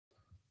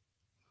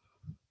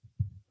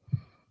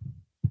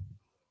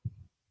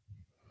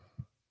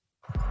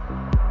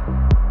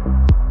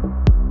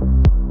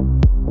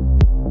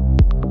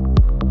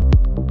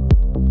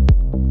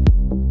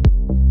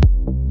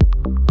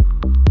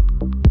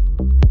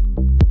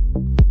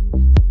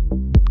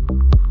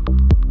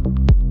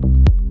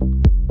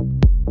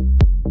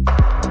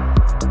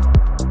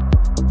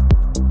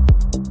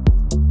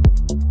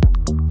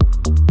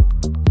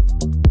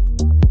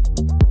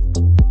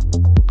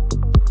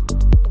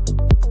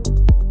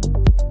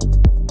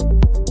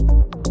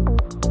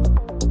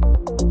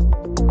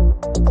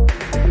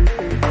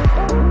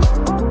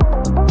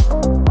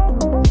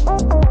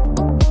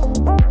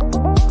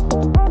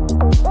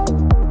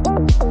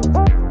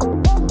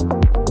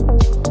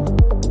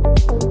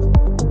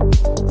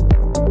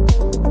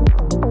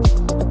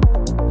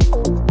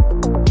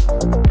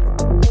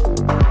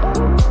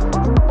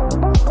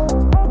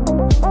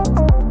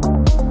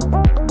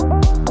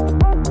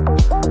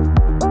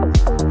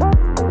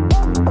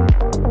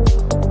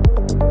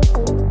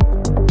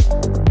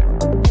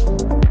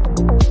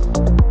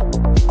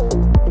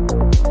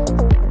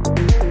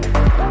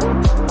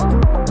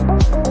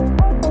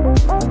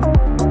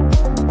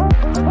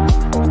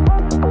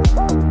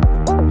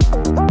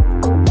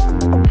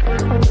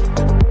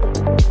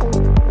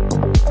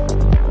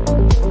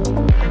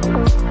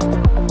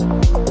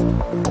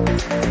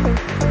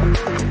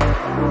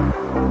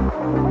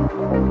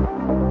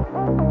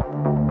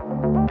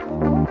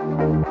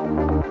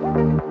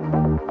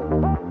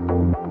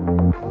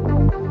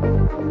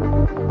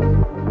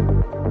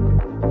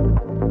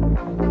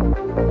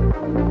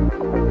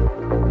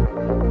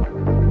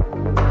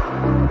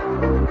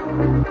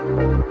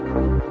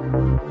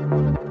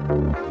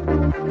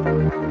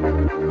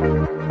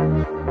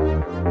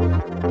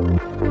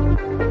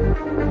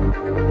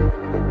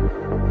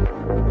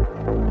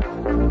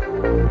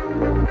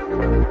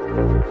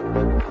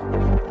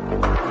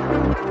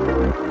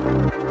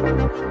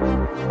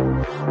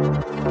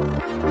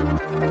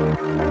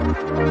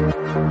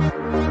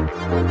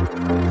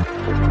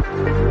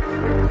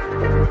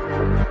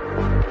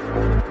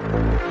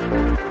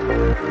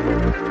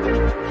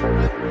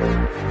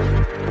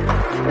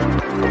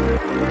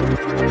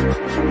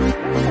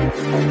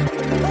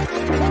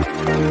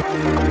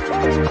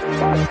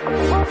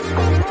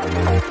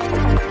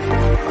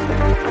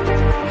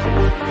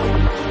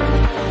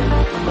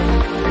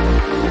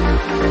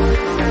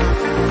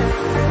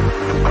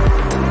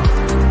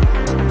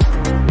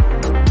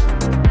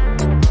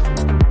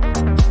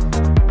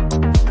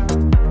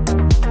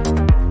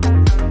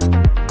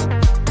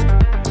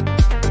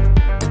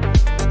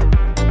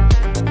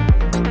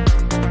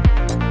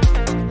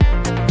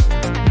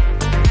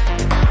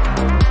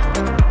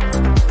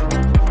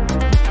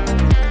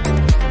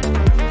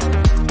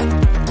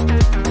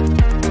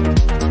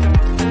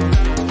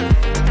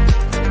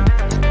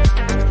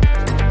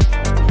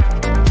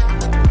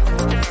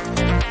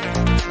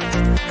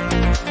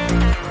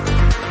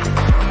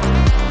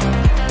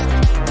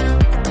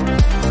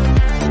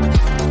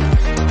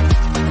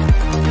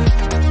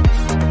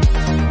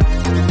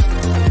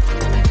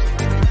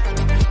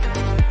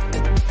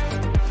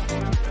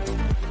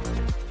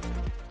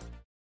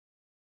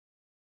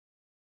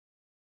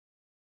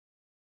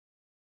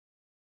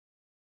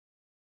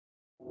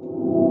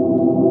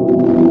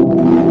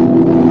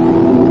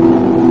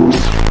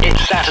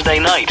Saturday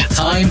night.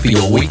 Time for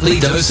your weekly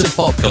dose of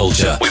pop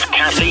culture with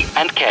Kathy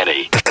and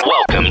Kenny.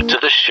 Welcome to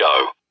the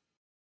show.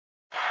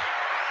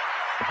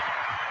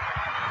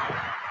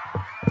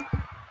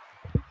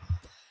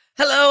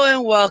 Hello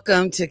and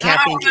welcome to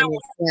Kathy and Kenny's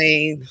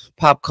Playing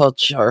Pop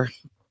Culture.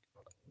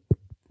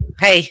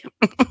 Hey,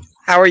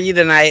 how are you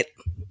tonight?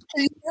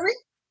 Can you hear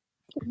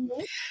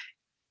me?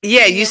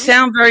 Yeah, you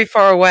sound very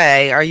far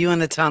away. Are you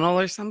in a tunnel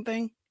or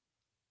something?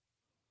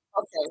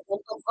 Okay.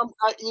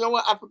 You know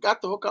what? I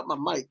forgot to hook up my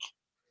mic.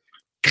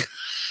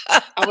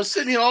 I was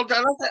sitting here all day.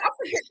 I was like, I'm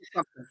forgetting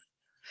something.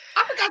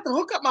 I forgot to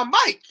hook up my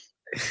mic.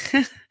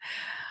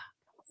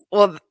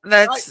 Well,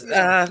 that's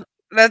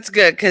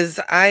good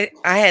because I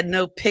had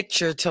no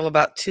picture till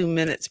about 2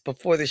 minutes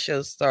before the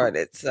show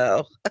started,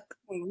 so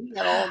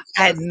I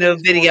had no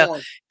video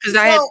because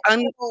I had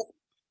unhooked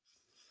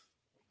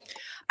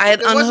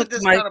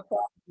my.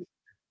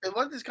 It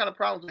wasn't this kind of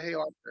problem with Hey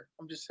Arthur.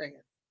 I'm just saying.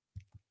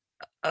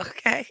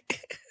 Okay.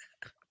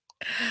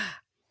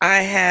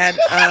 I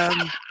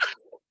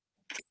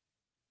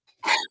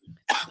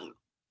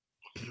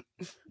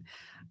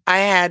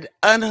had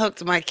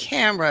unhooked my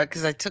camera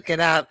because I took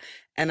it out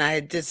and I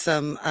did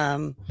some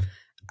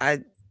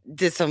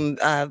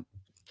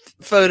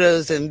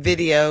photos and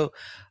video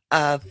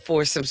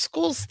for some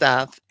school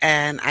stuff,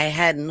 and I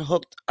hadn't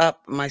hooked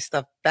up my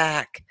stuff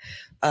back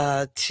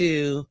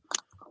to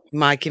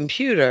my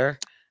computer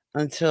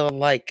until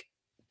like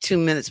 2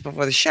 minutes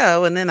before the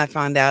show, and then I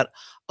found out,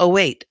 oh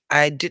wait,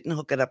 I didn't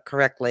hook it up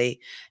correctly,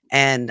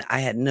 and I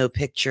had no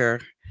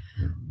picture.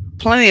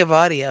 Plenty of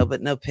audio,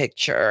 but no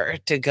picture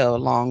to go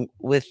along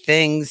with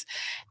things.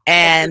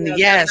 And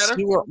yes,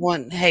 you were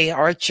on Hey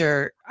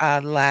Archer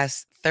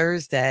last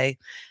Thursday,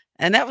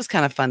 and that was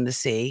kind of fun to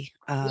see.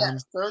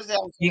 Yes, Thursday.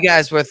 You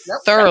guys were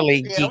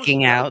thoroughly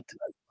geeking out.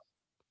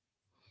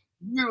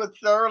 We were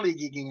thoroughly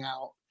geeking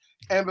out.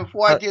 And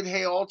before I did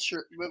Hey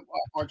Archer,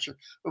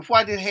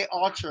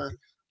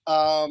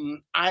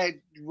 I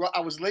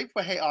was late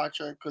for Hey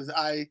Archer because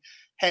I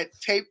had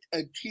taped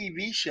a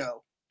TV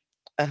show.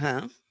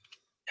 Kind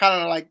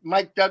of like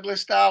Mike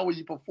Douglas style, where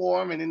you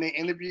perform and then they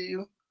interview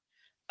you.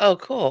 Oh,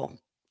 cool!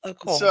 Oh,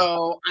 cool.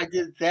 So I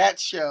did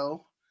that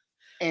show.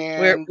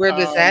 And where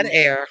does that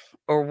air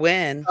or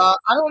when? I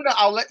don't know.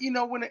 I'll let you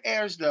know when it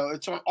airs, though.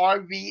 It's on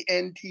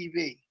RVN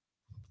TV.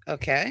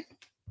 Okay.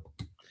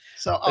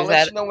 So I'll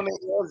let you know when they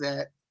air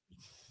that.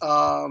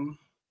 I'll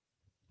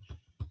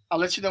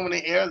let you know when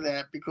they air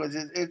that because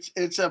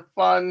it's a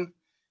fun.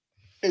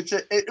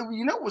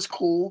 You know what was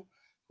cool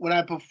when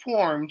I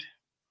performed,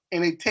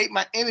 and they taped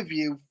my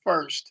interview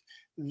first,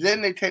 then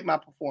they taped my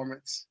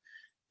performance,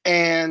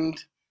 and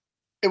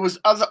it was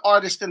other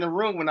artists in the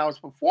room when I was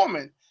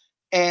performing,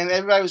 and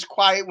everybody was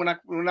quiet when I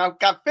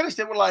got finished.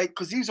 They were like,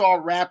 because these are all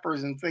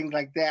rappers and things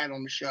like that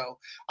on the show.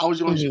 I was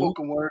the only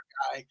spoken word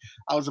guy.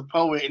 I was a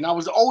poet, and I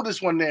was the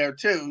oldest one there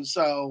too.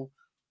 So,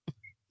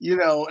 you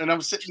know, and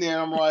I'm sitting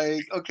there, and I'm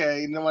like,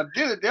 okay. And then when I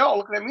did it, they're all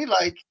looking at me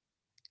like,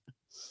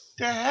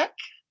 the heck?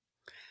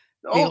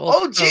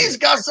 Oh, geez,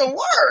 got some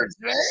words,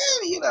 man.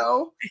 You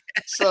know,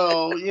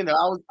 so you know,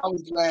 I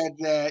was glad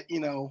that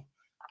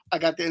I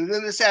got there. And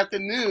then this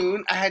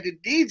afternoon, I had to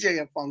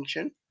DJ a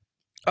function.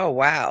 Oh,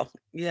 wow.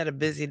 You had a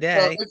busy So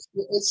day.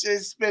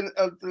 it's been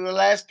the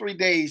last 3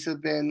 days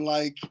have been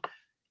like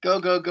go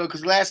go go.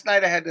 Because last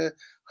night I had to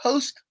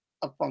host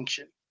a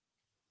function.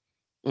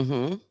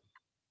 Mhm.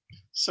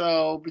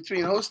 So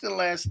between hosting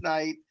last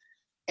night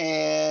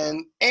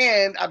and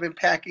I've been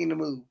packing to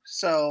move.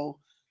 So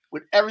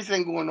with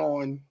everything going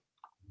on,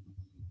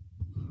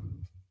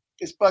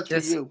 it's butts for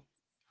Just you.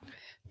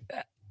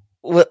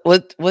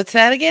 what's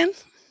that again?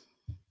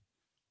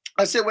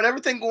 I said with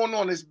everything going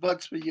on, it's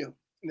butts for you.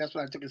 And that's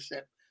when I took a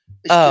sip.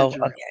 It's Oh,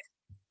 ginger ale.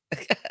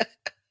 okay.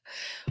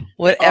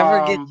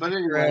 Whatever gets But you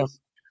through. anyways,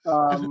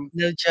 um,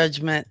 No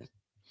judgment.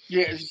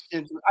 yeah, it's just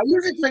ginger. I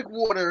usually drink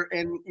water,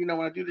 and when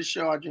I do the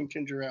show, I drink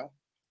ginger ale.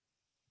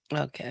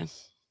 Okay.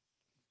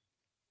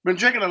 Been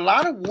drinking a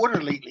lot of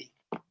water lately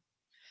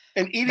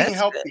and eating That's good.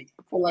 healthy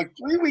for like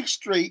 3 weeks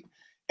straight.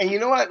 And you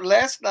know what?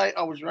 Last night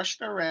I was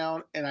rushing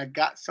around and I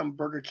got some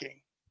Burger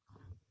King,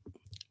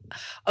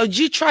 Oh, did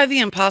you try the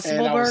and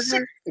Impossible I was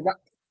sick. Burger?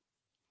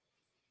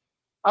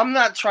 I'm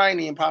not trying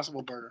the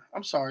Impossible Burger.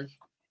 I'm sorry.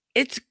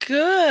 It's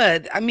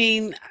good. I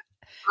mean,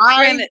 I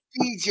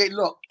granted,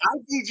 Look, I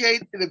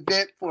DJ'd an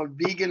event for a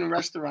vegan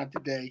restaurant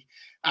today.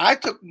 I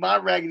took my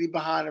raggedy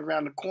behind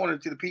around the corner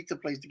to the pizza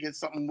place to get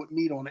something with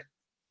meat on it.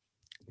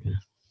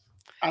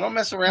 I don't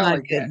mess around my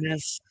like that.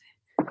 goodness,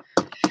 the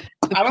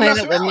I don't mess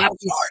planet around. will not I'm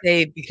be sorry.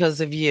 saved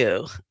because of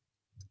you.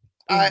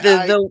 I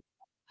The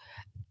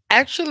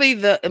actually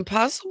the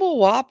Impossible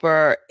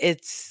Whopper,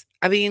 it's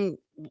I mean,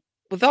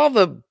 with all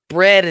the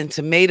bread and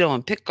tomato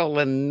and pickle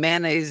and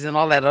mayonnaise and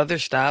all that other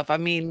stuff, I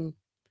mean,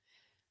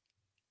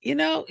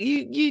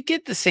 you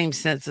get the same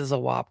sense as a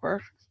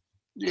Whopper.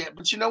 Yeah,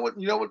 but you know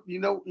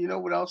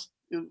what else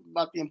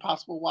about the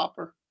Impossible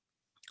Whopper?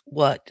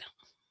 What?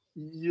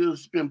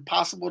 It's been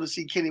possible to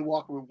see Kenny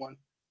Walker with one.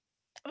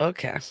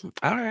 Okay.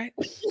 All right.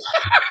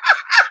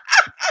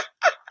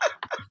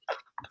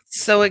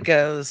 So it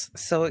goes.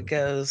 So it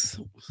goes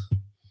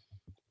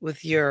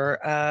with your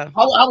How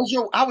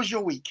was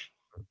your week?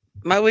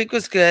 my week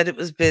was good. It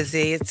was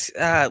busy.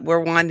 We're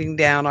winding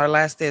down. Our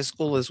last day of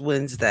school is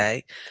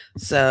Wednesday.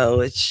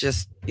 So it's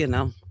just,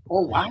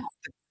 Oh wow.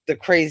 the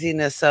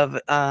craziness of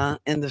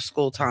in the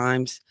school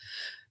times,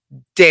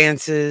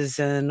 dances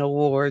and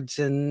awards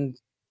and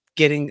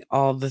getting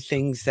all the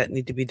things that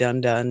need to be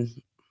done.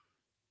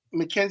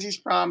 Mackenzie's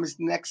prom is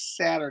next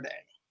Saturday.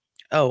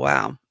 Oh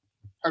wow.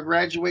 Her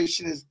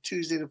graduation is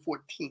Tuesday the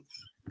 14th.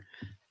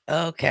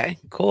 Okay,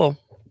 cool.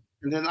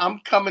 And then I'm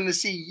coming to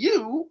see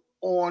you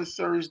on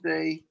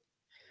Thursday,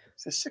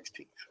 the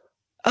 16th.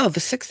 Oh,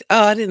 the sixth.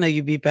 Oh, I didn't know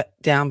you'd be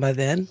down by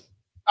then.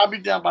 I'll be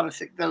down by the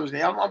 6th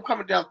Thursday. I'm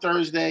coming down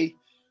Thursday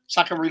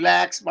so I can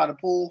relax by the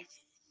pool,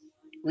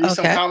 read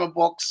some Okay, comic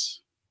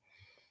books,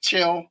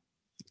 chill.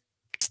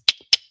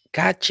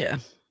 gotcha.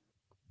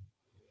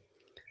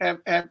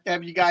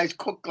 Have you guys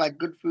cook like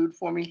good food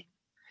for me?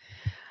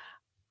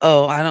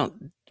 Oh, I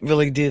don't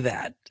really do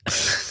that.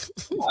 That's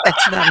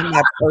not in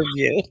my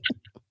purview.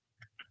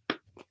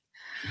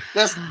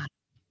 That's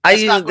I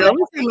that's use not the gonna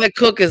only time I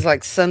cook is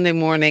like Sunday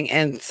morning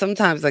and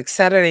sometimes like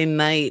Saturday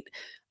night.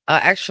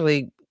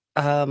 Actually,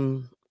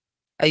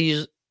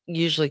 I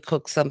usually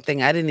cook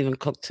something. I didn't even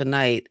cook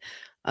tonight.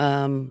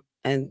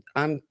 And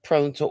I'm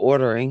prone to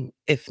ordering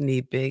if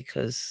need be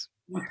because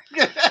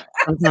happen.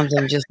 sometimes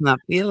I'm just not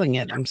feeling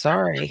it. I'm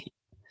sorry.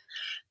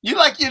 You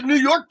like your New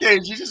York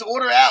days, you just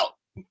order out.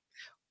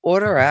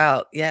 Order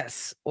out.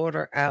 Yes,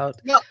 order out.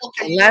 No,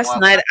 okay, you know Last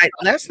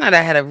what? night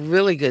I had a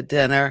really good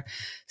dinner.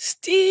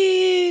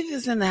 Steve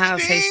is in the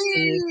house. Hey,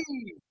 Steve.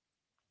 Steve!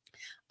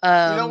 You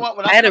know what?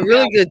 When I I had a come down,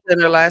 really good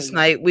dinner I'll tell last you.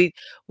 night.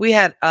 We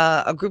had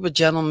a group of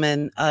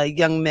gentlemen,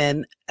 young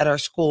men at our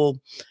school.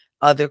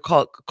 They're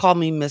called Call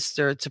Me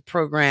Mister. It's a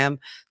program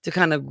to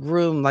kind of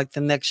groom like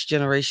the next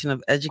generation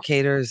of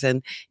educators.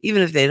 And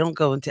even if they don't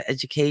go into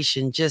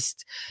education,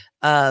 just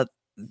uh,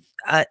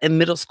 in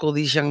middle school,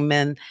 these young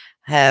men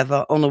have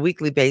on a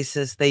weekly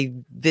basis, they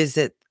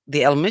visit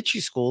the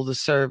elementary school to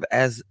serve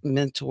as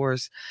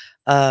mentors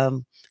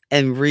um,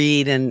 and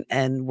read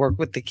and work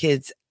with the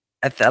kids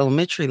at the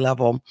elementary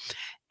level.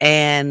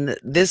 And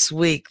this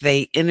week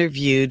they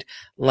interviewed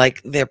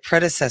like their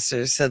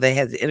predecessors. So they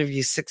had to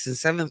interview sixth and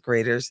seventh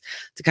graders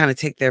to kind of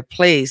take their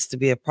place to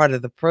be a part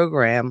of the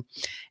program.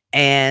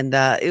 And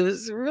it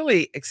was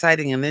really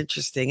exciting and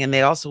interesting. And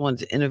they also wanted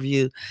to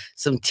interview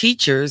some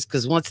teachers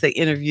because once they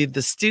interviewed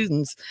the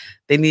students,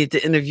 they needed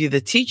to interview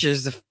the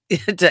teachers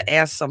to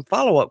ask some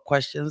follow up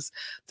questions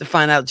to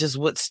find out just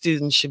what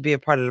students should be a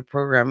part of the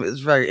program. It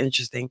was very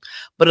interesting.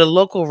 But a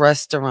local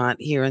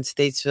restaurant here in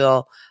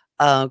Statesville,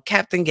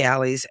 Captain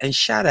Galleys, and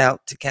shout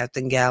out to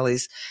Captain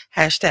Galleys,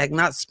 hashtag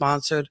not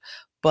sponsored.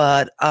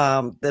 But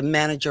the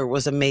manager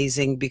was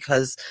amazing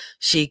because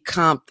she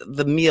comped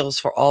the meals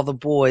for all the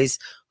boys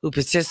who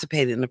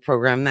participated in the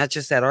program, not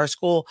just at our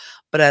school,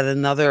 but at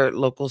another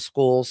local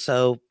school.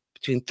 So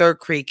between Third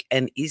Creek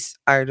and East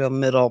Iredale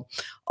Middle,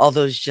 all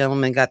those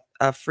gentlemen got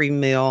a free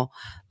meal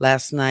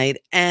last night.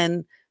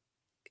 And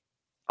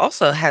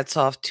also hats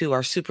off to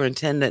our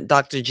superintendent,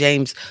 Dr.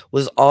 James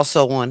was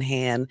also on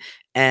hand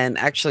and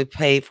actually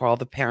played for all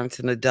the parents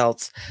and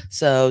adults.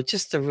 So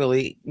just a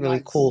really, really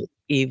Nice. cool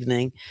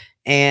evening,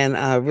 and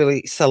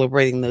really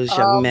celebrating those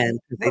young men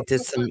because they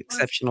did some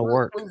exceptional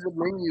work. what is the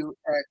menu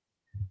at?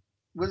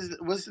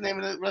 What's the name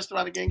of the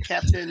restaurant again?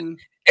 Captain.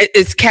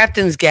 It's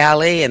Captain's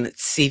Galley, and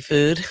it's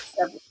seafood.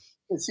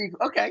 Captain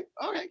seafood. Okay,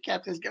 okay.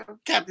 Captain's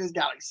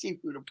Galley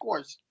seafood, of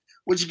course.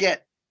 What'd you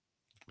get?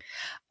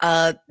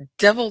 Uh,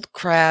 Deviled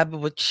crab,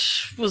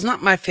 which was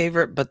not my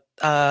favorite, but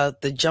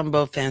the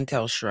jumbo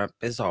fantail shrimp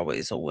is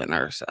always a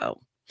winner.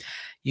 So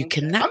you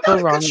Okay, cannot I'm go not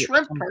a good wrong with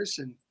shrimp jumbo.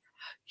 person.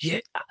 Yeah,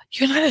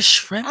 you're not a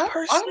shrimp I don't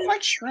person?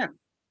 like shrimp.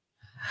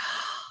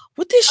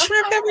 What does I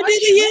shrimp don't ever like do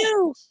to shrimp.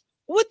 you?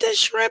 What does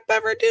shrimp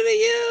ever do to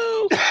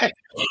you?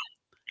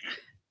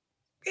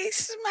 He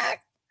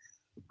smack.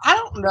 I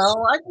don't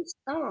know.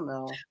 I don't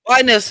know. Well,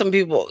 I know some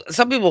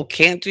people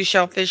can't do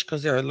shellfish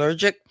because they're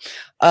allergic.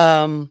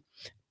 Um,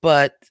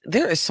 but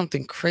there is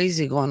something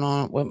crazy going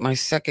on with my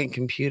second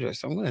computer,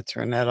 so I'm gonna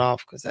turn that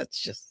off because that's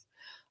just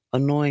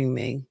annoying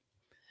me.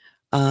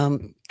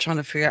 Trying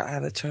to figure out how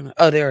to turn it.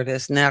 Oh, there it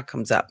is. Now it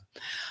comes up.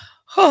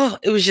 Oh,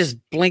 it was just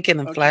blinking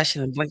and Okay.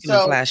 flashing and blinking and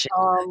So, flashing.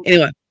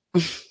 Anyway,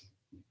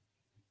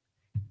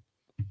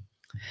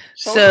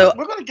 so so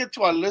we're gonna get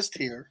to our list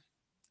here,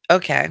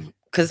 okay,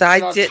 because I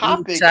and our didn't.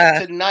 topic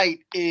tonight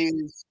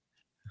is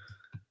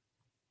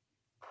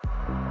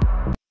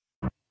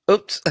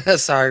Oops,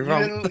 sorry, you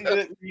wrong.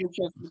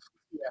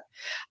 yeah,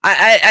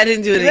 I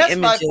didn't do and any that's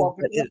my images, fault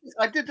but because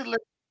I did the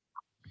list.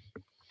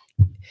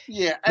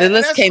 Yeah, the and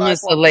list that's came my in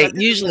so fault because I late. did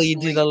the Usually, list you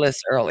do the late.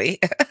 list early.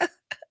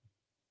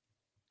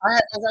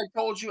 As I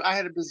told you, I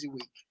had a busy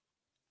week,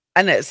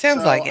 I know it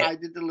sounds so like it. I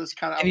did the list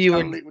kind of. I If was you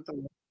kind were of late with the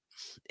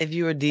list, if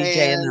you were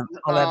DJing and and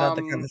all that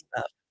other kind of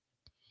stuff.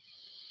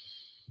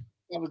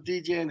 I was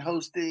DJing,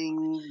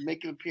 hosting,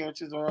 making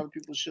appearances on other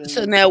people's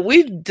So shows. now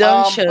we've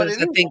done But shows, I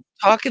anyway, think,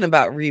 talking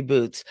about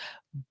reboots,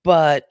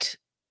 but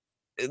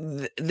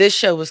this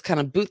show was kind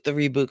of boot the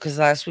reboot because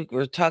last week we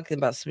were talking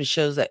about some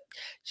shows that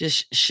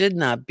just should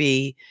not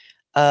get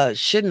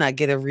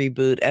a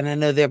reboot. And I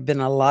know there have been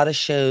a lot of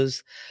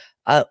shows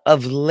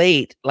of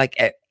late, like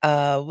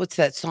what's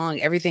that song?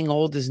 Everything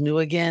Old is New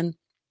Again,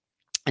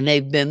 and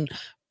they've been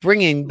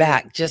bringing yeah.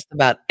 back just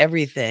about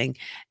everything.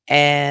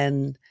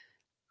 And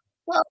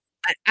Well,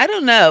 I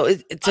don't know.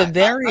 It's a I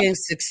varying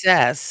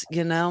success,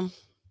 you know.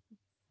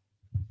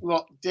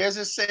 well, there's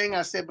a saying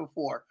I said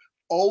before: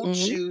 old Mhm.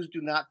 shoes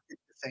do not fit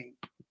the same.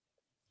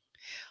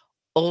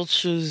 Old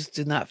shoes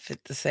do not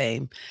fit the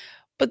same.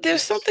 But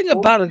there's Yes, something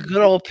old about a shoes.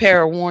 good old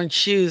pair of worn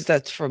shoes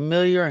that's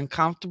familiar and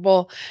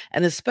comfortable,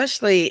 and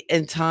especially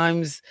in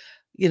times,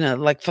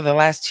 like for the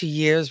last 2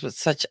 years with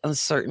such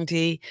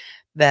uncertainty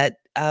that,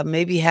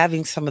 maybe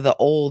having some of the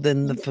old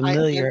and the I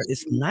familiar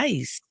is understand.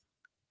 nice.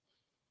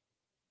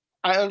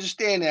 I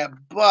understand that,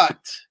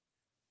 but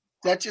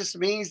that just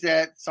means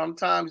that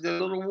sometimes they're a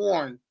little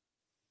worn.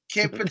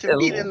 Can't put your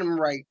feet in It'll them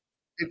right.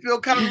 They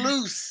feel kind of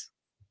loose.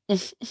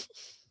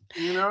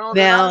 They're not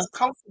Now, as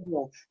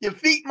comfortable. Your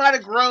feet might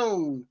have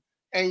grown,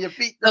 and your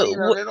feet, so they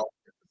don't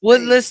fit the what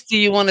same. list do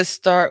you wanna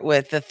start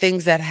with? The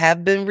things that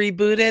have been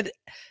rebooted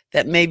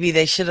that maybe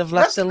they should have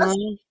left Let's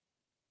alone?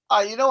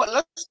 you know what?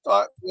 Let's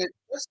start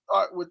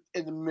with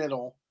in the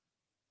middle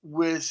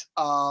with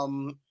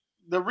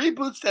the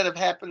reboots that have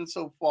happened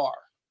so far,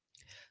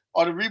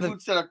 or the The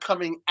reboots that are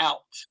coming out.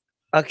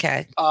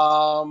 Okay.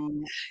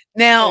 Um,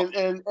 Now,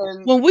 and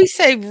when we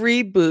say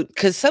reboot,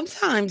 because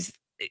sometimes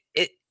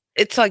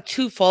it's like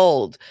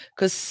twofold.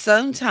 Because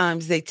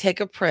sometimes they take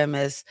a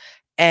premise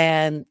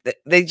and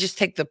they just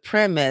take the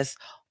premise,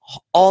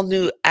 all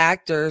new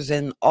actors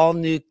and all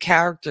new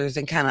characters,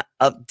 and kind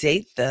of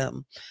update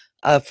them.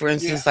 For yeah,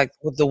 instance, like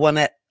with the One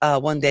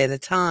Day at a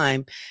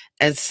Time,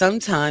 and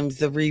sometimes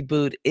the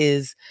reboot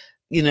is,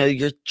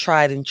 your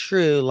tried and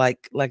true,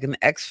 like an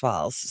X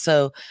Files.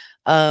 So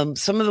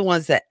some of the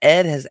ones that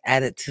Ed has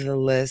added to the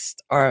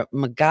list are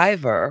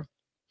MacGyver,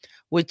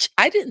 which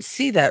I didn't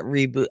see that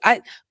reboot.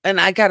 I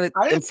got it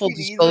I in didn't full see it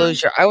either.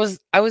 disclosure. I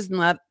was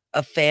not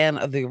a fan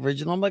of the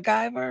original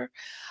MacGyver.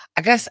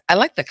 I guess I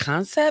like the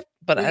concept,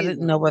 but Me I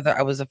didn't either. know whether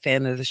I was a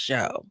fan of the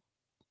show.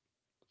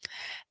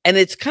 And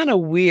it's kind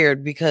of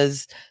weird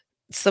because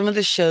some of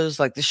the shows,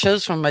 like the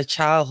shows from my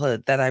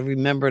childhood that I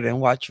remembered and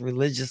watched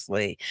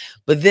religiously,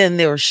 but then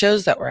there were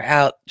shows that were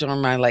out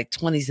during my like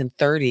 20s and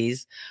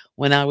 30s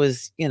when I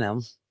was,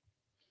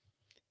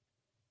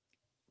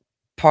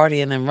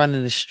 partying and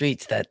running the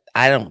streets that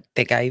I don't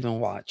think I even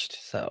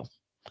watched. So,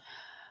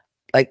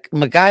 like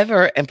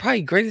MacGyver and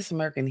probably Greatest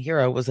American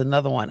Hero was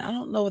another one. I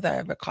don't know whether I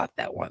ever caught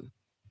that one.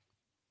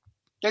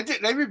 They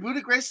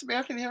rebooted Grace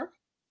American Hero.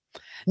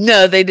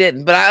 No, they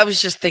didn't. But I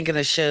was just thinking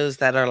of shows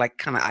that are like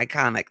kind of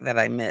iconic that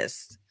I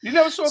missed. You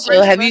never saw So,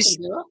 Grace have you,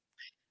 American Hero?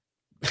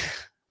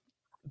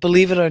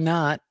 believe it or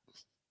not,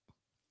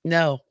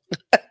 no.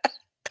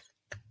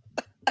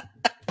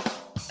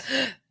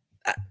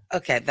 Uh,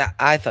 Okay, that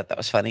I thought that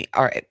was funny.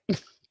 All right.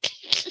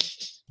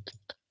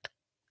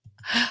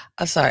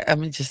 I'm sorry.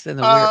 I'm just in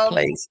a weird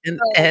place. And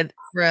So Ed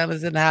Brown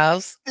is in the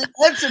house.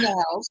 Ed's in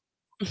the house.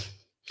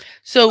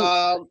 So,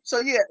 So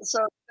yeah,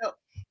 so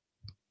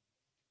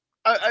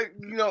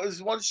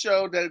it's one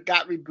show that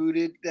got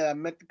rebooted that I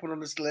meant to put on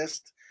this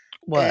list,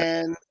 What?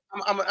 and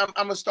I'm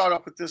gonna start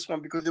off with this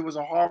one because it was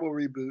a horrible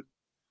reboot.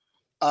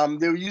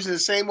 They were using the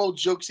same old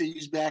jokes they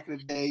used back in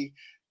the day.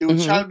 They were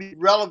trying Mhm. to be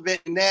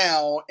relevant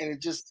now, and it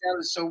just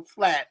sounded so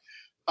flat.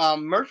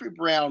 Murphy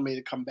Brown made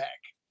a comeback.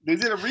 They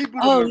did a reboot of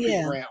Oh, Murphy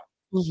yeah. Brown,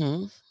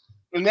 Mhm.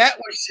 and that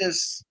was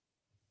just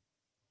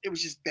it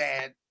was just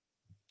bad.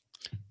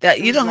 That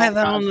It you was don't all have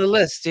that kind on of the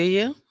list, do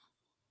you?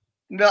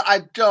 no, I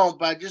don't,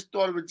 but I just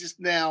thought of it just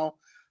now.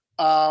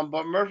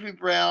 But Murphy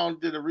Brown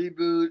did a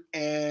reboot,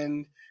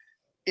 and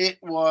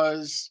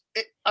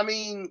I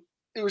mean,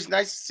 it was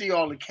nice to see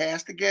all the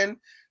cast again.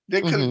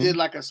 They could have did Mhm.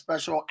 like a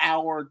special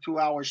hour, 2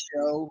 hour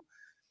show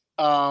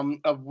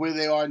of where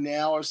they are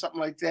now or something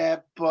like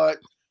that. But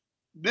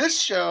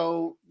this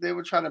show they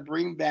were trying to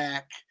bring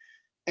back,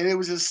 and it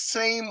was the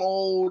same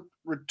old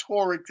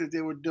rhetoric that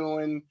they were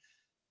doing.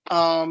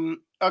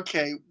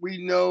 Okay,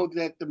 we know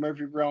that the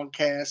Murphy Brown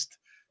cast,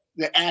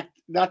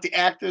 not the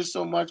actors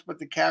so much, but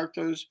the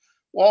characters,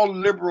 were all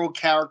liberal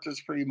characters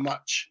pretty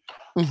much.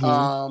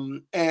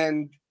 Mhm.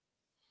 And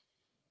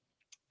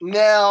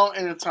now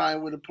in a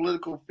time where the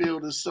political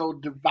field is so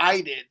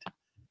divided,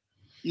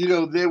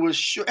 there was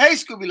hey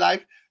Scooby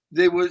Life,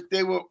 they were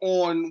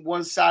on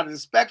one side of the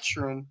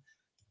spectrum,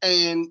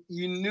 and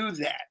you knew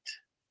that,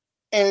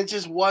 and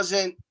it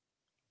wasn't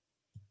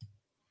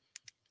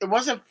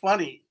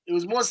funny. It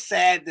was more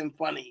sad than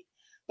funny.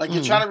 Like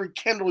you're trying Mm. to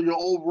rekindle your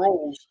old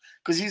roles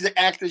because these are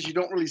actors you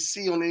don't really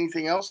see on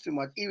anything else too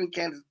much, even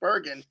Candice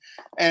Bergen,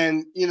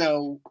 and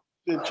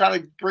they're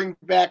trying to bring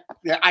back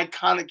their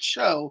iconic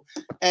show.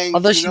 And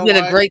Although you she know did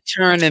a what? great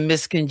turn in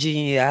Miss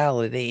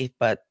Congeniality,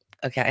 but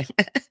okay.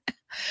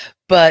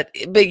 But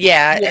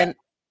yeah, Yeah, and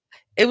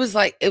it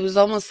was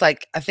almost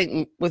like I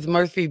think with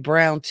Murphy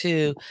Brown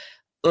too,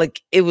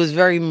 like it was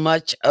very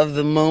much of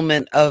the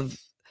moment of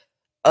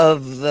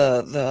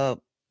the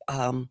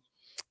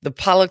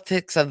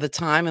politics of the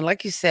time, and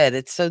like you said,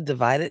 it's so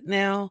divided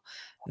now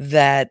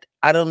that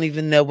I don't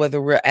even know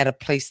whether we're at a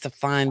place to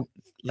find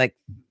like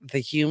the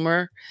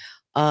humor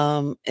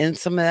in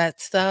some of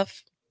that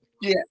stuff.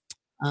 yeah.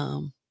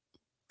 Um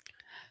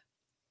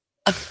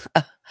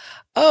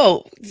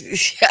oh,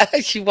 yeah,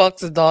 she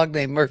walks a dog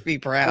named Murphy A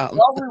Brown.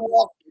 dog we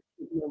walk.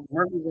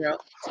 Murphy Brown.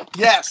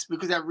 Yes,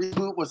 because that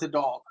reboot was a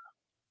dog.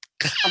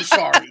 I'm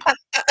sorry.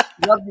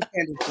 Love you,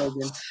 Candice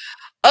Bergen.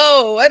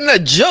 Oh, and the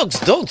jokes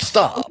don't You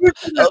stop.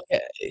 should have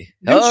Okay.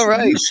 All you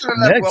right. should have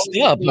left Next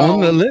roses up on the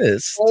alone.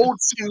 list. Old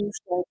shoes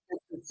don't fit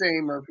the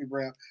same, Murphy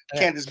Brown.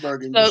 Okay. Candice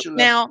Bergen. You So should have left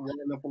now well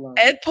enough alone.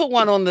 Ed put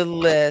one on the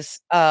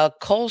list.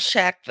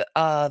 Kolchak,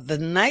 the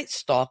Night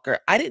Stalker.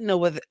 I didn't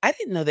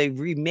know they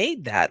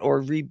remade that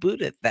or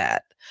rebooted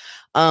that.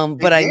 They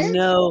But I did?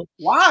 know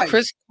Why?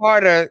 Chris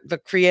Carter, the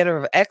creator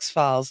of X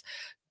Files,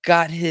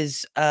 got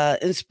his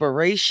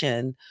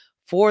inspiration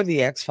for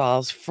the X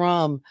Files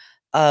from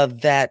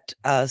that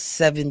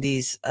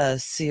 70s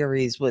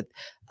series with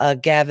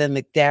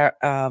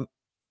Darren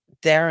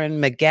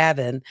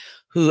McGavin,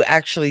 who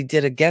actually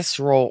did a guest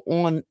role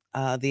on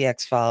the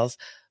X Files.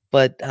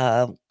 But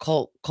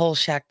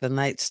Kolchak, the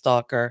Night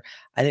Stalker,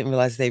 I didn't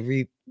realize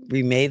they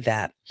remade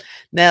that.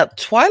 Now,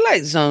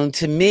 Twilight Zone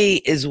to me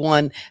is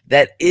one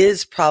that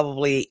is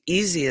probably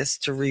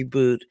easiest to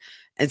reboot,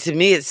 and to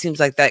me, it seems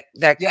like that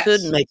could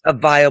Yes. make a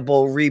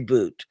viable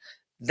reboot.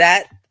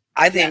 That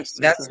I think Yes,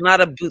 it that's could.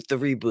 not a boot the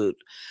reboot.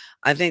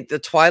 I think the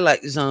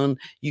Twilight Zone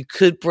you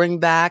could bring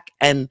back,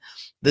 and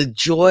the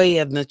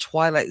joy of the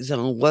Twilight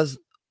Zone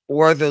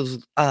were those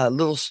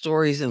little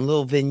stories and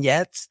little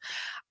vignettes.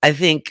 I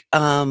think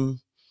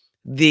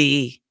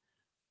the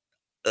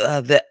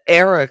the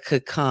era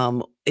could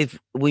come if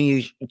when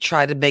you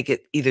try to make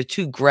it either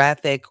too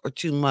graphic or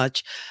too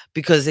much,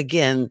 because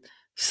again,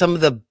 some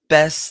of the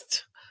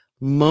best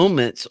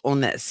moments on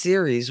that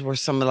series were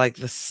some of like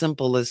the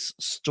simplest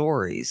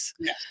stories.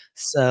 Yes.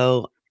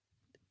 So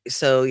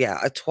yeah,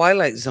 a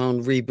Twilight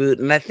Zone reboot,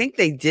 and I think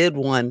they did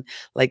one,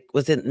 like,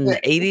 was it in Yeah, the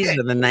they '80s did.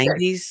 or the They did.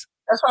 '90s?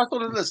 That's why I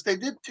thought of this. They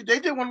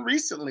did one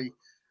recently.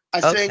 I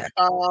Okay, think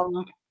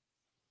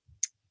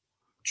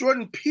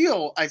Jordan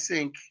Peele,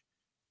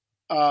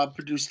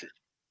 produced it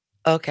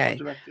or okay,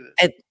 directed it.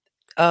 and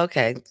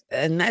okay,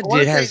 and I that want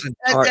dude to say, has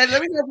a dark. and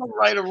let me know if I'm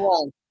right or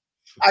wrong.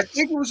 I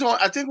think it was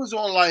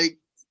on like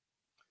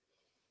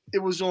it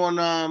was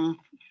on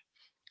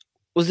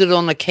Was it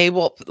on the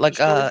cable, the like,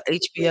 story.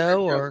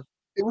 HBO or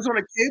It was on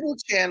a cable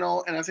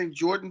channel, and I think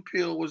Jordan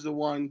Peele was the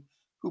one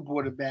who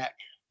brought it back.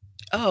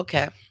 oh,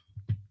 okay.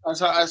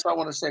 That's what I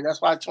want to say.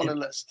 That's why it's on the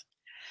list.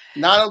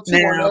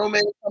 90210 Now made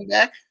it come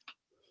back.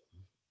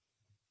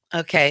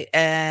 okay,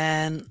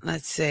 and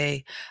let's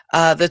see,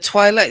 the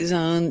Twilight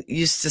Zone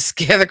used to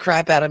scare the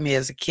crap out of me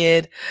as a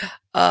kid.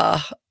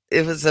 Uh,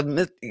 it was a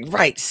myth,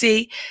 right,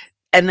 see?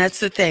 And that's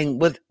the thing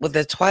with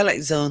the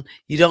Twilight Zone,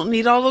 you don't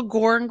need all the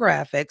gore and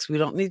graphics. We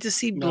don't need to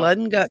see No. blood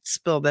and guts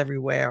spilled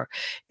everywhere.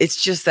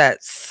 It's just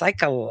that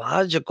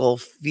psychological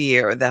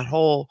fear, that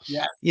whole,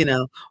 Yeah. you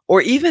know,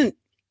 or even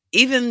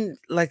even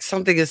like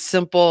something as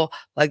simple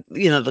like,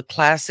 the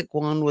classic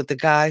one with the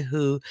guy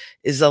who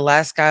is the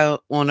last guy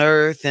on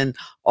earth and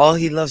all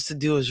he loves to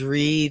do is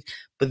read,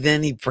 but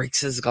then he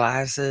breaks his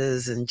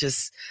glasses and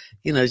just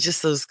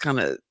those kind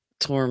of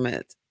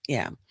torment.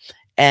 Yeah.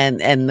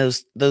 And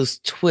those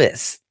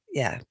twists.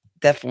 Yeah,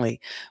 definitely,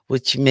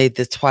 which made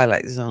the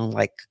Twilight Zone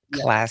like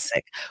Yeah.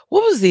 classic.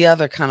 What was the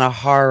other kind of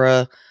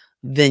horror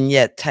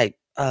vignette type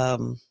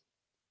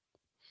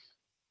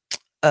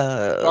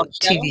Dark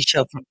Shadow? TV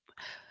show from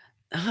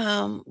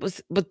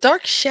was but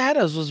Dark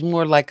Shadows was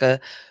more like a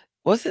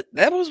was it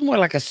that was more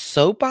like a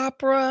soap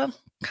opera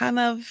kind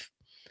of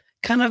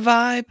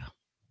vibe?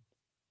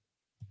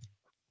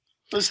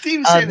 So Steve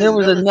was saying There there's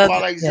was another another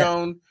Twilight yeah.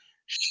 Zone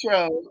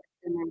show.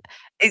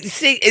 And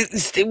See,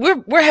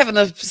 we're having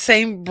the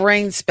same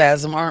brain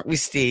spasm, aren't we,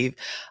 Steve?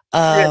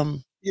 yeah,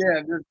 Um,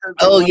 yeah,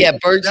 oh yeah,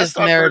 that's Burgess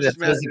our Meredith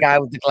Burgess was the Meredith. guy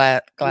with the Yeah.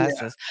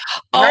 glasses.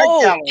 Night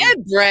Oh, Gallery.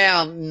 Ed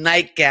Brown,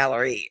 Night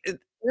Gallery.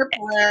 Rip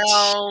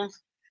Brown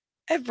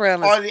Ed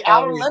Brown is or The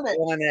Outer always Limits.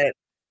 on it.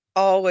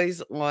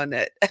 Always on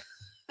it.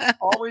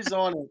 Always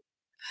on it.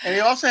 And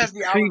he also has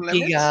The Outer Creepy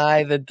Limits.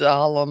 guy, the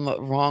doll on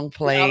the wrong The Outer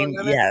plane.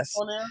 Limits Yes.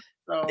 on there.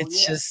 So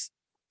It's yeah. just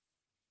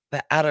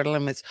the Outer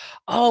Limits.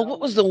 Oh,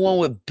 what was the one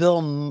with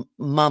Bill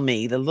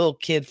Mummy, the little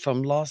kid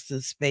from Lost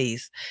in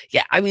Space?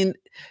 Yeah, I mean,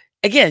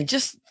 again,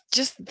 just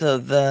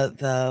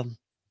the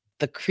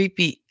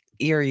creepy,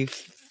 eerie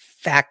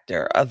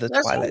factor of the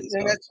Twilight And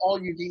Zone, that's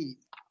all you need.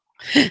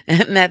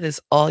 and that is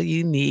all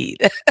you need.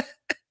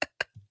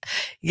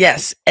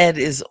 Yes, Ed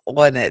is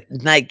on it.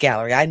 Night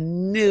Gallery. I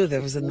knew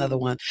there was another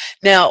one.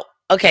 Now,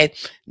 okay,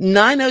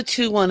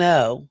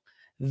 90210,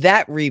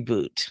 that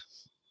reboot.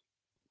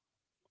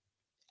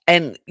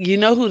 And you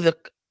know who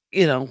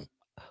you know,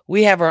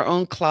 we have our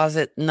own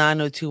closet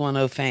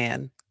 90210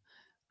 fan.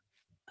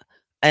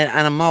 And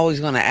I'm always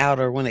going to out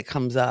her when it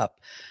comes up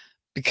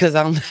because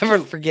I'll never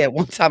forget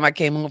one time I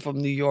came home from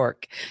New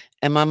York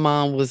and my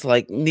mom was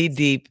like knee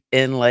deep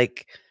in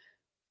like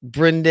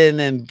Brenda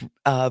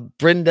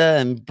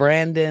and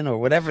Brandon or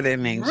whatever their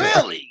names are.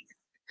 Really?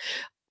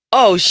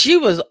 Oh, she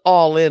was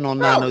all in on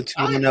Really?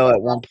 90210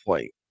 at one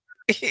point.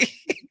 Really?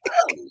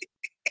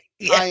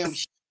 I am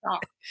Yes.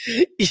 shocked.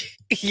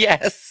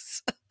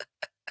 Yes.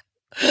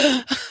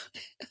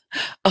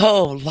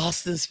 Oh,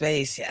 Lost in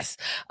Space, yes.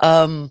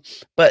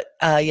 But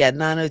yeah,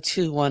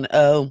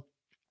 90210.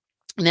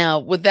 Now,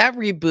 with that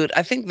reboot,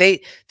 I think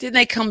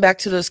they come back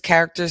to those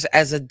characters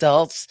as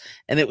adults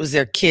and it was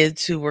their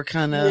kids who were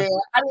kind Yeah, of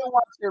I didn't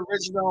watch the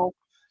original.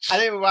 I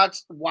didn't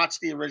watch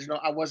the original.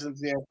 I wasn't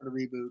there for the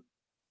reboot.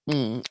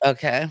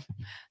 Okay.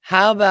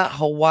 How about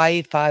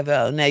Hawaii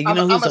 50? Now, you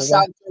know I'm who's a a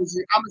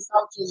I'm a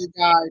South Jersey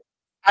guy.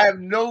 I have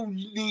no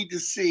need to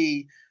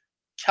see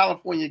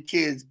California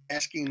kids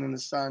basking in the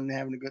sun and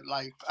having a good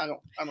life. I don't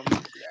need to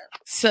see that.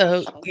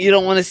 so you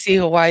don't want to see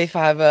Hawaii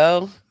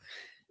 50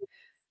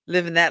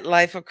 living that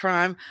life of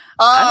crime?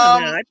 I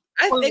don't know.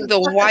 I For think the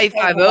the second Hawaii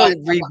part of 50 Hawaii,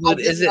 I reboot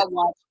did is it. not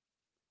watch.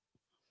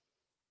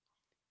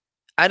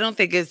 I don't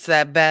think it's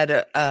that bad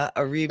a That's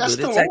reboot.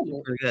 still It's on actually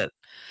there. pretty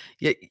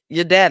good.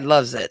 Your dad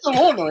loves That's it.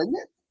 still on though, isn't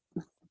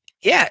it?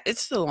 Yeah,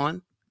 it's still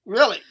on.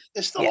 Really?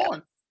 It's still Yeah.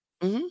 on.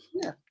 Mhm.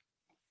 Yeah.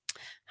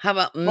 How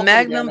about What comes down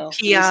Magnum now?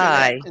 Did they say that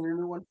PI? in the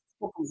new one?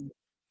 What comes down?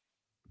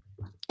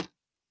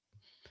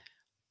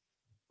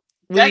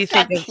 What do you That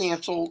think got of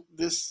canceled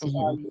this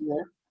mhm.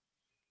 year.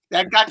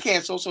 That got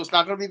canceled, so it's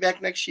not going to be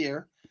back next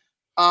year.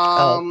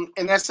 Oh,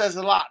 And that says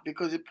a lot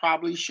because it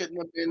probably shouldn't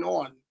have been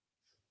on.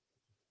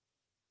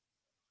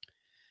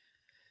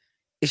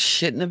 it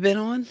shouldn't have been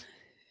on?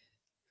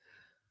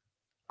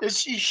 You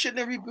shouldn't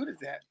have rebooted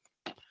that.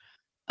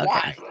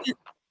 Okay.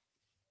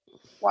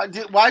 Why?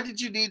 Why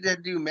did you need to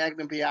do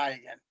Magnum PI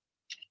again?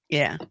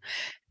 Yeah.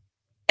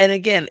 And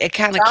again, it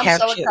kinda Tom Selleck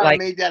captured, kind of like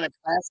made that a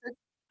classic.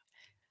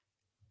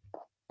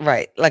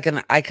 right, like an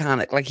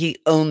iconic, like he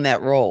owned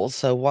that role,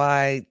 so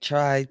why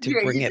try to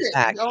Yeah, bring he it did.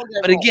 back? He owned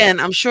that But role. again,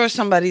 I'm sure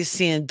somebody's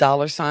seeing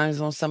dollar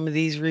signs on some of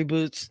these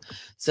reboots,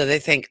 so they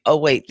think, "Oh,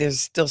 wait,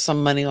 there's still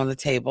some money on the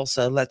table,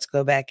 so let's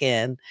go back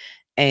in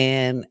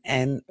and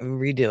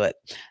redo it."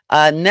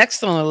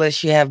 Next on the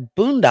list, you have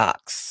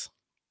Boondocks.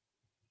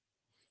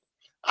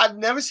 I've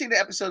never seen the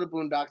episode of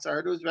Boondocks. I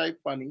heard it was very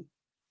funny.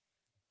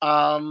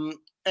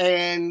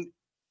 And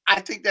I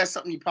think that's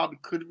something you probably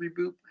could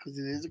reboot because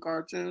it is a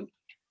cartoon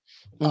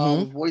Mhm,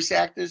 with voice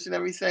actors and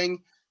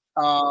everything.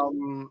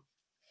 Um,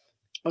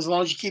 as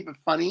long as you keep it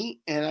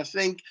funny. And I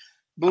think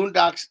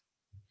Boondocks,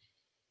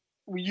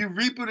 you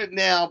reboot it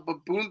now,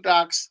 but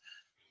Boondocks,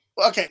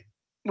 okay,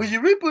 when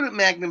you rebooted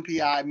Magnum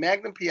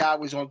PI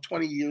was on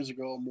 20 years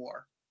ago or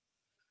more.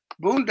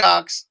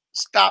 Boondocks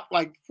stopped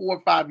like 4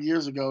 or 5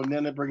 years ago, and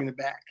then they're bringing it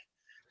back.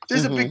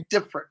 There's a mhm. big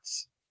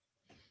difference.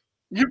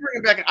 You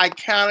bring back an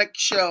iconic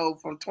show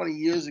from 20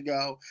 years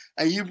ago,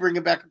 and you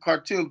bring back a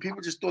cartoon.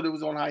 People just thought it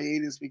was on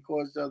hiatus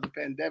because of the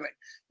pandemic.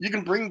 You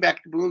can bring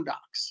back the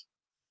Boondocks.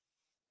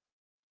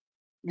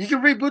 You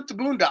can reboot the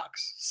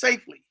Boondocks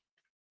safely.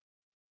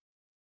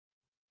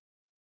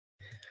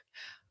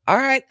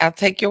 Alright, I'll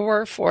take your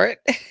word for it.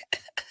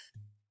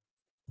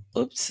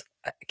 Oops,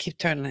 I keep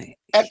X clicking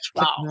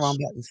the wrong Files.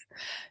 buttons.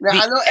 Now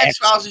I The know X X.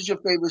 Files is your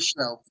favorite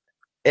show,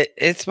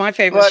 It's my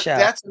favorite but show.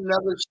 that's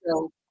another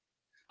show.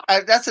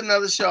 That's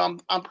another show.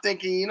 I'm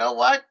thinking. You know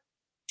what?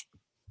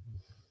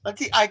 Let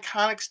the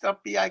iconic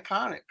stuff be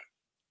iconic.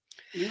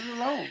 Leave it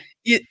alone.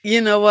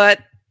 You know what?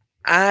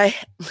 I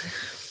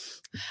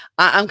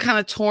I'm kind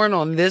of torn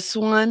on this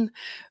one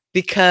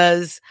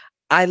because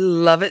I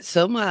love it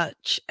so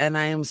much, and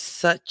I am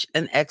such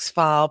an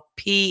X-File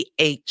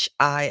Philes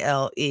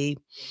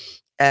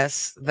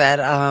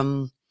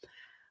that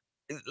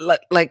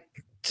like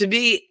to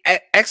me,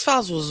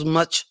 X-Files was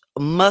much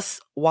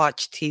must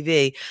watch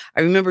TV.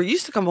 I remember it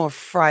used to come on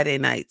Friday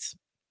nights.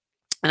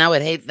 And I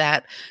would hate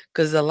that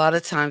because a lot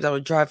of times I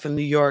would drive from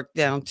New York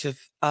down to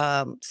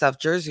South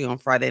Jersey on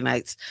Friday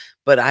nights,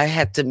 but I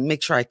had to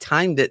make sure I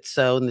timed it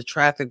so and the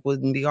traffic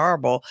wouldn't be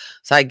horrible.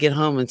 So I get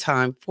home in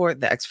time for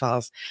the X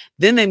Files.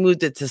 Then they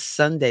moved it to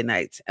Sunday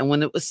nights, and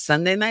when it was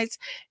Sunday nights,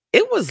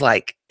 it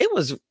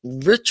was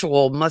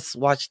ritual must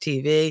watch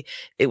TV.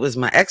 It was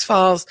my X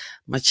Files,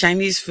 my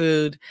Chinese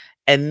food,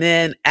 and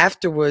then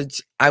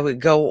afterwards I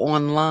would go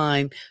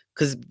online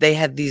because they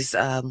had these.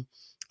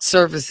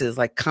 Services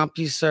like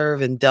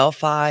CompuServe and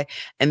Delphi,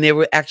 and there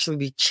would actually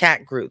be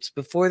chat groups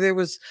before there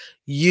was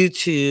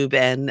YouTube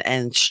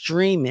and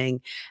streaming,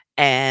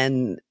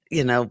 and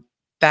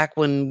back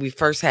when we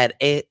first had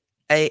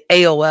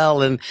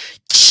AOL and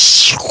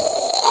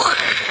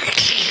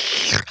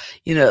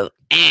you know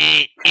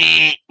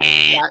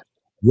Got,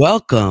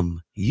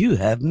 welcome, you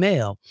have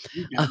mail.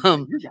 you got me.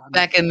 um You got me.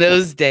 Back in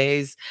those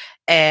days,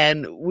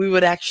 and we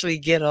would actually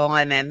get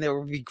on and there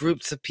would be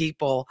groups of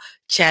people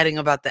chatting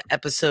about the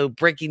episode,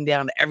 breaking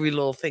down every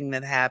little thing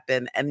that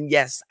happened. And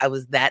yes, I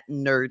was that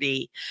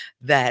nerdy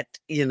that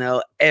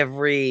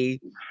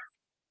every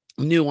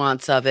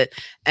nuance of it.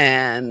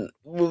 And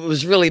what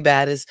was really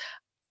bad is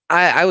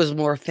I was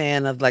more a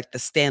fan of like the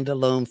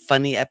standalone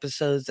funny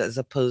episodes as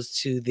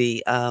opposed to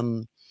the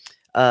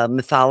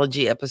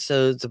mythology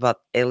episodes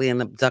about alien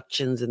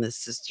abductions and his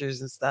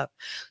sisters and stuff.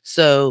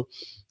 So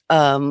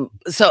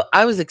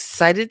I was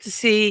excited to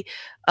see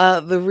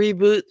the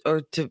reboot,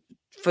 or to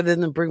for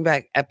them to bring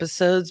back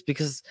episodes,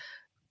 because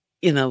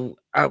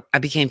I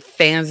became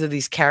fans of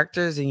these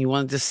characters, and you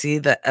wanted to see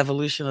the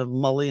evolution of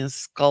Mully and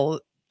Scully,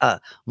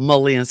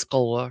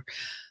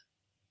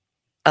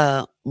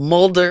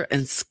 Mulder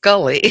and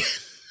Scully.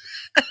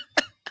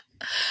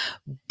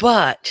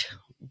 But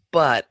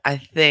I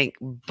think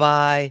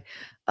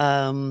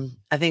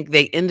I think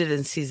they ended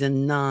in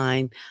season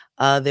 9.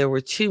 There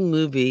were 2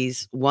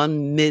 movies,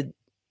 one mid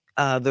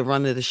the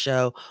run of the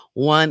show,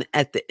 one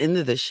at the end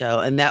of the show,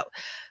 and that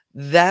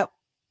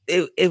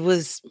it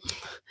was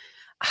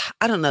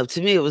I don't know,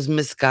 to me it was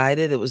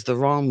misguided. It was the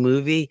wrong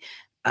movie.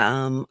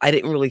 I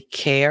didn't really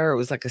care. It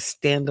was like a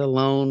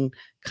standalone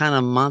kind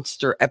of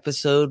monster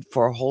episode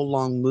for a whole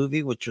long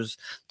movie, which was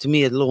to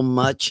me a little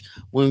much,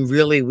 when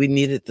really we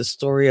needed the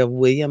story of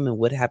William and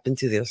what happened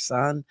to their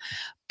son.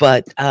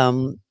 But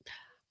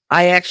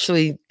I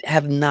actually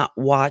have not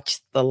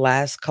watched the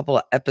last couple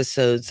of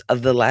episodes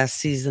of the last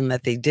season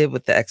that they did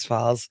with the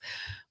X-Files,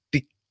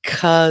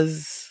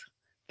 because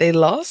they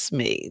lost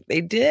me.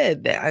 They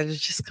did. I was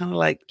just kind of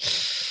like,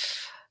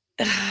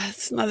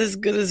 it's not as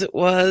good as it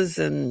was.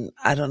 And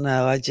I don't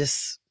know. I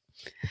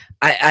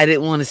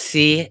didn't want to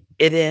see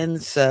it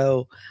end.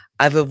 So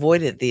I've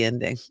avoided the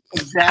ending.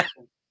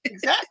 Exactly.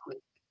 Exactly.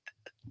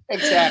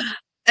 Exactly.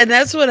 And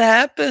that's what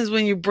happens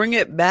when you bring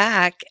it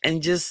back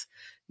and just,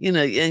 and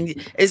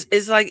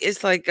it's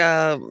like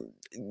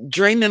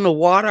draining the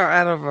water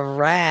out of a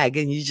rag,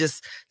 and you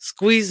just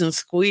squeeze and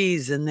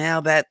squeeze, and now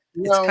that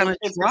it's kind of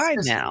dry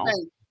now.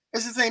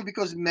 It's the same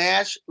because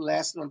MASH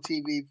lasted on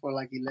TV for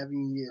like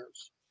 11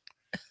 years.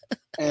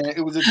 And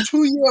it was a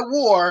 2-year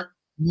war.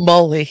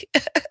 Molly.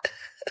 It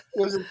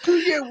was a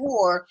 2-year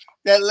war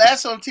that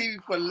lasted on TV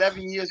for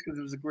 11 years because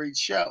it was a great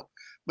show.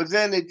 But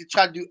then they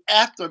tried to do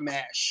after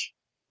MASH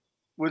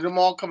with them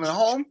all coming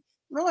home.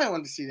 Nobody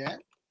wanted to see that.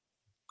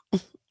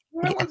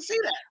 Nobody wanted to see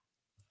that.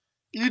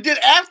 You did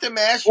after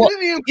MASH. You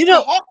didn't even put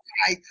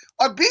Hawkeye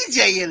or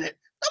BJ in it.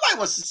 Nobody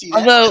wants to see that.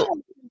 Although,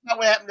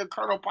 what happened to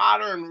Colonel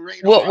Potter and Ray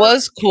what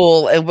was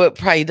cool, and what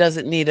probably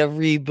doesn't need a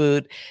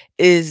reboot,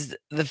 is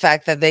the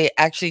fact that they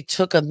actually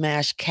took a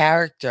MASH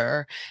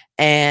character,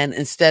 and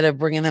instead of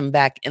bringing him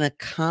back in a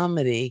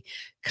comedy,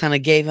 kind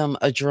of gave him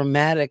a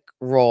dramatic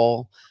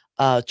role.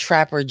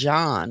 Trapper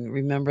John,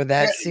 remember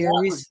that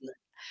series?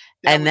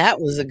 That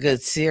was a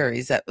good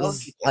series. That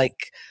was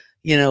like,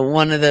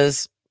 one of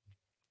those.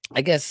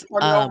 I guess we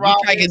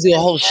probably can do a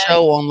whole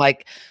show on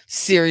like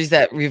series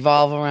that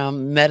revolve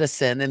around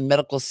medicine and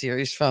medical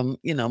series, from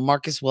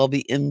Marcus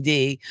Welby,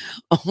 MD,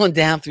 on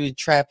down through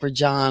Trapper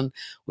John,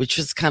 which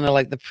was kind of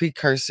like the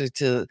precursor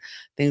to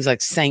things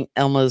like Saint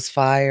Elmo's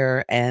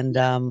Fire and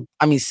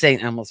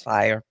Saint Elmo's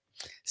Fire,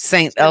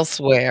 Saint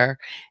Elsewhere,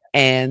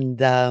 and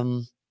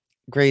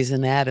Grey's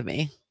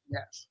Anatomy.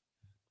 Yes.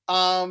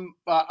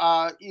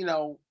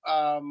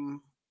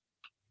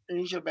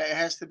 It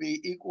has to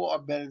be equal or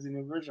better than the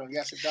original.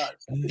 Yes, it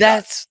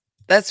does.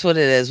 That's what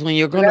it is when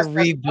you're And going to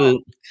that's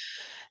reboot.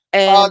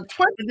 And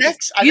Twin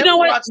Peaks. I you never know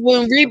what? watched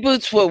When Twin Peaks.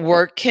 reboots would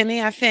work,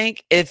 Kenny, I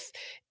think if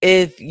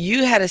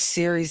you had a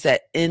series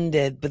that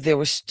ended, but there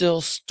were still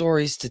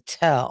stories to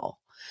tell.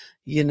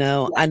 You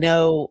know, Yeah. I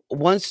know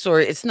one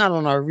story, it's not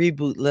on our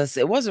reboot list.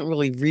 It wasn't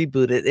really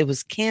rebooted. It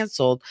was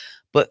canceled,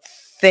 but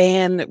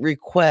fan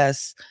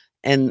requests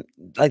and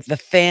like the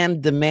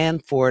fan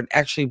demand for it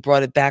actually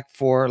brought it back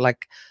for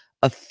like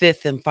a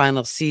fifth and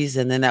final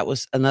season. And that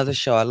was another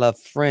show I love,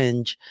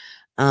 Fringe.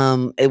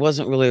 It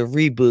wasn't really a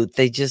reboot.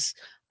 They just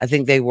I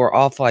think they were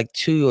off like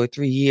 2 or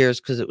 3 years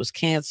because it was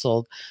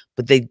canceled,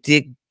 but they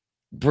did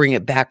bring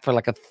it back for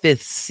like a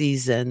fifth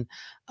season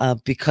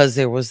because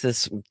there was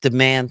this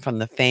demand from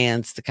the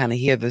fans to kind of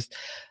hear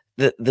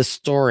the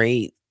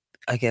story,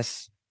 I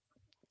guess,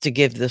 to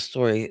give the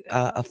story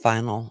a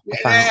final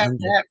Yeah, ending.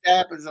 that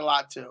happens a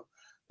lot too.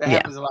 That Yeah.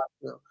 happens a lot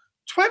too.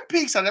 Twin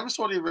Peaks. I never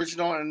saw the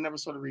original and I never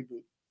saw the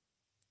reboot.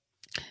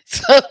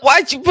 So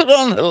why'd you put it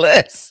on the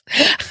list?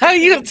 How are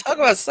you gonna talk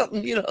about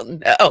something you don't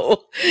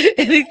know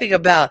anything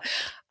about?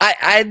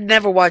 I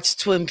never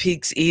watched Twin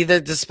Peaks either,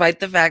 despite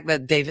the fact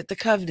that David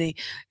Duchovny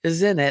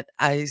is in it.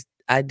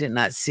 I did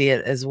not see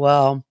it as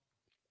well.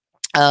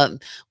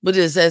 What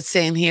is that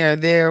saying here?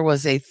 There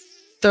was a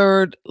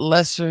third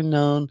lesser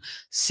known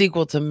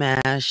sequel to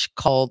MASH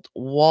called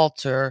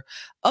Walter.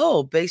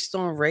 Oh, based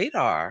on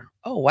Radar.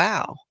 Oh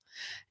wow.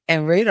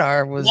 And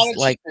Radar Not was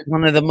like interested.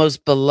 one of the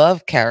most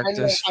beloved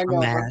characters I from know,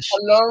 but MASH.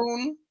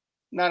 Alone,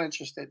 not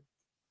interested.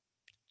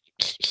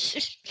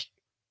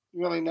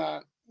 Really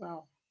not.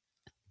 No.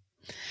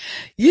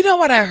 You know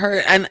what I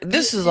heard? And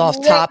this is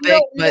off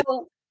topic, but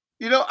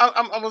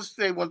I'm gonna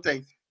say one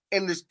thing.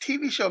 In this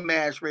TV show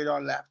MASH,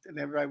 Radar left, and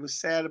everybody was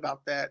sad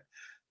about that.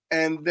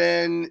 And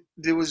then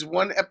there was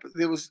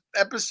there was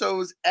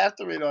episodes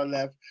after Radar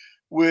left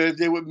where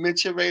they would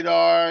mention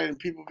Radar, and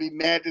people would be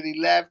mad that he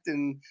left,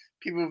 and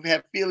people would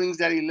have feelings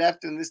that he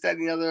left, and this, that,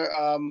 and the other.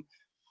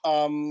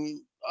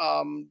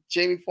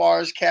 Jamie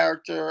Farr's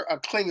character,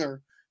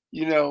 Klinger,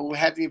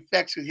 had the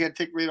effects because he had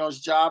to take Radar's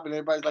job, and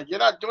everybody's like, "You're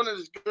not doing it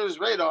as good as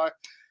Radar."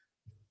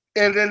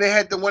 And then they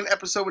had the one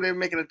episode where they were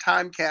making a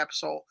time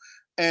capsule,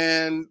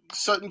 and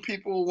certain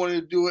people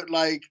wanted to do it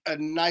like a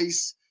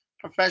nice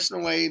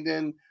professional way, and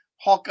then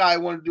Hawkeye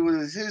wanted to do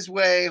it his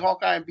way.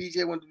 Hawkeye and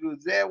BJ wanted to do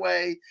it their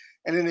way,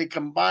 and then they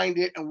combined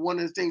it. And one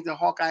of the things that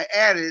Hawkeye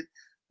added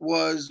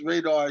was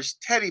Radar's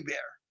teddy bear.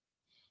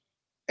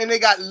 And they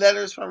got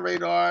letters from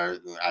Radar.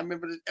 I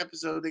remember this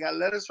episode. They got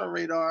letters from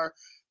Radar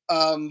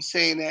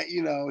saying that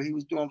he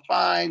was doing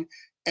fine.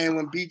 And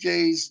when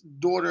BJ's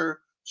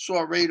daughter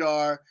saw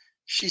Radar,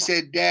 she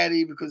said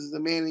 "Daddy" because it's a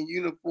man in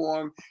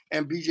uniform,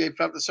 and BJ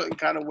felt a certain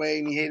kind of way,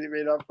 and he hated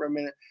Radar for a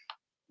minute.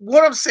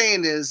 What I'm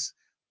saying is,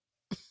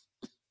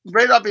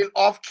 Radar being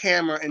off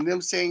camera and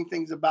them saying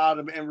things about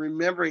him and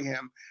remembering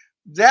him,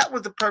 that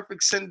was the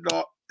perfect send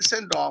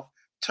off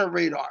to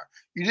Radar.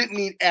 You didn't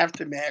need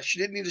Aftermath.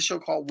 You didn't need a show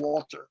called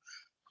Walter.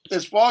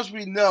 As far as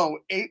we know,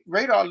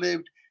 Radar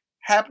lived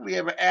happily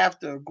ever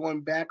after,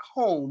 going back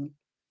home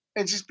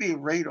and just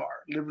being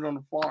Radar, living on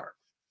the farm.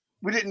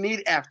 We didn't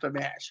need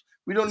Aftermath.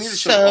 We don't need a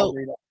show called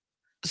Radar.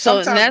 So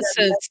in Sometimes that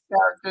sense,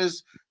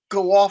 characters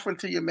go off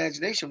into your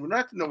imagination. We don't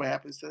have to know what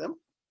happens to them.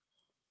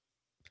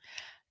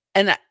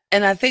 and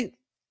I think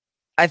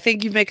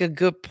you make a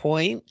good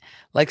point.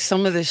 Like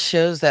some of the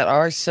shows that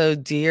are so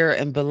dear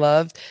and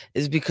beloved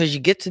is because you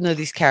get to know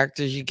these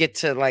characters, you get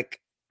to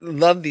like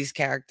love these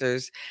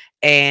characters,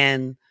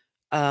 and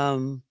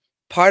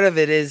part of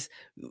it is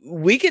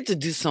we get to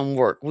do some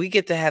work. We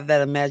get to have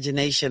that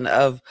imagination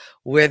of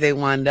where they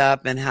wind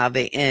up and how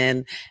they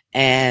end,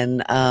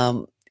 and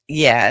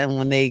yeah, and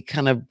when they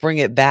kind of bring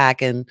it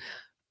back and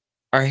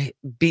are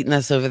beating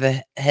us over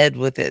the head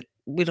with it,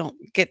 we don't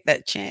get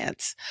that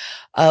chance.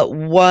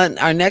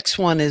 Our next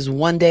one is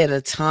One Day at a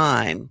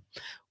Time,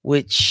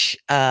 which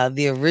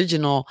the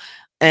original,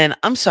 and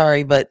I'm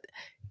sorry, but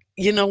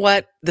you know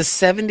what? The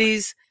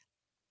 70s,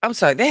 I'm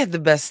sorry, they had the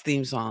best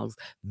theme songs.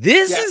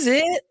 This is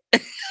it.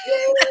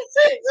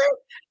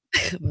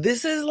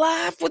 This is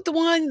life with the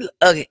one.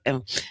 Okay,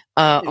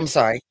 I'm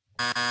sorry.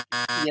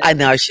 I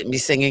know I shouldn't be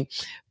singing,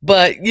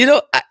 but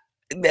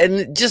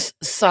and just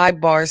side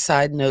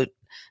note,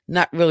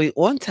 not really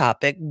on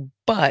topic,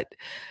 but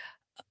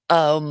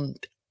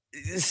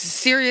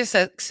Sirius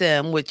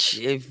XM, which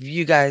if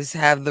you guys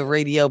have the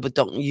radio but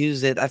don't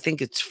use it, I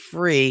think it's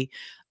free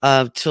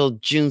till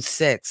June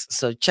 6th.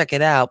 So check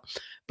it out.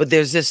 But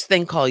there's this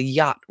thing called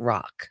Yacht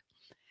Rock.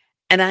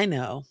 And I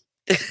know,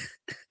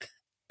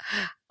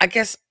 I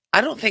guess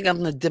I don't think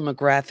I'm the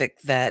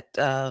demographic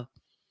that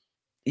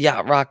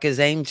Yacht Rock is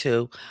aimed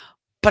to,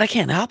 but I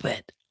can't help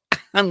it.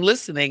 I'm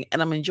listening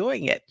and I'm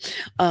enjoying it.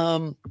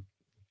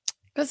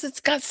 Because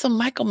it's got some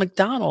Michael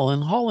McDonald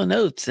and Hall and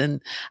Oates,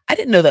 and I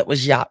didn't know that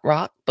was Yacht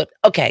Rock, but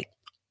okay,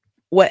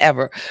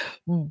 whatever.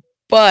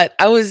 But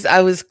I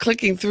was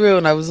clicking through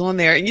and I was on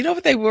there, and you know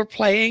what they were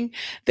playing?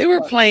 They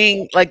were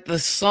playing like the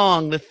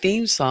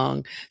theme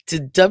song to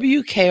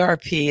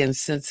WKRP in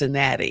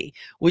Cincinnati,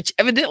 which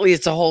evidently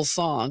it's a whole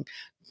song.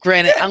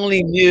 Granted,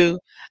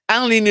 I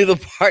only knew the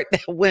part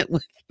that went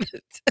with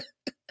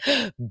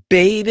it.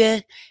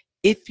 Baby,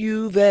 if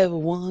you've ever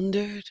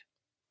wondered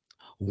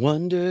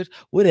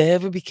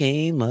whatever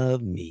became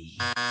of me.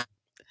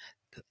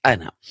 I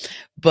know.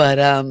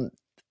 But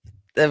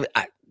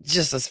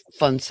just a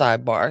fun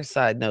side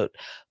note.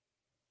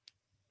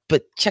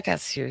 But check out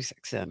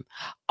SiriusXM.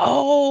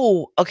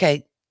 Oh,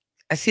 okay.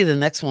 I see the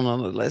next one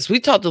on the list. We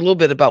talked a little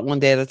bit about One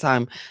Day at a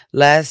Time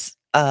last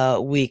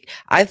week.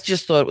 I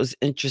just thought it was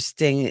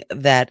interesting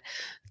that,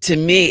 to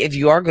me, if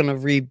you are going to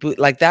reboot,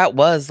 like that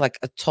was like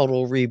a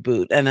total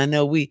reboot. And I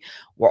know we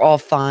were all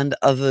fond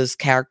of those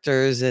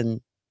characters and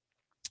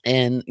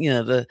you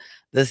know the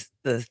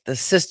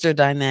sister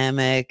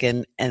dynamic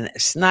and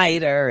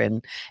Snyder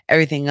and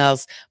everything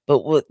else. But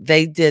what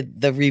they did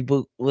the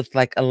reboot with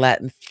like a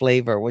Latin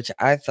flavor, which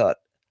I thought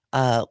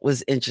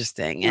was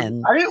interesting.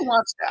 And I didn't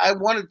watch that. I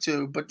wanted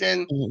to, but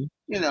then mhm.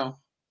 you know,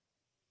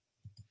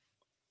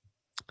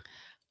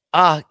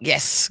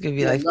 Yes, gonna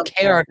be yeah, like love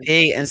KRP.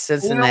 KRP and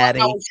You know what? I Cincinnati,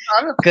 was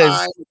trying to because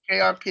find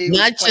KRP was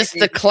not just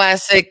playing. the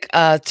classic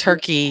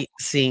turkey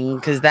scene,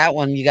 because that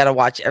one you got to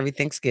watch every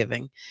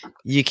Thanksgiving.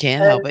 You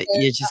can't help it.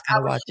 And You just got I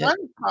to was watch it. trying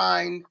to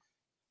find.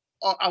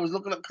 I was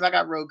looking up because I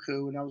got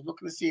Roku, and I was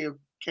looking to see if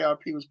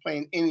KRP was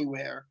playing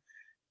anywhere.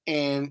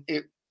 And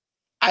Ed,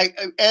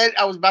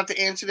 I was about to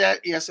answer that.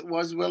 Yes, it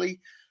was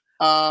Willie.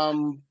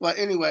 But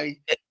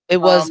anyway, It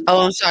was. um, Oh,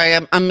 I'm sorry.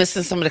 I'm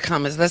missing some of the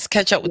comments. Let's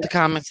catch up with yeah, the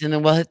comments, and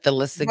then we'll hit the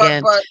list but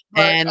again. but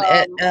but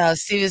And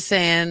Steve is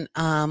saying,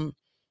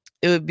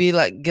 it would be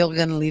like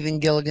Gilligan leaving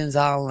Gilligan's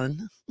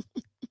Island.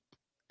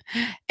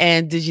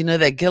 And did you know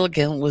that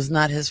Gilligan was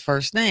not his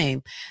first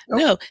name? nope,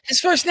 No, his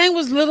first name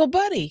was Little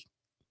Buddy.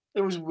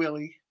 it was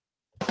Willie.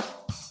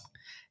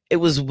 It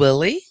was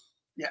Willie.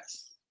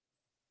 Yes.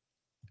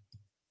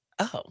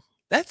 Oh,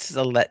 that's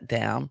a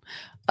letdown.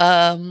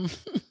 Um,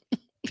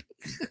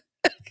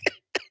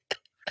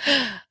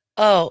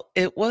 oh,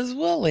 it was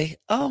Willie.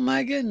 Oh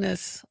my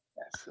goodness.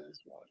 Yes, it was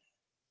Willie.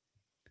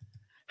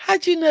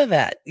 How'd you know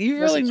that? You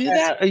That's a really knew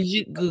classic. that, or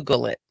you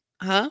Google it?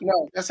 Huh?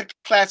 No, that's a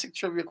classic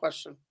trivia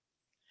question.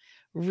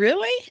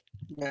 Really?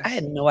 I Yes.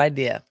 had no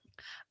idea.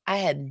 I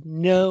had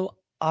no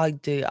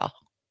idea.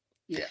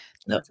 Yeah.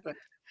 No. That's good.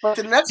 But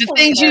the next The one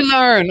we things have you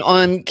learn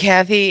on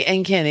Kathy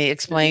and Kenny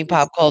explain is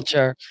pop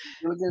culture.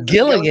 Gilligan's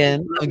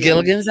Gilligan real of name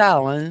Gilligan's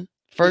Island,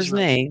 is first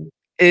Willie. name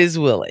is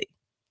Willie.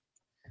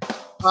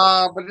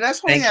 But the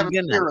next one we Thank have you.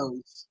 is Good night.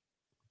 Heroes.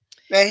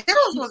 Now,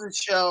 Heroes was a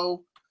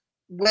show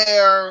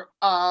where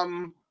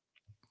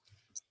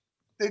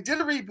they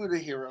did a reboot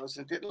of Heroes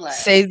and didn't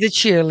last. Save the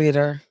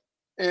cheerleader.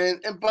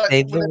 But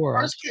Save when the it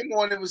world. first came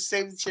on, it was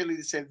Save the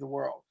Cheerleader, Save the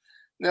World.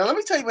 Now, let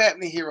me tell you what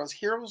happened to Heroes.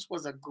 Heroes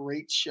was a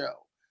great show.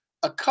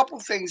 A couple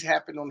things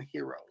happened on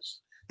Heroes.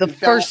 The We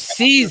found out first after that.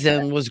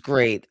 season was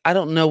great. I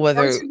don't know First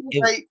whether season was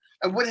it great.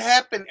 And what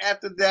happened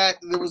after that?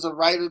 There was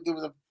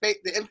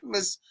the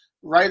infamous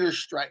writer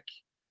strike.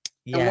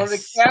 And one of the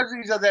yes.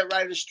 casualties of that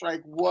writer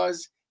strike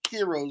was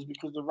Heroes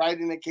because the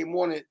writing that came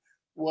on it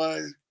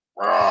was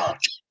raw.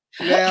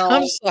 Now,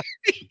 I'm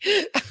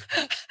sorry.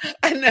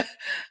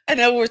 I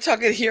know we're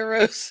talking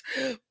heroes,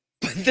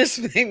 but this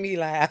made me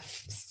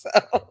laugh.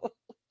 So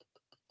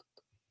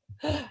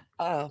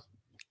oh.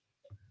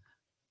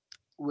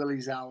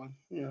 Willie's Allen.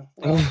 Yeah.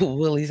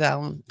 Willie's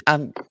Island.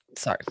 I'm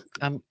sorry.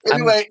 I'm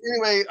Anyway,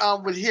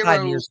 with 5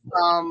 Heroes, years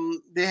old.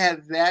 they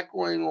had that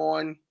going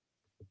on.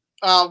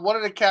 One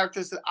of the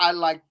characters that I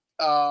liked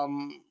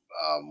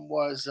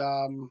was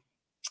who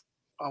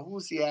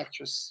was the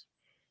actress?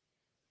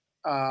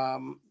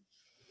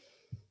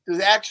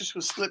 The actress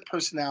with split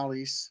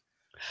personalities.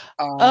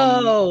 Um,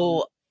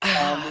 Oh,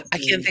 what's I her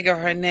can't name? think of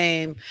her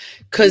name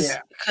Yeah,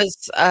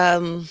 because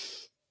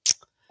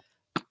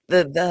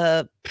the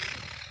the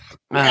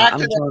actor I'm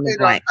that drawing a played her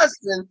blank.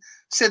 husband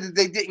said that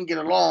they didn't get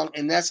along,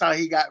 and that's how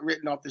he got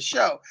written off the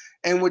show.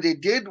 And what they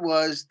did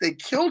was they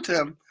killed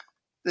him.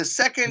 The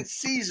second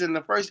season,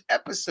 the first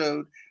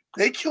episode,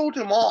 they killed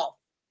him off.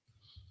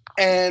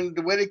 And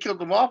the way they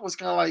killed him off was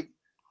kind of like,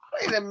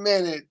 wait a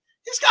minute,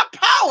 he's got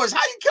powers. How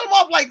you kill him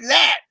off like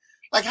that?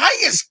 Like how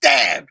you get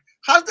stabbed?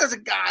 How does a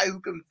guy who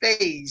can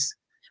phase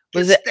get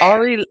Was it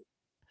stabbed?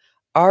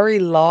 Ari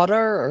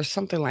Lauder or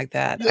something like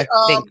that? Yeah,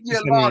 I think is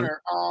her name.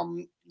 Lauder,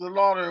 the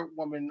Lauder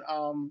woman.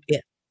 Yeah.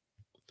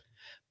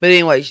 But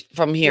anyway,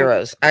 from Yeah.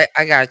 Heroes, I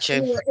got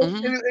you.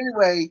 Mhm.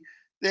 Anyway,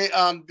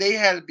 they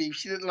had a beef.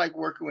 She didn't like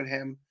working with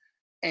him,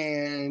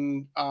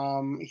 and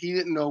he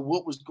didn't know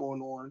what was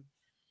going on,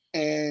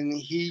 and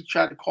he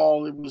tried to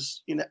call it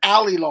was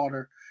Allie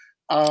Lauder,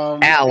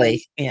 and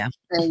Allie, yeah.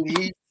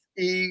 and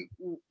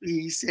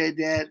he said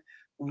that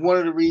one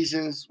of the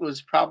reasons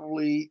was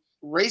probably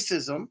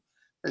racism,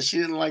 that she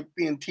didn't like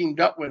being teamed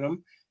up with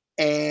him,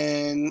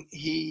 and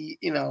he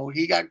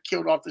got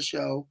killed off the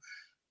show.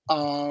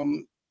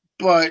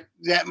 But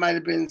that might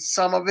have been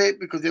some of it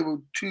because they were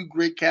two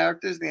great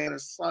characters. They had a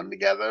son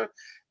together,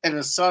 and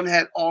the son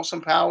had awesome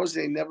powers.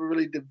 They never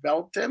really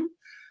developed him.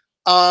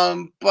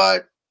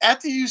 But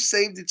after you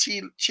save the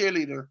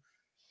cheerleader,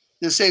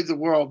 you save the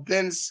world.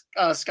 Then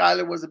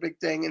Skylar was a big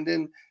thing, and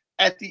then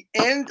at the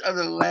end of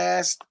the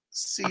last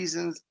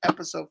season's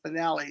episode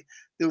finale,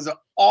 there was an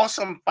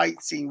awesome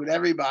fight scene with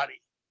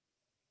everybody.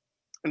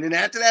 And then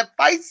after that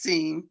fight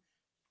scene,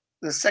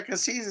 the second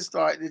season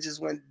started. It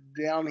just went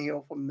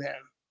downhill from then.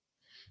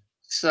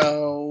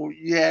 So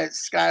you had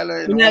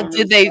Skylar and Now, Homer.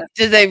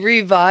 did they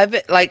revive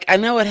it? Like, I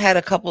know it had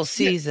a couple Yeah,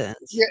 seasons.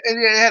 yeah,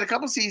 and it had a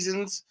couple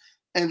seasons,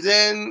 and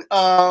then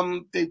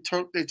they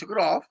took it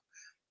off,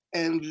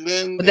 and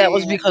then But that they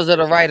was had because of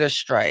the writer's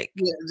strike.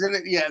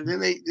 then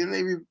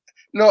they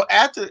no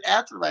after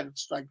the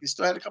writer's strike they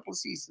still had a couple of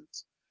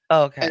seasons,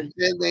 Okay. and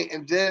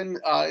then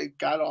it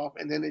got off,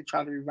 and then they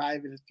tried to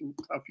revive it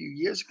a few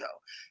years ago,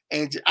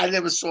 and I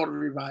never saw the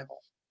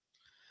revival.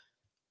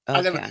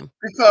 I never Okay.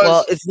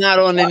 Well, because it's not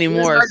on here's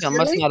anymore, my so it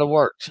must theory. not have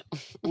worked.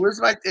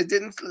 It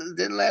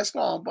didn't last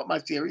long, but my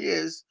theory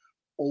is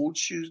old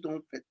shoes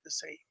don't fit the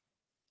same.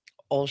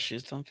 Old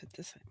shoes don't fit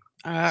the same.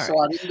 All So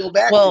right. I didn't go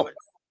back to Well, it.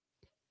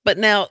 but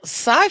now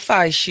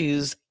sci-fi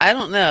shoes, I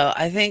don't know.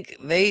 I think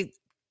they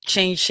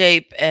change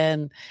shape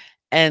and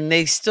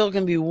they still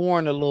can be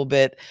worn a little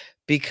bit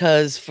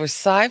because for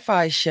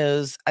sci-fi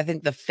shows, I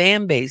think the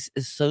fan base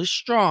is so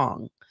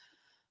strong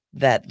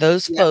that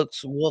those Yeah,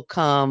 folks will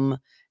come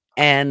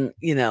and,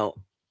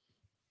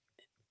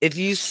 if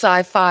you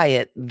sci-fi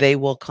it, they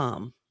will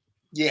come.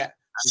 yeah. I'm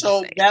just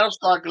So saying.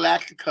 Battlestar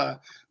Galactica,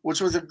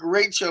 which was a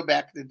great show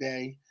back in the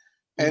day,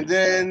 and Mm.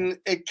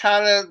 then it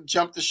kind of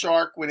jumped the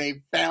shark when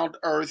they found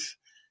Earth,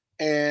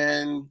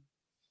 and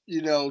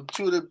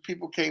two of the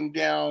people came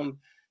down,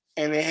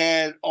 and they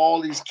had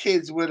all these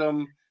kids with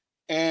them,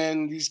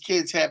 and these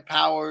kids had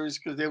powers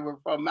because they were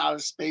from outer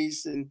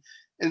space, and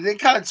then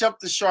kind of jumped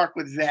the shark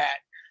with that.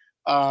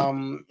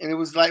 And it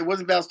was like it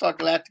wasn't Battlestar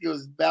Galactica, it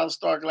was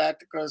Battlestar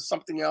Galactica,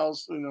 something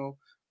else,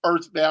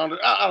 Earthbound.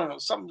 I don't know,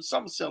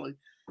 something silly.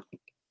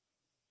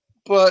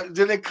 But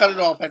then they cut it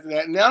off after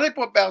that. Now they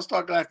brought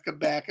Battlestar Galactica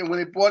back, and when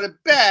they brought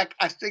it back,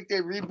 I think they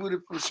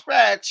rebooted from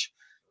scratch.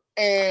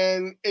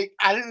 And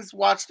I didn't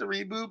watch the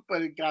reboot,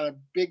 but it got a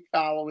big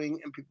following,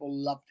 and people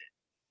loved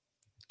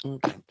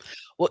Okay.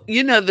 Well,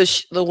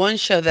 the one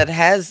show that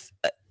has,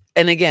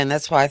 and again,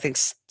 that's why I think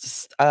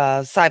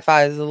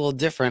sci-fi is a little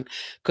different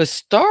because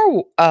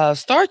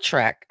Star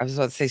Trek. I was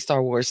about to say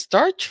Star Wars.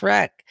 Star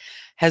Trek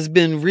has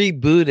been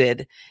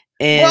rebooted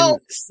it. Well, in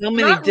so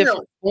many not really,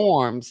 different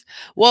forms.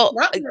 Well,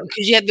 not because really.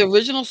 you had the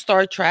original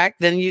Star Trek,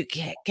 then you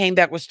came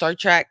back with Star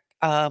Trek,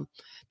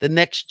 the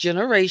Next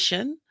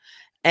Generation,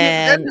 Yeah,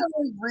 but they're and not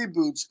really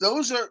reboots.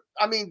 Those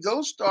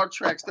Star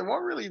Treks. They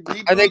weren't really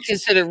are they reboots.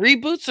 considered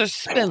reboots or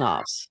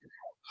spin-offs?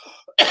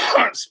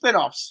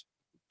 Spinoffs.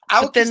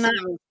 I But would they're not.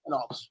 consider them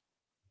spinoffs.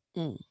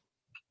 Hmm,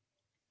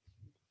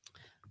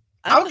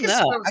 I I would don't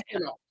consider know. them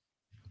spinoffs.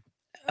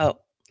 Oh,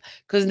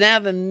 because now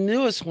the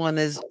newest one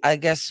is, I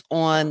guess,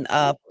 on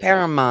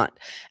Paramount,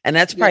 and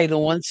that's Yeah, probably the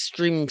one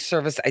streaming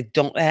service I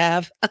don't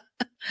have.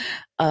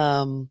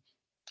 um,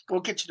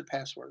 we'll get you the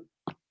password.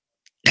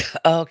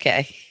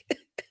 okay.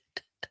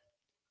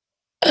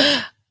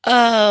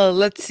 Oh,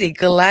 let's see.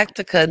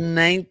 Galactica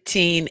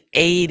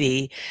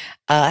 1980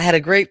 had a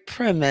great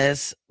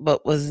premise,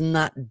 but was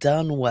not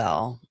done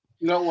well.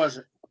 No, it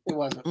wasn't. It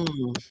wasn't.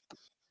 Mm.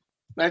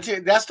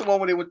 That's the one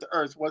where they went to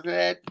Earth, wasn't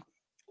it?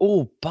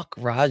 Oh, Buck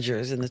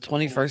Rogers in the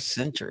 21st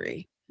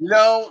century.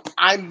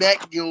 I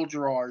met Gil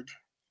Gerard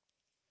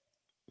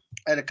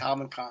at a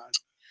Comic Con,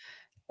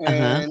 Uh huh.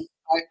 and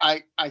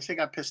I think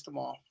I pissed him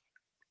off.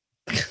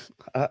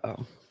 Uh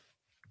oh.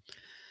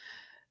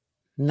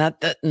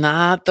 Not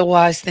the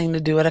wise thing to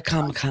do at a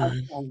Comic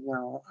Con.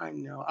 I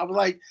know. I was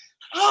like,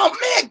 oh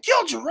man,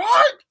 Gil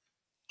Gerard.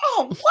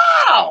 Oh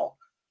wow.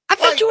 I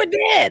thought Like, you were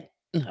dead.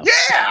 No.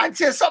 yeah, I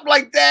said something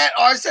like that,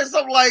 or I said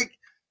something like,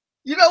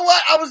 you know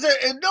what? I was there,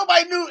 and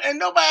nobody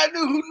I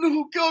knew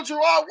who Gil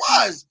Gerard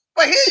was.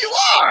 But here you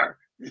are.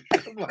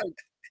 I'm like,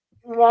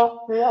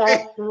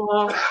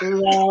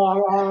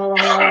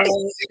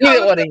 He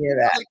didn't want to hear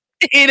that.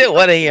 He didn't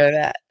want to hear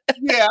that.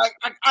 yeah,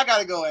 I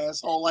gotta go,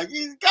 asshole. Like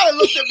he kind of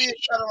looked at me and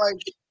kind of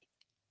like,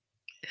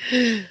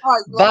 all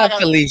right, well, I Bye,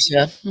 gotta,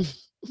 Felicia.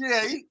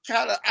 yeah, he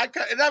kind of,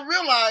 and I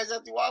realized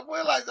after a while,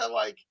 I'm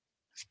like,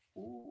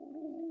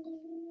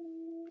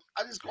 ooh,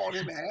 I just called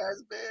him a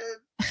has been.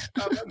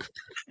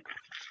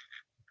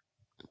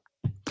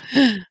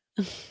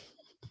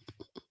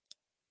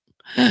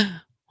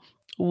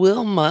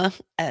 Wilma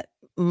at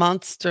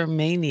Monster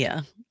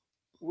Mania.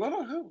 What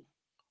on who?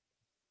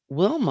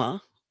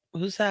 Wilma?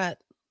 Who's that?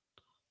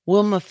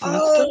 Wilma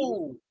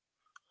Flintstone?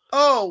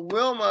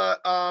 Wilma,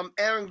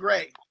 Aaron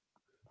Gray.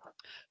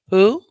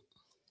 Who?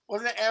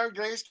 Wasn't it Aaron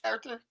Gray's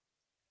character?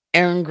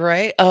 Aaron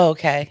Gray? Oh,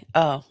 okay.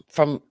 Oh,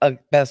 from a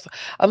best.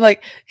 I'm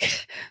like,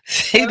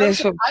 see, No,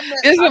 this I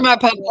where my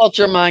met, pop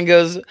culture mind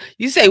goes.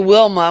 You say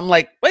Wilma, I'm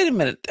like, wait a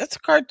minute, that's a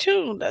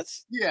cartoon.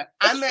 yeah,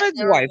 I That's met Fred's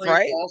Aaron wife, Gray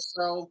right?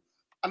 also.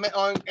 I met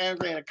Aaron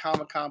Gray at a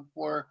Comic Con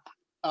before,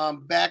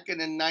 back in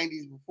the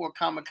 '90s, before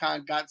Comic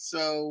Con got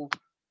so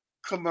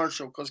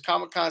commercial. Because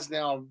Comic Cons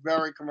now are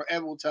very commercial.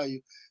 Ed will tell you,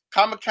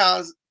 Comic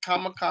Cons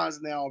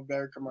now are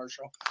very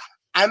commercial.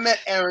 I met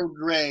Aaron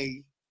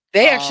Gray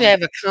They actually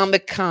have a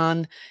Comic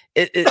Con.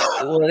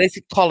 Well, they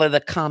call it a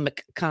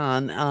Comic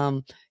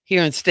Con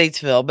here in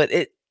Statesville, but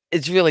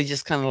it's really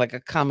just kind of like a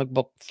comic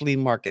book flea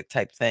market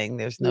type thing.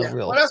 There's no Yeah,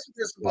 well, real that's what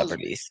they're supposed to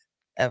be. celebrities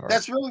ever.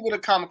 That's really what a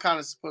Comic Con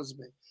is supposed to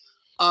be.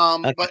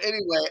 Okay. But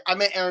anyway, I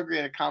met Erin Gray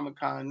at a Comic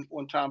Con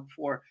one time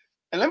before,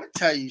 and let me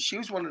tell you, she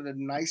was one of the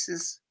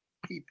nicest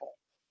people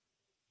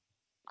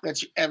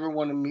that you ever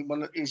want to meet.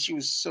 And she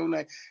was so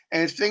nice.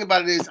 And the thing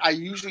about it is, I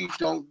usually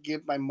don't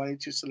give my money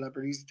to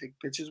celebrities to take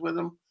pictures with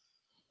them.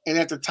 And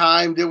at the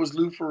time, there was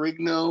Lou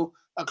Ferrigno,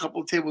 a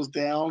couple of tables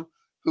down,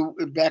 who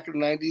back in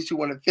the '90s, who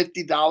wanted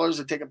 $50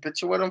 to take a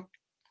picture with him.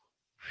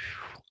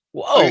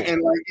 Whoa!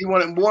 And like, you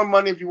wanted more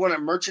money if you wanted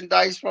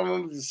merchandise from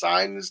him, to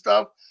sign and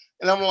stuff.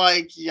 And I'm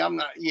like, yeah, I'm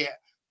not, yeah.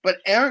 But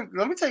Aaron,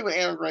 let me tell you what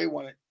Aaron Gray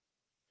wanted.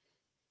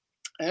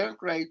 Aaron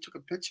Gray took a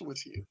picture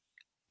with you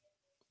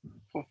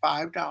for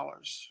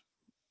 $5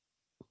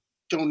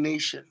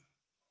 donation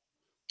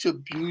to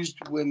abused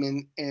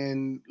women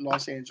in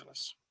Los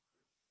Angeles.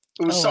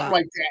 It was something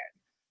like that.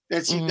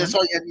 That's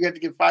all you had to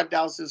give $5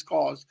 to this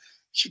cause.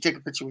 She'd take a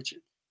picture with you.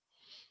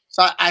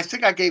 So I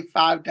think I gave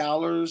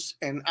 $5,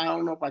 and I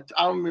don't know if I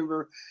don't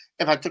remember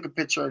if I took a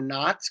picture or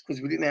not,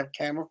 because we didn't have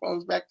camera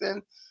phones back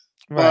then.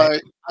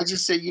 Right. But I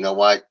just said, you know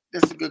what?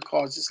 That's a good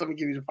cause. Just let me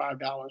give you the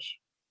 $5.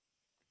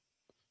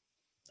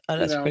 Oh,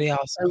 that's pretty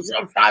awesome.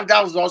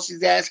 $5 is all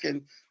she's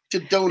asking to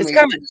donate.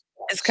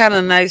 It's kind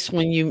of nice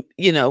when you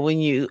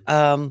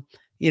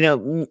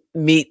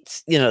meet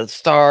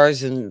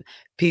stars and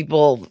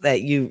people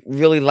that you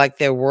really like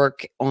their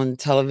work on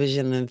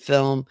television and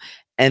film,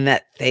 and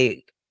that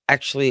they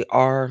actually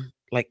are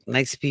like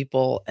nice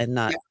people and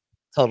not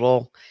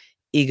total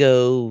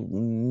ego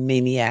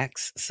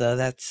maniacs. So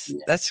that's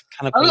kind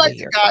of I cool like to the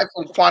hear. guy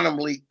from Quantum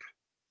Leap.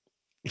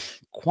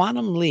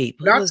 Quantum Leap.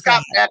 Who Not was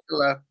Scott that?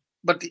 Bakula,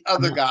 but the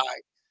other guy.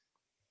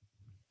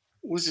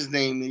 What's his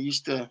name? They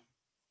used to.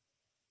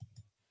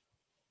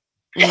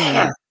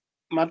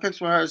 My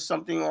picture of her is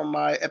something on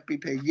my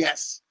FB page.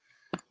 Yes.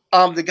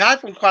 The guy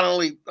from Quantum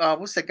Leap.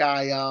 What's the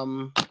guy?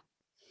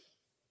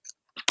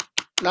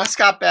 Not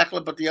Scott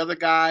Bakula, but the other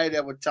guy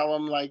that would tell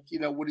him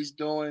what he's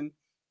doing,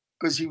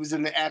 because he was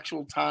in the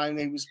actual time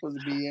that he was supposed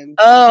to be in.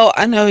 Oh,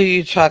 I know who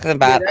you're talking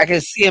about. I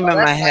can see him in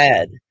my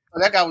head.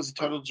 That guy was a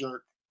total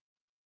jerk.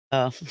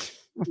 Oh.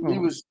 He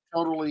was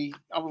totally.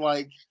 I'm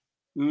like,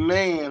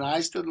 man,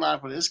 I stood in line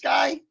for this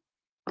guy.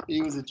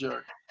 He was a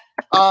jerk.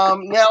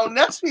 Now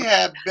next we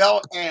have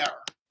Bel Air.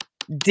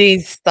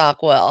 Dean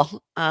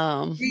Stockwell.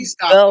 Dean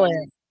Bel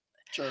Air.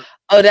 Jerk.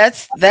 Oh,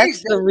 that's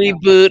the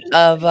reboot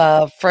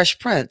of Fresh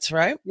Prince,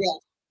 right?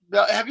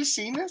 Yeah. Have you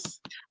seen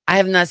this? I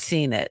have not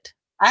seen it.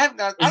 I have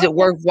not. Is it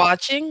worth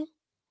watching?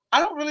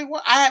 I don't really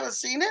want. I haven't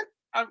seen it,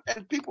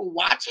 and people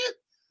watch it.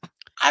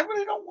 I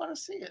really don't want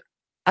to see it.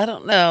 I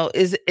don't know.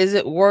 Is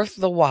it worth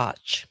the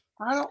watch?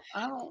 I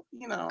don't.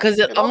 Because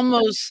it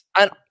almost.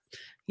 I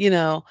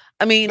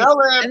mean,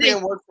 Bel Air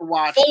being worth the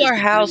watch. Fuller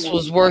House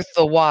was worth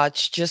the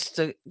watch, just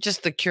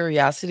the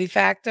curiosity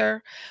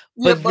factor.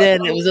 But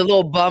then it was a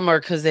little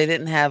bummer because they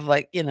didn't have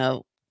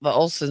the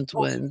Olsen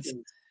twins,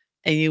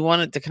 and you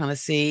wanted to kind of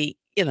see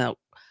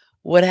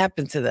what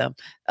happened to them.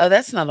 Oh,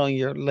 that's not on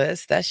your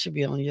list. That should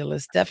be on your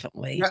list,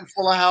 definitely.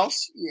 Fuller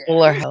House, yeah.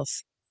 Fuller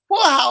House.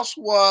 Fuller House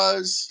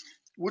was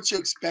what you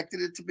expected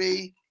it to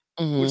be,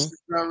 which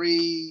is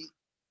very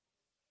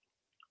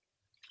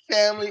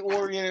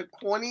family-oriented,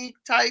 corny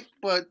type,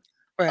 but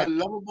a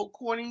lovable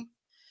corny.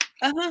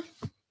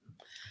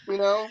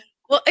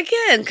 Well,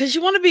 again, because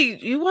you want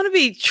to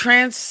be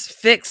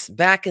transfixed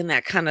back in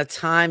that kind of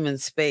time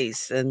and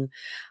space, and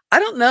I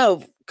don't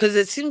know, because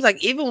it seems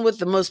like even with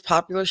the most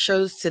popular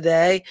shows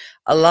today,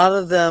 a lot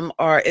of them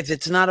are, if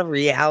it's not a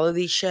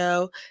reality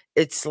show,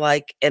 it's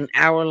like an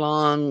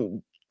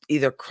hour-long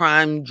either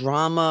crime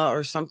drama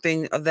or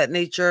something of that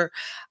nature.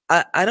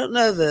 I don't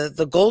know,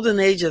 the golden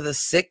age of the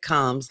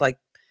sitcoms,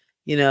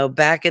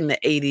 back in the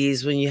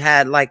 80s when you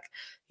had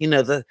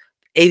the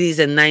 80s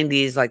and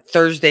 90s, like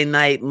Thursday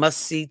night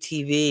must-see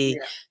TV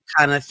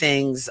kind of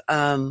things.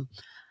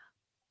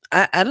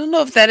 I don't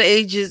know if that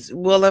age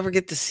we'll ever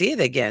get to see it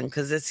again,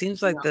 because it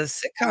seems like the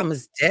sitcom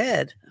is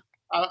dead.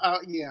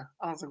 Yeah,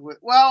 I don't think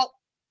well,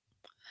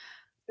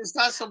 it's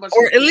not so much,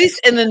 or at least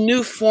in the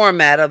new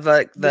format of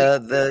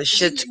the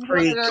Schitt's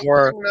Creek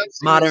or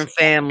Modern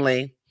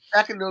Family.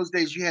 Back in those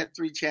days, you had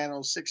 3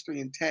 channels, 6, 3,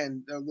 and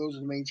 10. Those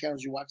are the main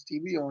channels you watch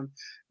TV on.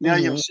 Now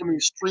you have so many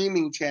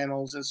streaming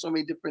channels and so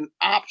many different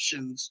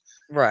options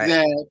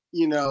that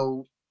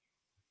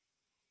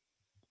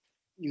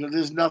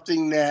there's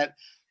nothing that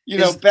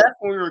back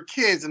when we were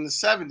kids in the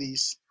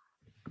 70s,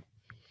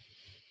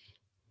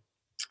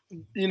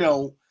 in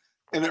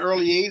the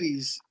early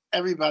 80s,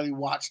 everybody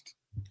watched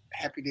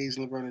Happy Days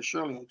and Laverne and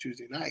Shirley on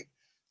Tuesday night.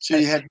 So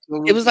you had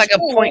it was like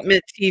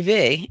appointment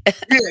TV. yeah.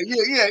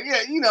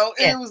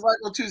 And it was like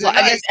on Tuesday night.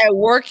 I guess at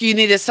work you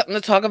needed something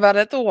to talk about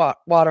at the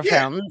water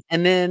fountain,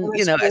 and then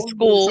at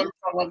school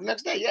the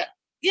next day,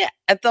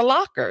 at the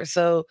locker.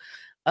 So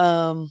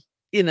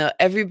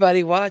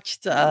everybody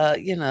watched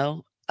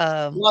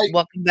Like,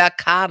 Welcome Back,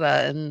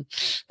 Kotta, and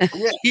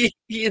yeah,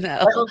 you know.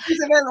 like on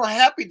season 9 on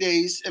Happy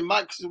Days, and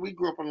cause we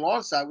grew up in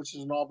Lawnside, which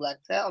is an all black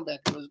town back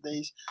in those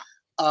days.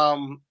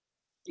 Um,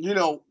 you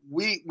know,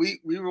 we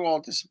were all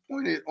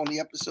disappointed on the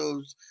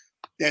episodes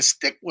that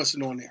Stick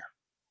wasn't on there.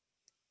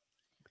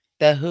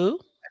 The who?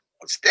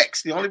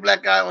 Sticks, the only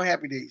black guy on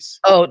Happy Days.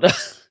 Oh, no.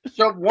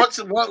 So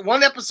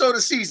one episode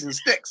a season,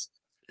 Sticks.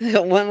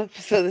 One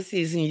episode of the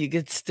season, you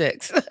get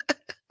Sticks.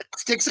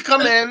 Sticks to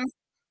come in,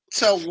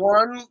 tell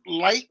one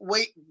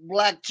lightweight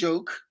black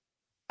joke,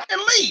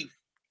 and leave.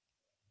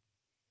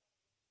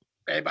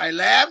 Everybody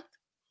laughed.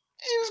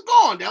 He was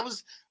gone. That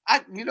was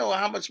you know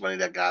how much money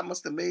that guy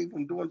must have made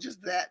from doing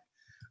just that.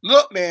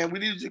 Look, man, we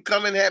need you to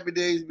come in Happy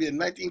Days, be a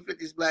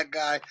 1950s black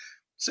guy,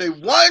 say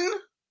one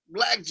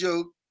black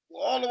joke,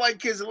 all the white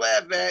kids will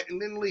laugh at,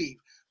 and then leave.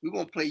 We're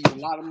gonna play you a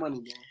lot of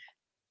money, man.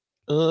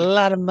 A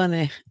lot of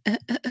money.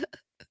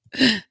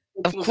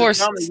 Of course,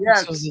 Sticks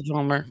yes. was a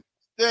drummer.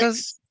 Sticks.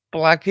 Because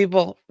black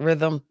people,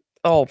 rhythm,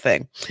 the whole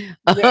thing. Yeah.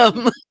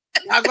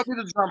 I'm gonna be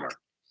the drummer.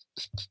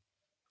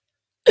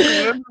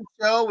 Remember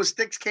the show where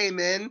Sticks came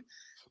in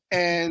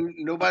and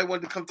nobody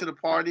wanted to come to the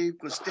party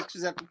because Sticks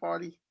was at the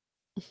party?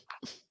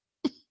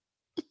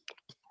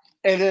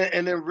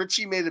 And then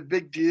Richie made a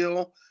big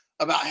deal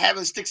about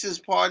having Sticks'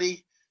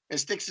 party and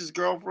Sticks'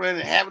 girlfriend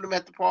and having them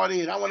at the party.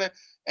 And I want to,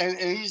 and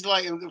he's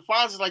like, and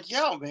Fonz is like,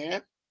 yo,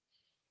 man,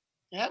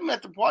 you have him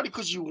at the party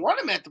because you want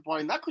him at the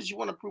party, not because you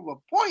want to prove a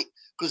point.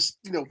 Because,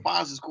 you know,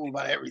 Fonz is cool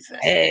about everything.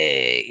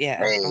 Hey, yeah.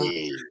 Hey,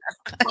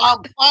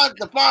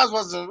 the Fonz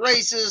wasn't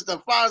racist. The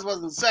Fonz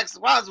wasn't sexist. The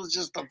Fonz was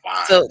just the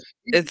Fonz. So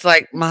it's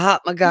like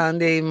Mahatma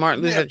Gandhi,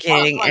 Martin Luther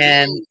King,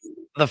 and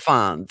the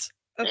Fonz.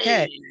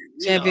 Okay. Hey,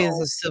 Champions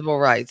of civil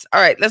rights.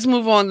 All right, let's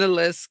move on to the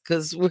list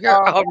because we're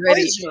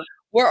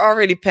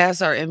already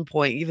past our end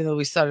point, even though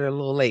we started a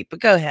little late.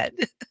 But go ahead.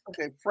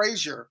 Okay,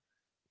 Frasier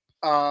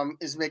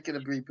is making a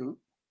reboot.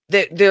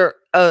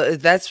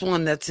 That's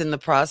one that's in the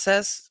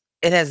process.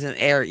 It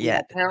hasn't aired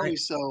yet. Apparently,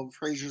 so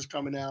Frasier's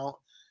coming out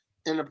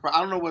I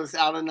don't know whether it's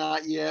out or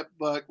not yet,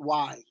 but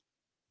why?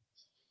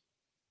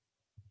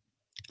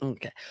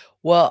 Okay.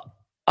 Well,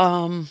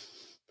 I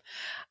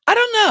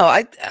don't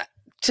know.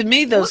 To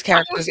me, those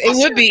characters, it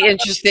would be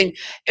interesting.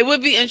 It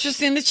would be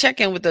interesting to check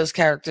in with those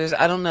characters.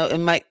 I don't know. It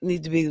might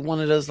need to be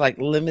one of those like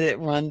limited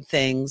run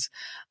things.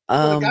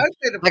 Like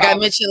I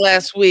mentioned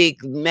last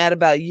week, Mad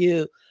About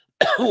You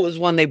was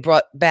one they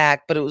brought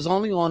back, but it was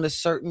only on a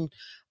certain,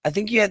 I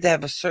think you had to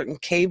have a certain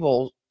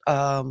cable.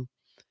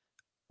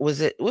 Was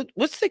it,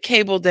 what's the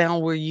cable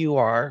down where you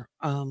are?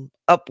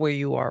 Up where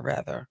you are,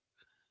 rather.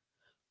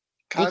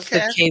 What's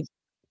the cable?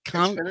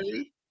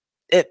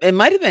 It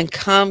might have been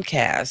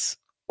Comcast.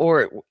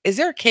 Or is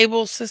there a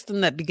cable system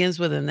that begins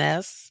with an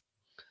S?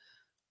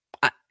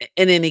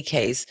 In any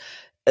case,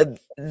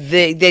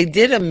 they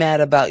did a Mad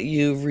About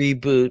You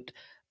reboot,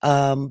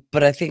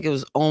 but I think it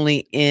was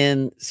only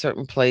in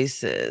certain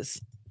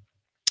places.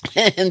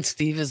 And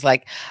Steve is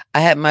like, I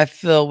had my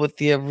fill with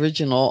the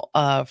original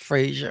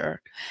Frasier.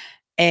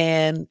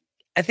 And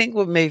I think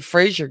what made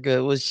Frasier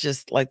good was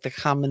just like the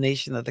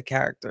combination of the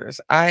characters.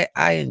 I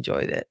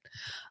enjoyed it.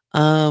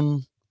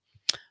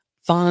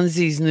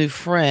 Fonzie's New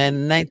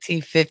Friend,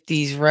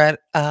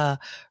 1950s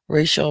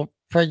racial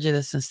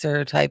prejudice and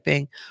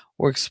stereotyping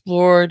were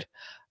explored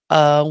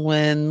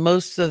when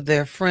most of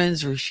their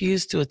friends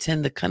refused to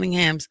attend the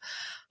Cunningham's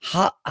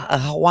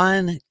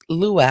Hawaiian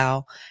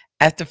luau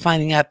after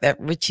finding out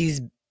that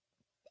Richie's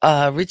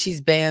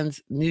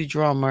band's new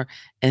drummer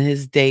and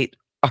his date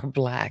are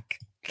black.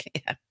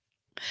 Yeah.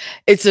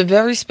 It's a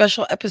very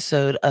special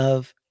episode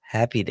of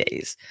Happy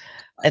Days.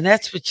 And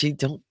that's what you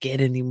don't get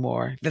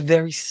anymore. The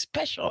very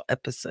special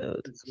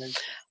episode.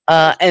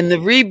 And the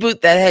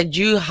reboot that had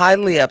you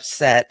highly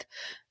upset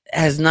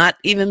has not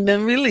even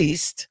been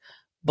released,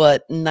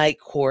 but Night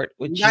Court,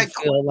 which you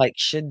feel like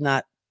should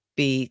not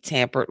be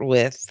tampered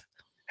with.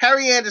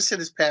 Harry Anderson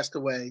has passed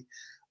away.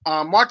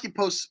 Marky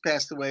Post has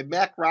passed away.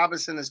 Mac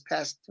Robinson has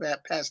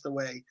passed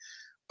away.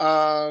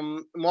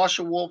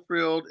 Marshall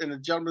Wolfield and the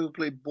gentleman who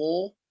played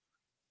Bull.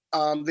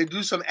 They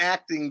do some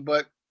acting,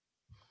 but...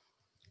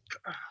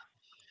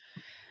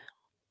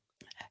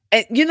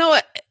 And you know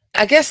what?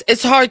 I guess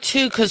it's hard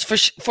too, because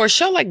for a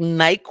show like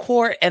Night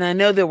Court, and I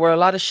know there were a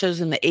lot of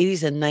shows in the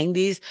 80s and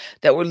 90s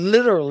that were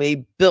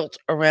literally built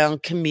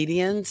around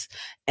comedians,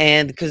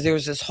 and because there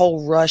was this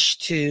whole rush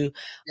to,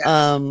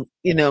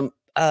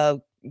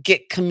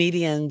 get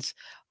comedians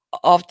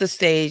off the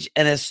stage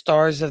and as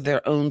stars of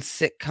their own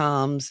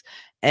sitcoms,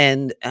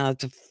 and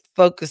to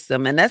focus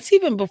them. And that's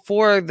even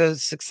before the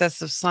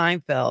success of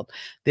Seinfeld.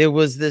 There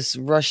was this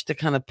rush to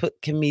kind of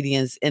put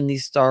comedians in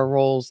these star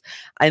roles.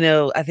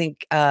 I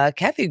think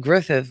Kathy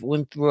Griffith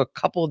went through a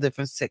couple of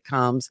different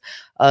sitcoms,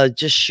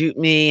 Just Shoot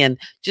Me, and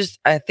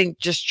I think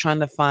just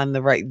trying to find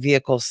the right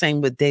vehicle.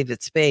 Same with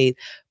David Spade.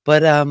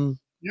 But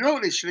you know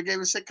what they should have gave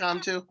a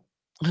sitcom to?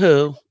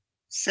 Who?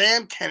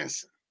 Sam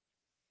Kinison.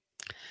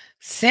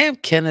 Sam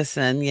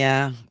Kinison,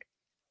 yeah.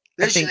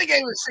 They should have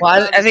gave a sitcom.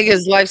 Well, I think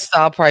his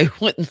lifestyle probably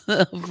wouldn't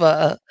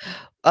have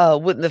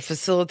wouldn't have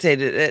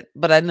facilitated it,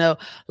 but I know,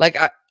 like,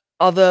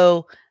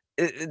 although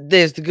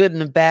there's the good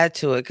and the bad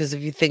to it, because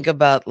if you think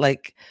about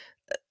like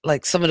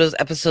some of those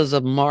episodes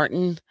of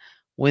Martin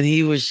when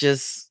he was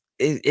just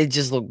it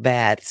just looked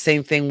bad.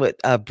 Same thing with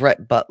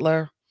Brett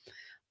Butler.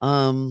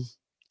 Um,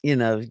 you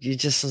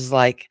just was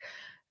like,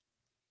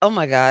 oh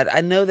my God,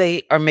 I know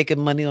they are making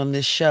money on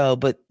this show,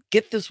 but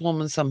get this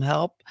woman some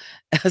help.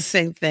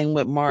 Same thing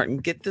with Martin.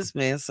 Get this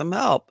man some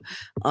help.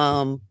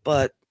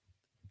 But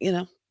you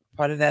know,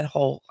 part of that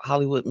whole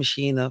Hollywood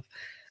machine of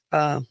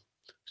uh,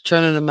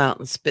 churning them out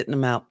and spitting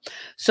them out.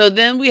 So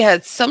then we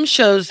had some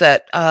shows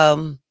that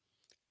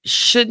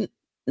should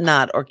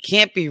not or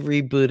can't be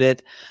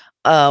rebooted.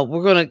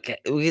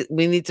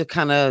 We need to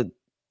kind of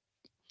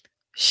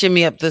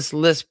shimmy up this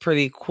list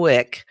pretty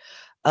quick.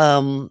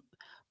 Um,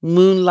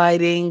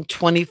 Moonlighting,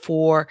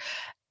 24,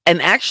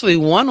 and actually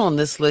one on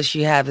this list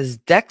you have is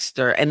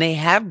Dexter, and they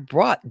have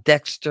brought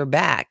Dexter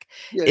back.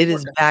 Yeah, It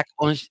is back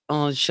on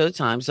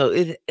Showtime, so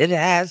it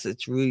has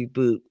its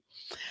reboot.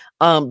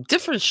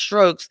 Different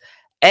strokes.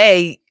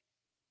 A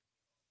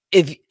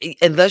if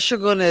Unless you're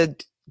gonna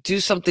do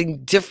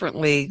something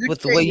differently you with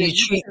the way can't. Yeah, you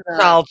you treat cannot.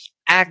 child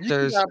You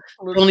actors, cannot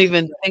don't politically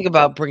even correct. think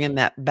about bringing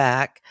that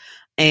back.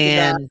 You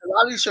cannot. And A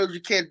lot of these shows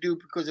you can't do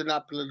because they're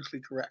not politically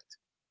correct.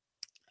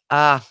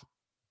 ah,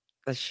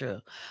 that's true.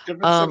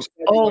 Different strokes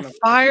for Oh, everyone else.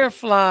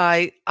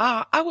 Firefly.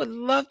 I would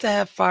love to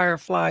have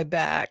Firefly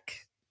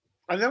back.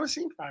 I've never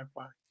seen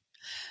Firefly.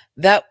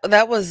 That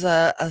was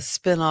a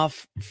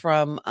spinoff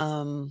from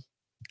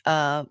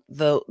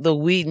the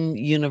Whedon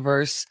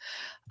universe.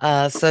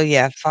 So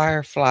yeah,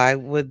 Firefly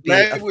would be a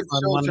Married with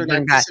fun one to Children, I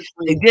bring back.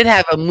 They disagree. did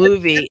have a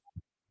movie.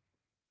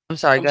 I'm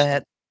sorry, I'm go sorry.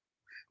 ahead.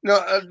 No,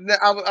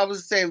 I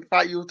was saying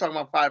you were talking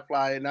about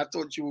Firefly, and I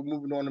thought you were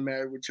moving on to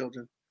Married with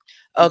Children.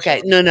 I'm Okay,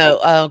 sorry.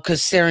 no,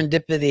 because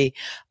Serendipity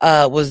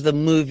was the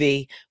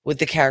movie with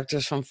the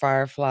characters from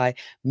Firefly.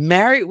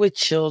 Married with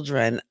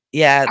Children.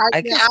 Yeah,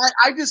 I guess.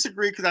 I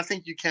disagree because I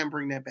think you can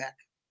bring that back.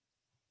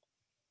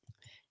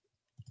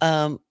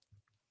 Um,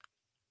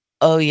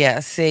 oh yeah,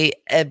 see,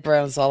 Ed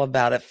Brown's all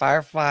about it.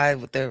 Firefly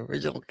with the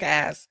original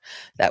cast,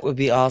 that would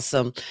be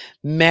awesome.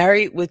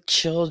 Married with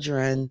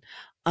Children.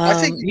 I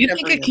think you You can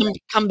think bring it that can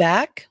back. come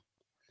back?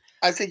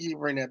 I think you can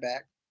bring that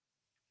back.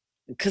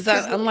 Because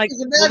Because I'm like,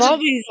 with all imagine,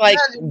 these like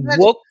imagine,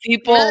 woke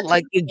people,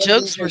 like imagine the the Bundys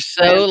jokes were as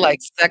so like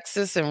grandparents.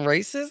 sexist and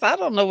racist. I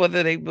don't know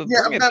whether they would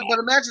Yeah, bring it back. but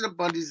imagine the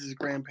Bundys as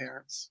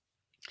grandparents.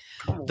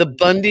 Come The on,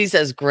 Bundys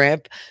as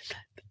Gramp.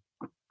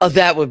 Oh,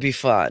 that would be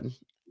fun.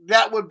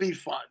 that would be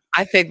fun.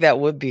 I think that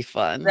would be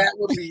fun. That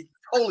would be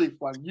totally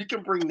fun. You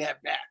can bring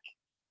that back.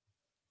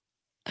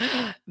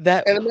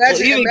 That And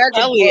well, even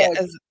Kelly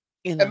as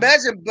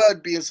imagine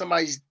Bud being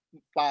somebody's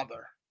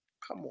father.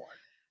 Come on.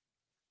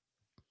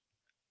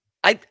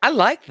 I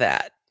like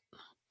that.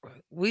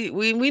 We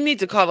need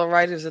to call the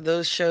writers of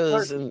those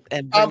shows and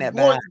bring that Going,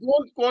 back.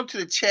 going to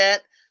the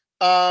chat.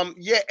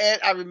 Yeah, Ed,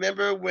 I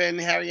remember when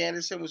Harry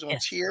Anderson was on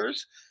Yes.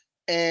 Cheers,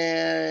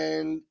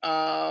 and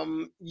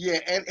yeah,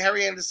 and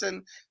Harry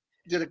Anderson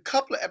did a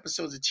couple of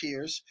episodes of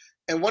Cheers,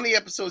 and one of the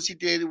episodes he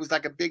did, it was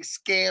like a big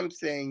scam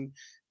thing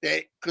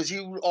that because he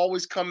would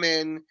always come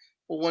in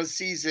for one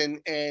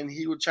season and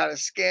he would try to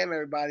scam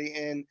everybody,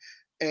 and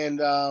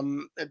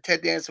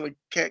Ted Danson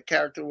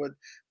character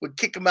would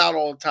kick him out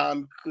all the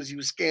time because he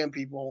would scam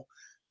people,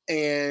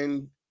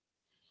 and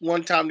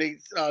one time they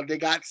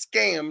got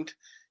scammed,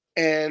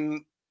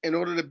 and in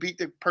order to beat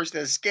the person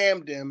that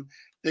scammed him,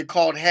 they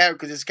called Harry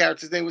because his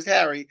character's name was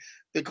Harry.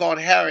 They called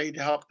Harry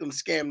to help them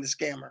scam the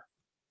scammer.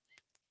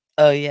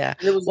 Oh yeah.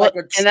 And it was Well, like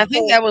a and I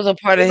think triple. that was a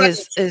part It of was like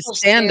his a triple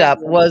stand scam up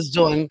going on. was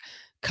doing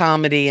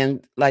comedy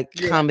and like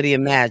Yeah, comedy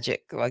and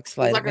magic, like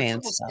it was sleight of like a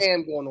hand triple stuff.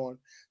 scam going on.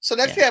 So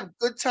next Yeah. we have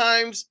Good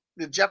Times,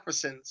 The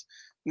Jeffersons.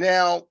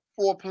 Now,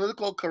 for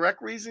political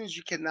correct reasons,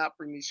 you cannot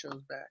bring these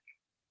shows back.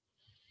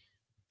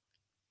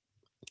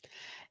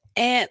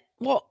 And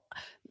well,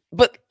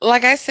 but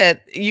like I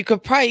said, you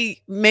could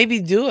probably maybe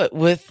do it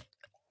with,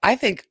 I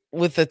think,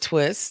 with a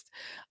twist.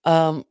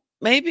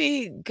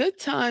 Maybe Good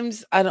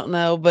Times, I don't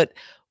know, but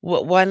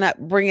why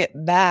not bring it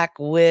back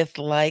with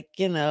like,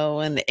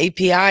 an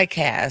API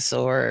cast,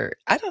 or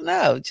I don't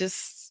know,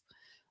 just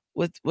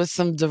with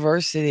some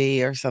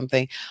diversity or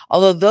something.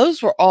 Although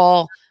those were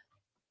all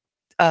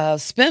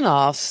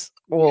spin-offs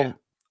Yeah,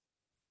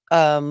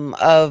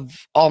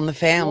 of All in the no,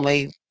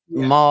 Family,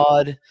 yeah,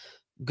 Maude,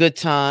 Good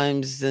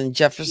Times, and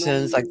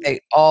Jeffersons, like no, they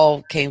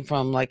all came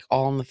from like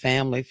All in the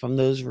Family from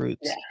those yeah.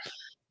 roots.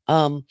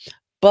 Um,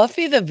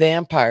 Buffy the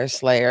Vampire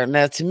Slayer.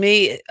 Now, to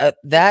me,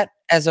 that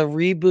as a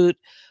reboot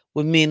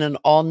would mean an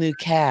all new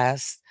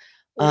cast.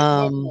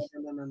 Well,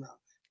 no.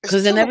 It's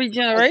Because in too much every iconic.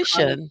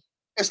 generation,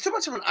 It's too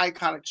much of an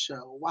iconic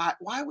show. Why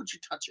would you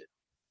touch it?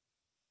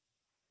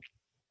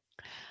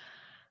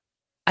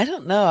 I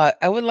don't know.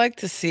 I would like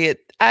to see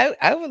it.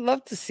 I would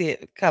love to see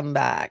it come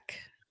back.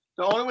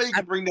 The only way you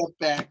I, can bring that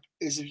back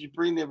is if you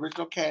bring the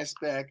original cast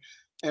back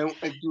and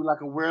do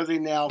like a Where Are They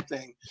Now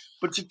thing.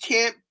 But you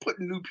can't put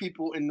new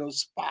people in those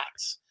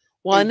spots.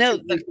 well, I And know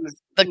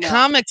the no,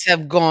 comics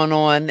have gone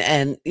on,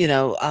 and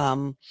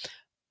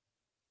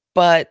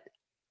but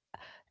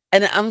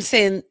and I'm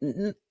saying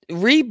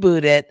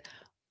reboot it,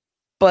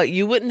 but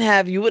you wouldn't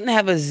have a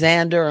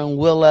Xander and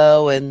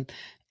Willow and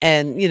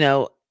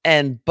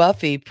and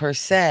Buffy per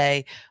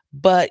se,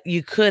 but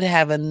you could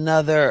have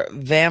another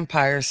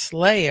vampire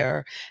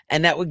slayer,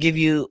 and that would give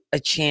you a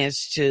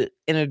chance to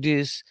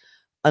introduce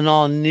an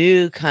all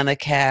new kind of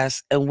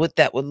cast and what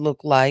that would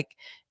look like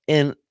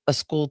in a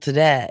school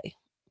today.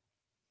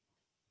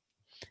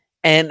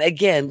 And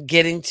again,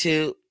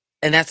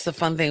 and that's the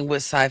fun thing with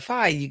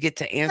sci-fi, you get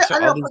to Yeah, answer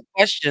I all know, these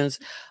questions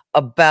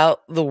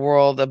about the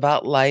world,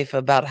 about life,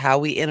 about how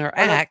we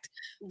interact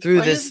through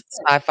but here's this the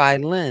thing. sci-fi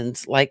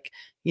lens. Like,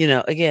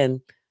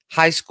 again,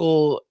 high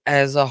school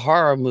as a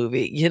horror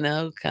movie,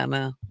 kind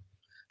of.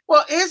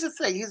 Well, here's the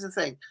thing. Here's the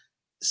thing.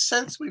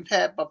 Since we've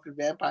had Buffy the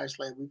Vampire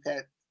Slayer, we've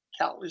had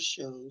countless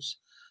shows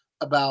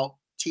about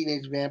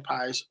teenage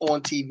vampires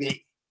on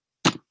TV.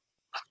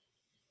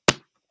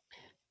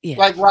 Yeah.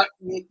 Like,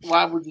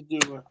 why would you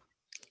do it?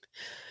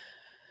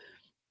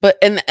 But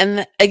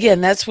and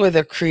again, that's where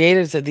the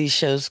creators of these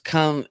shows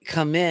come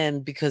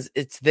in, because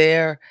it's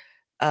their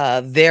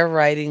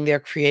writing, their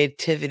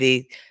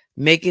creativity,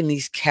 making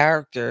these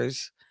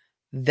characters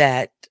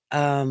that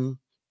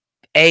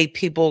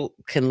people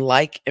can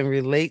like and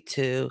relate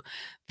to,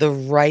 the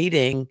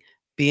writing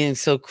being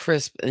so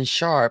crisp and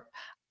sharp.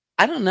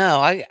 I don't know.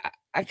 I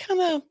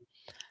kind of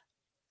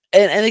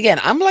and again,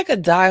 I'm like a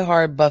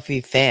diehard Buffy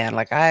fan.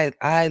 Like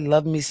I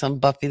love me some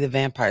Buffy the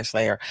Vampire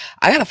Slayer.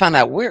 I gotta find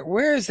out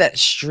where is that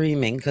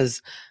streaming,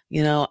 because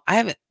I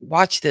haven't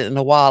watched it in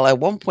a while. At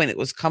one point, it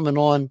was coming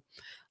on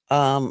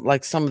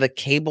like some of the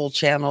cable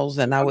channels,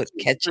 and I I'm would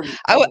too catch pretty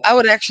I would cool. I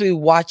would actually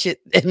watch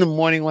it in the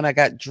morning when I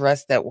got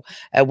dressed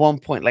at one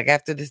point. Like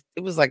after this,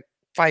 it was like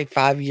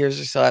 5 years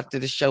or so after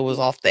the show was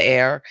off the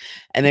air,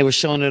 and they were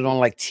showing it on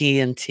like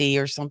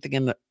TNT or something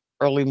in the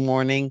early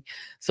morning.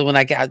 So when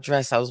I got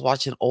dressed, I was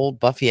watching old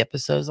Buffy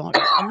episodes. I'm like,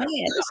 oh man,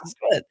 this is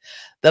good.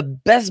 The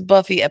best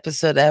Buffy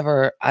episode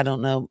ever, I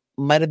don't know,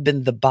 might have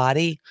been The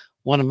Body,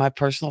 one of my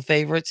personal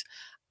favorites.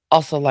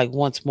 Also, like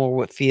Once More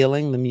with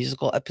Feeling, the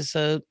musical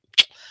episode.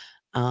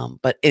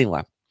 But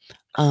anyway,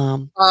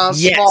 yes.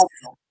 Smallville.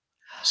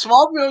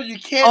 Smallville, you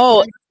can't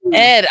Oh, reboot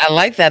Ed, I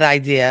like that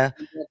idea.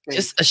 that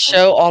Just face. a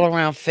show all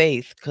around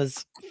Faith,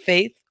 because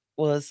Faith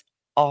was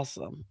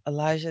awesome.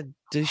 Elijah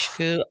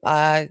Dushku,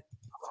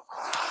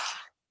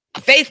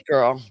 Faith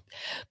girl,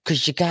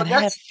 because you But gotta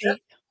have faith.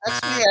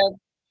 next we have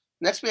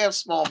next we have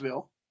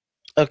Smallville.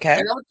 Okay.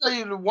 And I'm gonna tell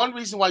you the one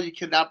reason why you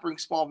cannot bring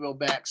Smallville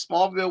back.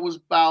 Smallville was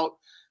about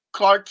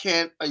Clark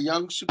Kent, a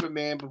young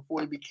Superman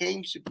before he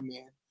became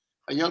Superman.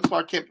 A young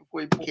Clark Kent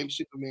before he became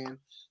Superman.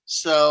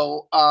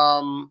 So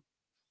on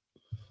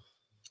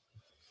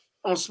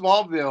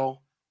Smallville,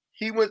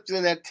 he went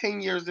through that 10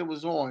 years it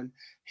was on.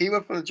 He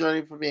went from the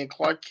journey from being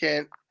Clark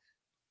Kent,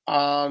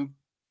 um,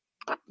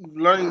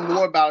 learning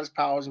more about his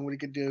powers and what he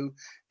could do.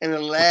 In the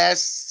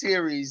last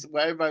series,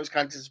 where everybody was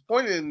kind of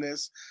disappointed in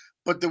this,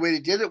 but the way they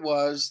did it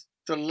was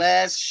the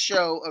last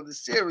show of the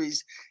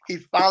series, he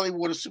finally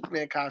wore the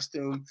Superman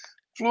costume,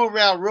 flew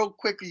around real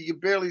quickly. You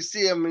could barely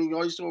see him, and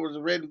all you saw was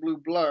a red and blue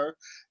blur,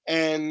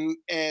 and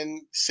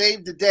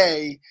saved the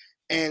day.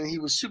 And he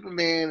was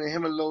Superman, and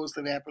him and Lois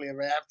lived happily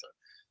ever after.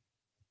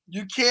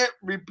 You can't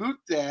reboot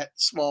that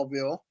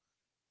Smallville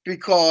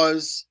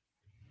because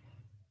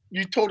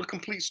you told a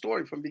complete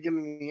story from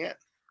beginning to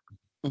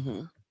end.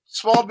 Hmm.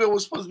 Smallville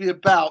was supposed to be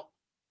about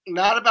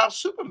not about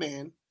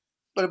Superman,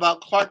 but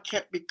about Clark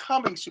Kent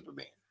becoming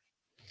Superman.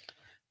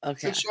 Okay.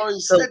 Since you already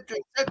So, said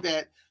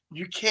that,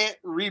 you can't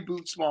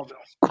reboot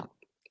Smallville.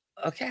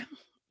 okay.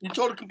 You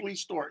told a complete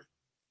story.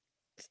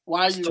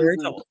 Why are you Story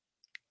rebooting? told.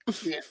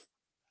 Yeah.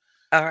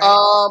 All right.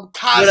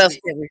 What else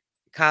Cosby. can we?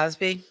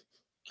 Cosby.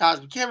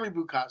 Cosby. Can't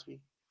reboot Cosby.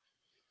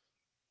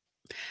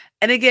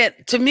 And again,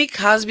 to me,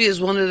 Cosby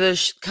is one of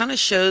those kind of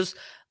shows,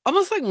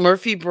 almost like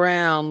Murphy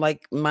Brown,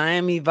 like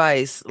Miami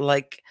Vice,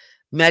 like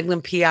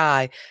Magnum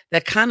PI,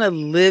 that kind of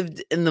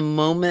lived in the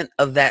moment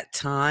of that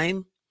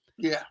time.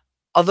 Yeah.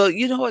 Although,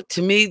 you know what,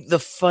 to me,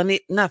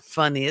 not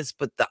funniest,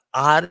 but the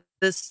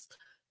oddest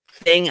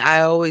thing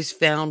I always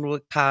found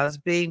with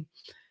Cosby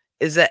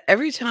is that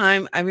every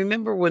time I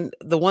remember when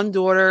the one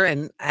daughter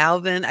and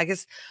Alvin, I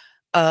guess,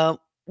 uh,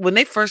 when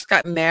they first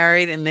got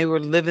married and they were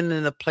living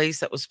in a place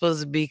that was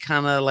supposed to be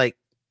kind of like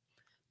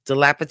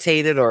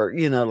dilapidated, or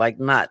like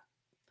not,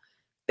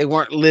 they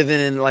weren't living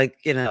in, like,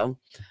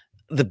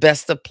 the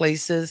best of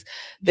places,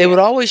 they Yeah. would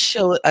always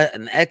show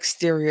an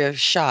exterior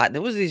shot, and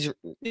it was these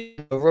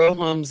row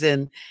homes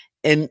in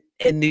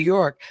New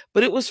York,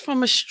 but it was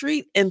from a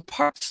street in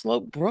Park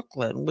Slope,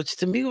 Brooklyn, which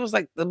to me was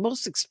like the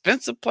most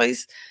expensive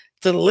place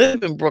to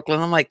live in Brooklyn.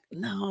 I'm like,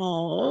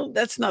 no,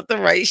 that's not the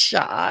right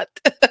shot.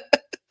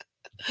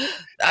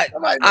 I,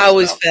 Somebody I knows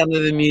always about. found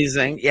it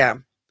amusing. Yeah.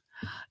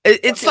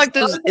 It's Okay, so like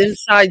those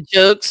inside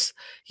jokes.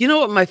 You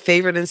know what my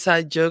favorite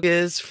inside joke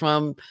is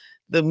from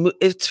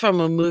it's from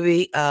a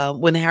movie,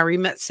 When Harry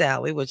Met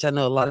Sally, which I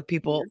know a lot of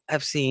people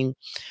have seen.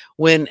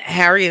 When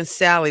Harry and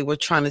Sally were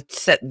trying to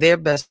set their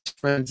best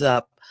friends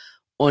up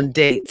on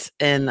dates,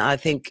 and I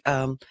think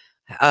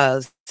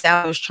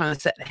Sally was trying to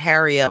set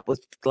Harry up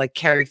with like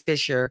Carrie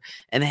Fisher,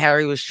 and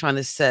Harry was trying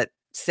to set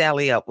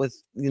Sally up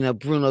with,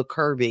 Bruno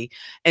Kirby.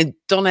 And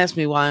don't ask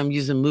me why I'm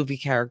using movie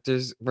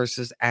characters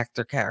versus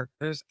actor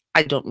characters.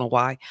 I don't know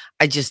why.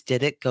 I just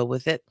did it. Go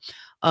with it.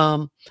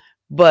 Um,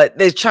 but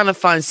they're trying to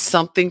find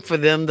something for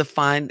them to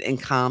find in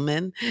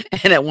common.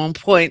 And at one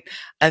point,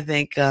 I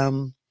think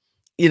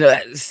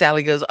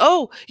Sally goes,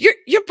 "Oh,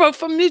 you're both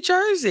from New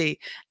Jersey."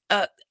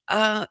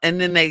 Uh, and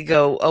then they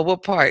go, "Oh,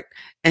 what part?"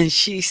 And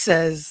she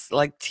says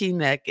like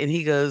Teaneck, and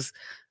he goes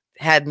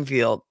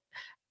Haddonfield.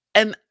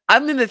 And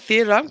I'm in the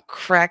theater, I'm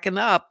cracking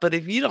up. But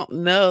if you don't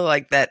know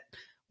like that,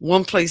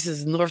 one place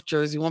is North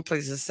Jersey, one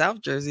place is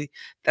South Jersey,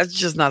 that's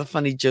just not a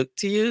funny joke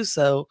to you.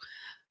 So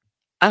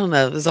I don't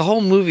know. There's a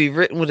whole movie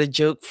written with a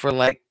joke for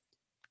like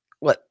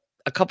what,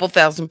 a couple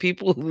thousand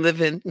people who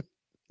live in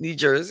New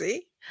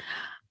Jersey.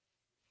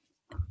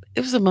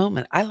 It was a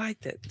moment. I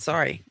liked it.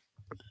 Sorry.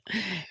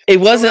 It So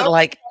we wasn't already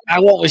like talked I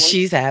about Night want what Court.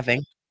 she's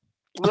having.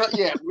 We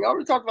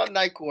already talked about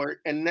Night Court,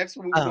 and next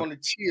we're moving Oh, on to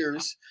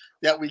Cheers.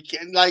 That we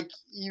can like,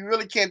 you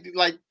really can't do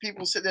like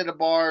people sitting at a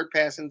bar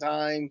passing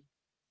time.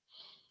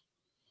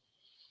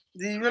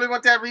 Do you really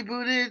want that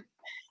rebooted? I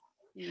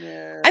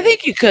Yeah.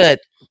 think you could.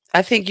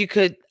 I think you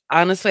could.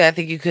 Honestly, I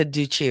think you could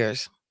do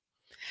Cheers.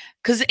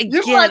 Because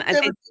You again, might I be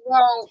able think to,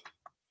 well,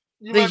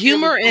 you the might be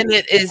able to humor do in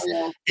it it with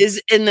somebody else.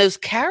 is in those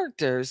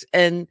characters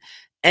and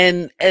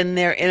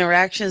their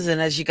interactions,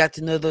 and as you got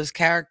to know those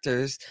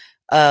characters,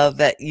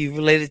 that you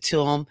related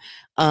to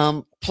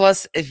them.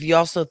 Plus, if you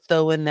also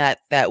throw in that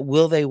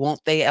will they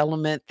won't they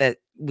element that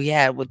we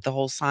had with the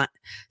whole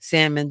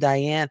Sam and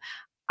Diane,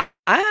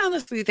 I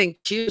honestly think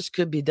Cheers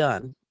could be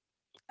done.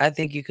 I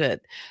think you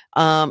could.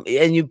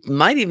 And you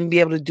might even be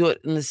able to do it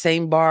in the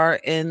same bar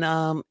in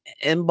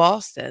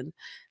Boston.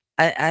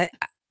 I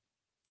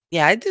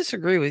yeah, I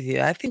disagree with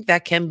you. I think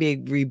that can be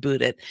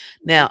rebooted.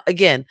 Now,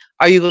 again,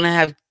 are you gonna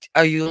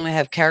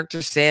have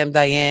characters Sam,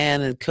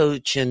 Diane, and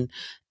Coach and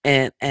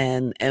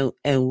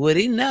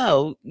Woody?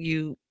 No,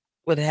 you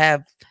would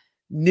have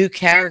new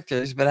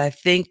characters, but I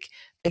think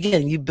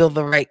again, you build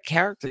the right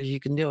characters, you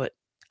can do it.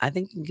 I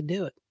think you can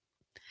do it.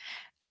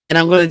 And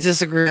I'm gonna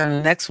disagree on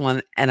the next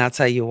one, and I'll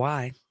tell you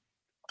why.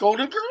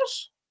 Golden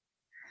Girls?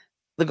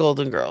 The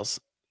Golden Girls.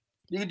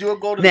 You can do a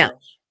Golden Now,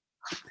 Girls.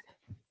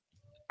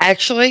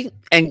 actually,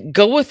 and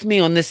go with me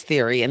on this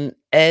theory, and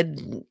Ed,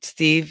 and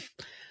Steve,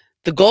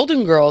 the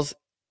Golden Girls,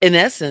 in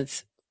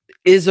essence,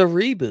 is a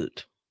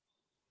reboot.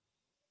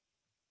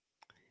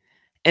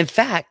 In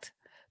fact,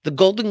 the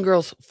Golden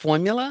Girls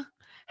formula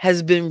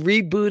has been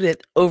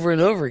rebooted over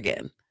and over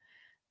again.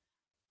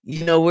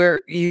 You know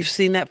where you've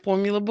seen that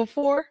formula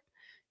before?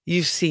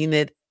 You've seen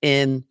it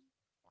in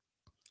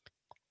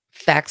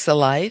Facts of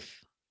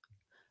Life,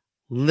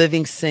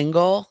 Living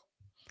Single,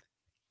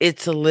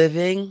 It's a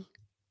Living,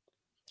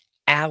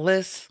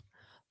 Alice,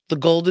 the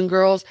Golden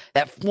Girls,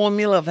 that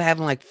formula of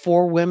having like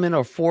 4 women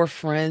or 4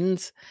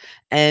 friends,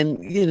 and,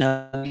 you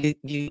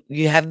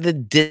have the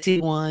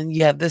ditzy one,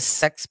 you have the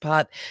sex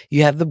pot,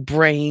 you have the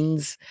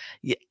brains.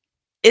 Y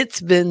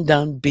It's been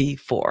done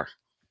before.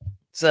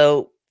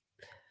 So,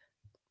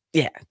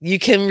 yeah, you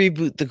can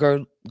reboot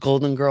the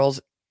Golden Girls.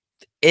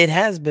 It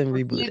has been But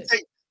can you rebooted.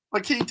 take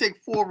but can you take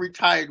 4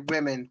 retired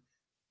women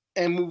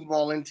and move them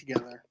all in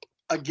together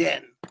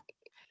again?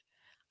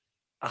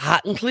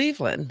 Hot in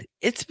Cleveland.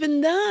 It's been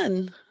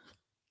done.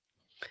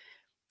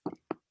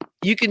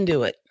 You can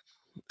do it.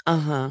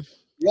 Uh-huh.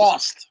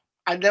 Lost.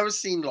 I've never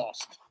seen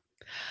Lost.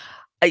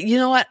 You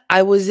know what?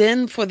 I was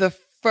in for the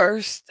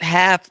first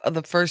half of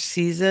the first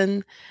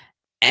season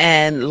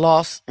and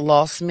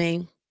lost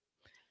me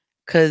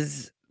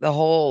because the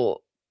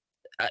whole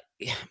uh,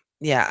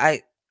 yeah,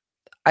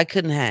 I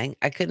couldn't hang.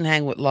 I couldn't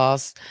hang with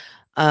Lost.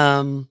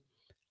 Um,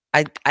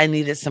 I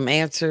needed some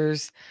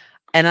answers,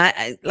 and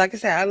I like I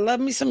said, I love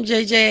me some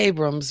J.J.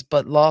 Abrams,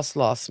 but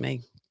lost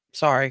me.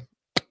 Sorry.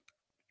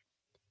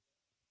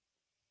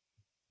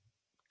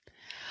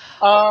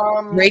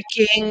 Um,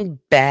 Breaking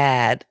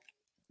Bad.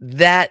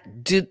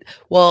 That did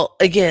well.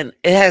 Again,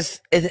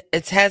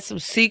 it's had some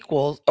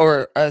sequels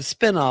or a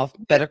spinoff,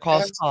 yeah, Better it Call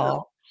has a spin-off.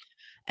 Saul,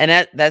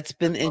 and that's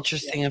been Yeah,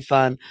 interesting and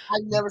fun.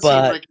 I've never seen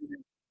But Breaking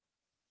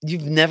Bad.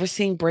 you've never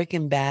seen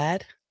Breaking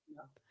Bad?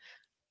 No.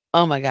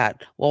 Oh my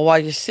god! Well, while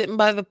you're sitting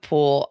by the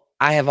pool,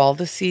 I have all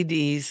the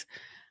CDs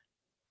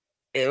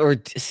or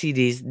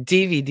CDs,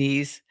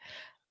 DVDs.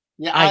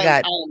 Yeah, I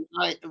got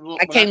I when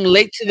I came come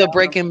late to the down,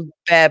 Breaking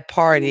Bad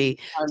party,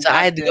 I'm so I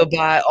not had to there. go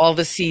buy all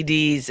the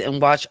CDs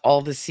and watch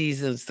all the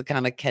seasons to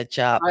kinda catch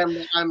up, I'm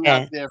not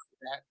and there for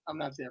that. I'm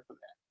not there for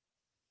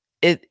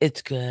that.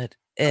 it's good.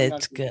 I'm not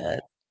It's there for good.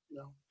 that.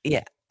 No.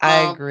 Yeah,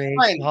 I agree.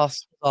 Friends,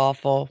 Lost was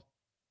awful.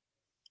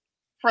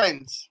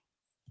 Friends.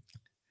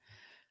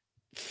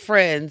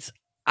 Friends,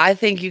 I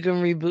think you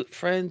can reboot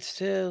Friends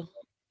too.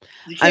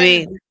 You I can't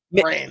mean, reboot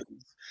m Friends.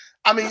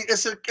 I mean,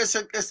 it's a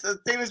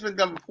thing that's been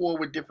done before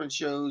with different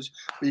shows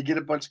where you get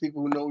a bunch of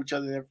people who know each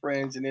other, their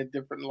friends, and their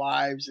different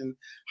lives and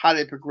how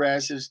they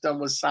progress. It's done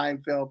with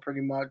Seinfeld,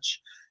 pretty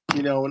much,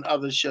 and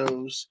other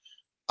shows.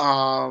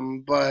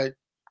 But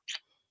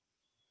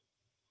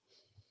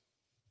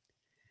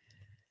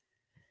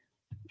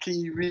Can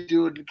you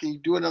redo it? Can you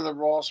do another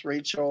Ross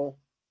Rachel?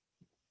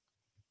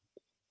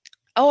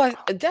 Oh,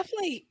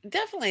 definitely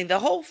the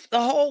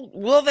whole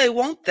will they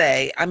won't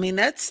they? I mean,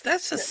 that's a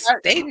I mean, some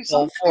staple things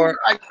are for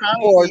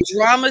iconic.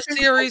 drama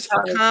series,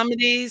 for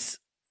comedies.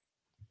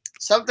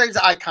 Some things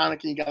are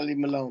iconic and you gotta leave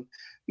them alone.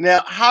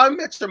 Now, How I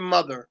Met Your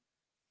Mother,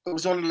 it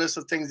was on the list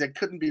of things that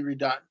couldn't be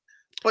redone.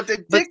 But they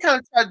But did kind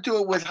of try to do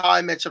it with How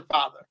I Met Your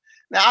Father.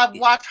 Now, I've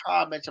watched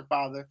How I Met Your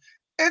Father.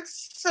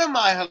 It's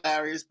semi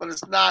hilarious, but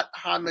it's not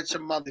How I Met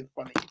Your Mother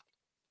funny.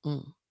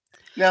 mm,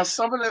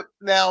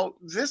 Now,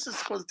 this is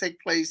supposed to take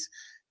place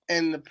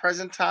in the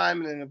present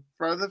time and in the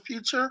further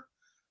future.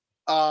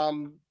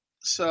 Um,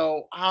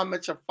 so How I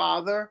Met Your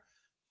Father,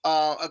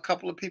 a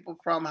couple of people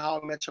from How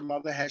I Met Your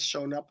Mother has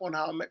shown up on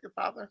How I Met Your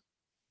Father.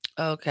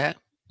 okay,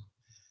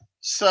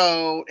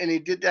 So, and he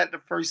did that the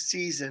first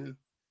season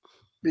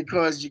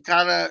because you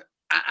kind of,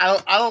 I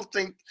don't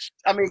think,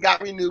 I mean, it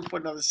got renewed for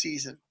another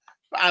season,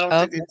 but okay.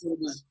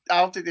 I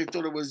don't think they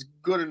thought it was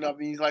good enough.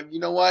 And he's like, you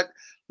know what?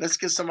 Let's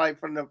get somebody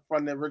from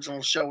the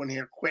original show in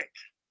here quick.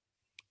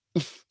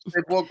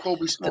 They brought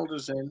Kobe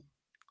Smulders in.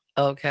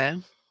 Okay.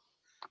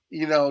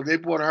 You know, they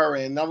brought her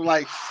in. And I'm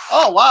like,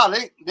 oh wow,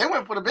 they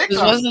went for the big 'Cause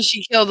guns. wasn't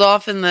she killed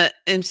off in the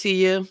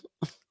MCU?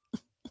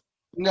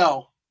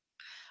 No,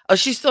 Oh,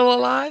 she's still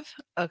alive?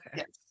 Okay.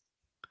 yes,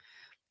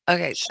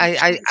 Okay. she I she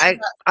I she I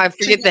got I she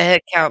forget got the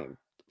head count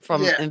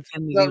from yeah.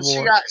 Infinity No,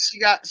 War.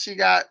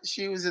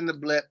 she was in the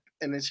blip,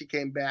 and then she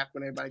came back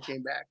when everybody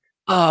came back.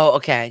 Oh,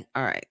 okay.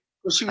 All right.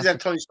 Well, she I was for at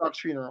Tony Stark's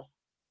funeral.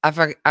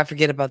 I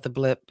forget about the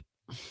blip.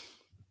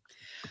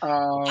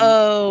 Um,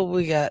 Oh,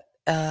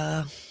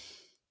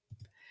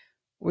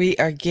 we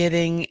are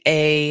getting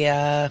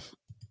a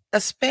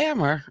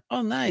spammer. Oh,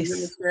 is it nice.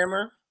 Miss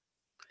Hammer?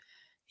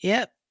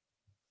 Yep.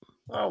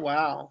 Oh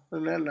wow,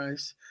 isn't that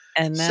nice?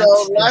 And So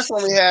that's the last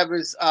one we have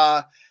is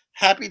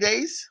Happy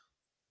Days.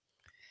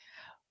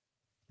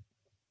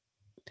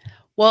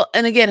 well,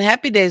 and again,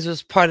 Happy Days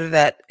was part of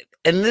that.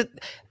 And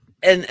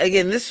and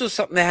again, this was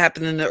something that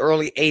happened in the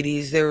early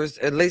 80s. There was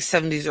at late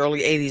 70s,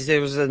 early 80s.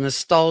 There was a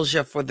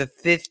nostalgia for the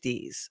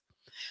 50s.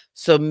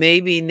 So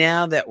maybe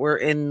now that we're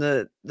in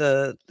the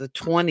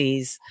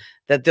 20s,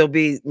 that there'll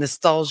be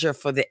nostalgia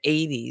for the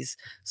 80s.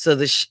 So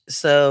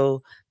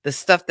so the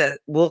stuff that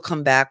will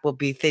come back will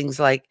be things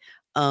like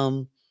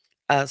um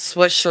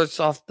sweatshirts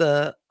off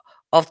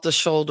the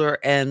shoulder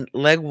and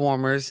leg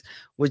warmers,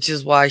 which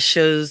is why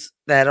shows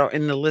that are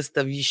in the list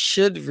of you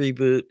should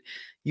reboot,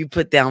 you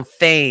put down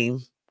Fame,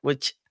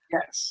 which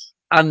Yes.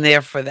 I'm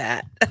there for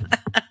that.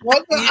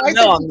 Well, You I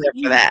know think I'm there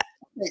for that.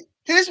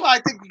 here's why I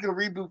think you can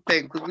reboot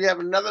Fame because we have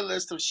another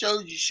list of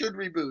shows you should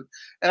reboot,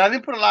 and I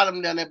didn't put a lot of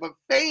them down there, but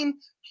Fame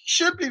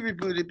should be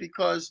rebooted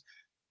because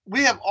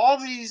we have all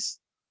these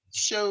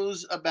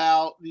shows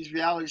about these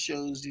reality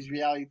shows, these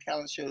reality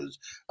talent shows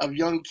of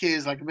young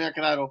kids like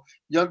American Idol,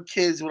 young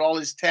kids with all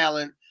this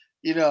talent,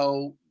 you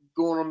know,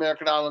 going on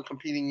American Idol and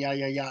competing, yada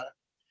yada yada.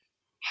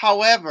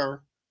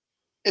 However,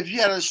 if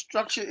you had a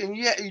structure, and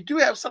yeah, you do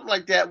have something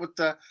like that with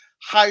the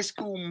high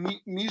school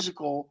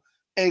musical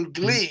and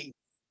Glee,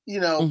 you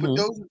know, but Mhm.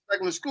 those are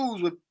regular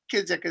schools with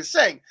kids that can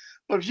sing.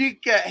 But if you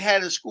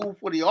had a school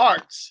for the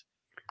arts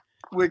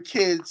with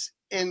kids,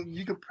 and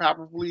you could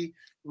probably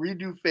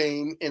redo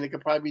Fame, and it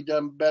could probably be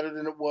done better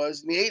than it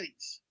was in the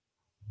 80s.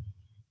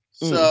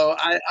 Mm. So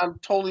I'm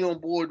totally on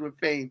board with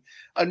Fame.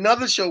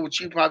 Another show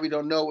which you probably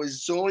don't know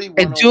is Zoe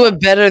And do 101.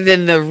 it better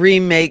than the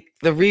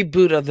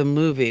reboot of the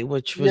movie,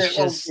 which was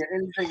Yeah, oh yeah, just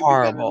anything can be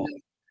better than horrible.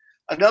 that.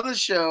 Another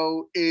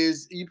show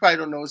is you probably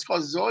don't know. It's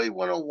called Zoe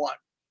 101.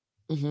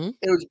 Mhm.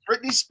 It was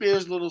Britney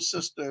Spears' little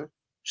sister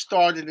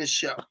starred in this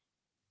show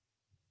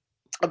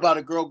about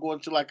a girl going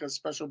to like a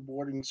special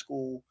boarding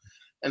school,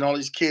 and all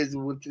these kids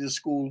went to the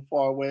school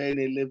far away. And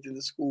they lived in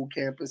the school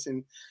campus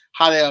and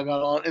how they all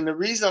got on. And the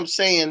reason I'm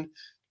saying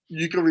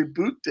you can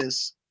reboot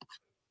this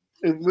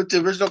with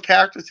the original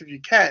characters if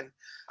you can,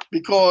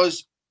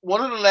 because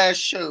one of the last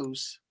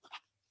shows,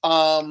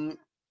 um,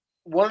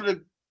 one of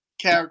the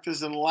characters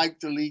that like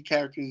the lead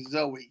character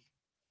Zoe,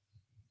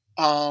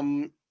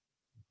 um,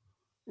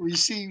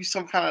 received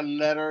some kind of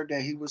letter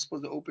that he was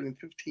supposed to open in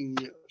 15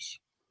 years.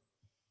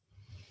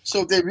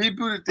 So they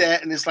rebooted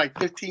that, and it's like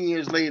 15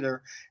 years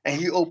later, and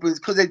he opens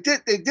because they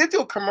did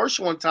do a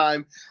commercial one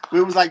time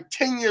where it was like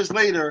 10 years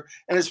later,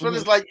 and his friend Mhm.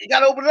 is like, "You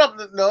got to open it up."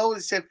 No,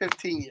 it said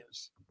 15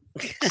 years.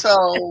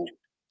 So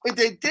if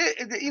they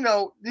did, you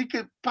know, you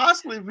could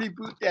possibly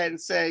reboot that and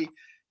say,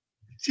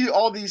 see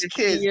all these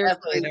 15 kids years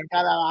after they later.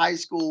 got out of high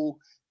school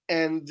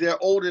and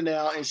they're older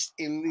now,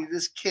 and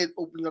this kid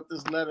opens up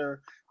this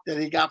letter that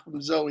he got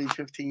from Zoe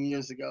 15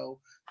 years ago,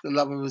 the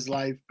love of his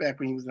life back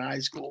when he was in high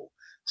school.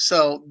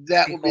 So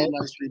that Pretty would be a cool.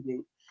 nice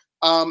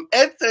reboot.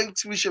 Ed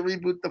thinks we should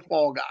reboot the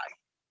Fall Guy.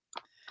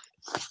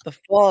 The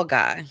Fall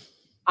Guy.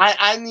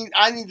 I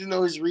need to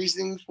know his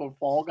reasoning for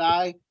Fall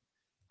Guy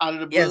out of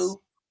the Yes.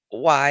 blue.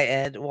 Why,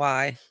 Ed?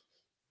 Why?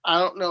 I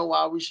don't know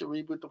why we should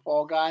reboot the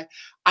Fall Guy.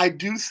 I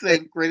do Like,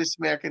 think Greatest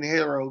American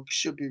Hero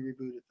should be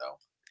rebooted though.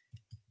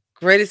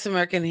 Greatest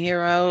American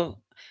Hero.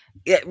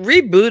 Yeah,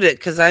 reboot it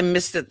because I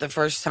missed it the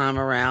first time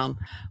around.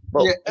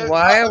 But Yeah,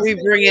 why are we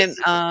bringing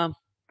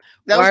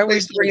that was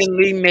based on.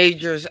 Lee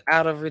Majors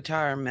out of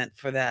retirement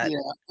for that? Yeah,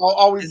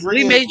 are we Is Lee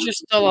bringing? Majors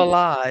still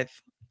alive?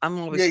 I'm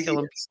always Yeah, he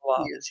killing is. people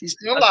He off. is. He's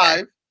still Okay.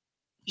 alive.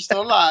 He's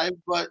still alive,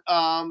 but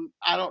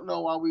I don't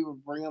know why we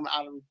would bring him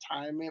out of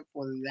retirement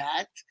for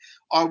that,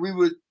 or we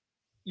would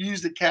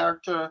use the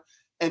character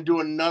and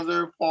do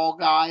another Fall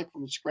Guy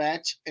from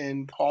scratch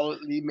and call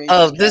it Lee Oh,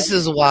 Major's this character.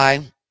 is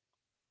why.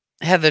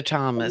 Heather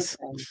Thomas.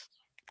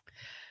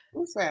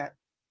 What's that?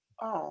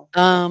 Oh,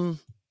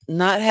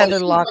 Not oh, Heather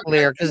she was like that.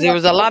 Locklear She because there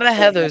was was a like lot of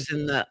that. Heathers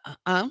in the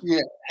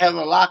Yeah,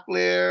 Heather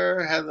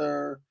Locklear,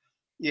 Heather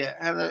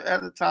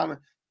Thomas.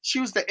 She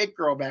was the it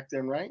girl back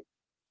then, right?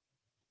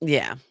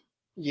 yeah.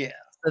 Yeah.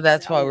 So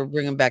that's I why we're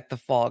bringing back the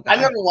Fall I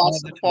Guy. never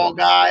watched Heather the Fall Thomas.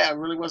 Guy. I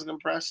really wasn't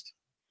impressed.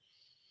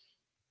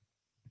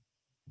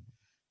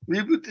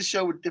 Reboot the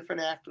show with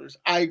different actors.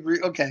 I agree.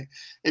 Okay,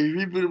 if you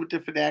reboot it with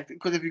different actors,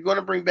 because if you're going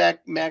to bring back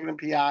Magnum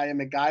PI and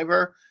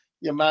MacGyver,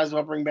 you might as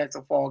well bring back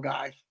the Fall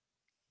Guy.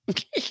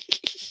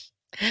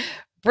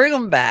 Bring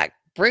them back.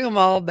 Bring them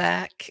all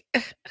back.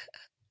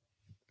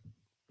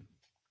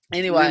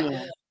 Anyway,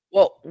 Yeah.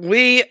 well,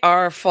 we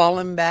are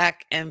falling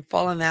back and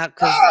falling out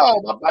because Oh,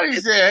 my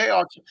buddy's there. Hey,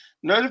 Archie.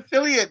 Nerd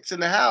affiliates in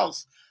the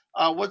house.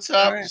 What's all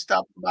up? right. Just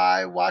stopping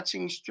by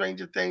watching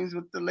Stranger Things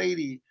with the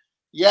lady.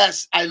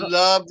 Yes, I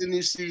love the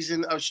new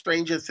season of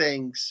Stranger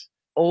Things.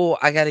 Oh,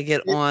 I got to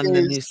get It on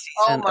the is, new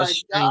oh season of my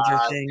Stranger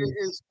God, Things. it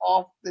is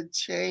off the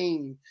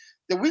chain.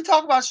 Did we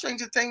talk about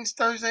Stranger Things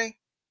Thursday?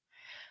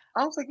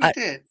 I don't think we I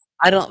did.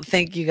 I don't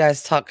think you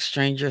guys talk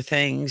Stranger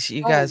Things.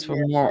 You Oh guys were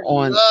yeah, I more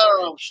on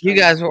love you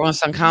Stranger guys were Things. on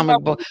some You know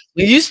comic book.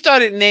 When you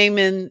started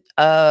naming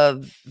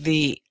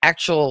the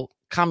actual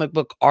comic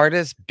book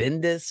artist,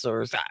 Bendis,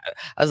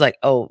 I was like,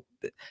 oh,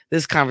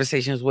 this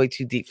conversation is way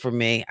too deep for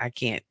me. I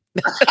can't.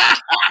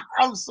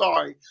 I'm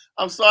sorry.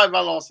 I'm sorry if I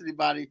lost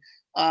anybody.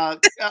 Hang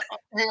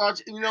on.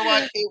 You know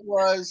what? It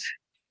was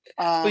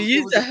a When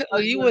you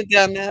pleasure. went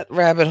down that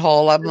rabbit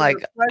hole, I'm It was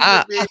like, a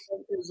pleasure being.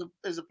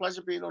 It was a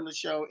pleasure being on the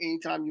show.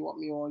 Anytime you want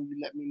me on, you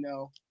let me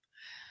know.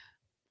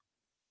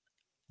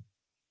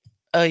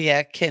 oh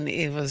yeah,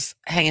 Kenny was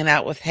hanging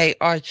out with Hey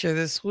Archer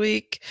this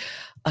week.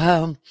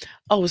 Um,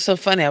 oh, it was so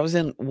funny. I was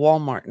in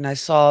Walmart and I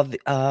saw the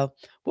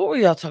what were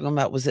y'all talking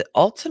about? Was it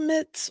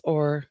Ultimates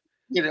or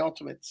Yeah, the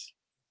Ultimates.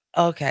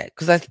 okay?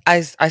 Because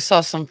I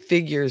saw some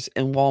figures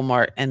in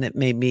Walmart and it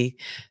made me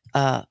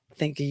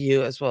think of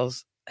you as well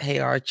as Hey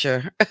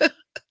Archer.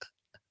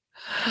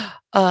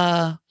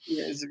 uh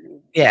Yeah, it's a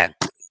good. yeah.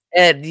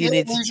 Ed, you Yeah,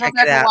 need to please go check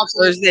back it and out. watch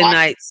it. Thursday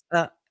nights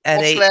at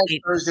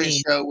 8 Thursday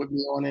 8:15. show with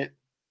me on it.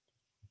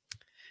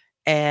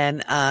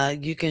 And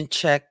you can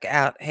check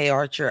out Hey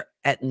Archer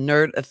at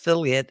Nerd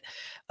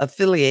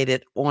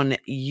affiliated on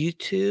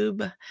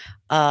YouTube.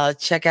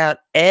 Check out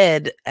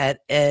Ed at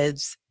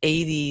Ed's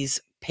 80s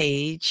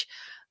page.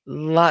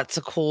 Lots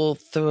of cool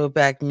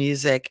throwback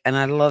music, and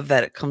I love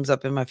that it comes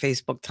up in my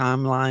Facebook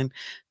timeline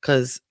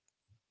because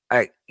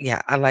I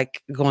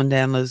like going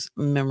down those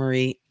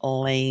memory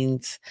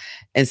lanes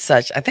and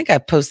such. I think I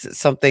posted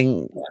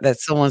something that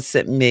someone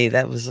sent me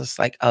that was just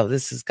like, oh,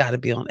 this has got to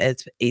be on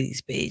Ed's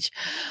 80s page.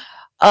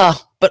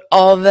 But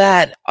all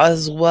that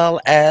as well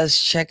as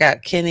check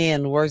out Kenny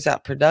and Words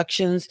Out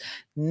Productions.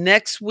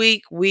 Next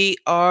week we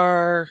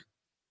are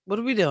what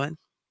are we doing?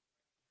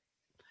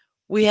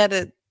 We had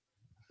a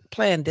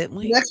plan, didn't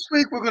we? Next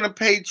week we're going to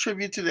pay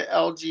tribute to the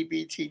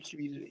LGBT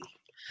community.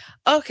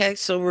 Okay,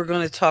 so we're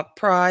going to talk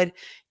pride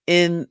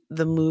in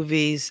the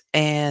movies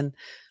and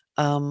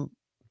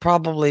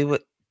probably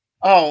with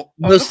Look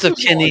most of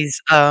who's on.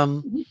 Kenny's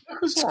Look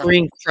who's on.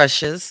 screen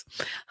crushes.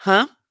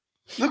 Huh?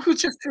 Look who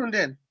just tuned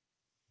in.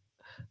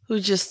 Who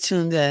just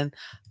tuned in?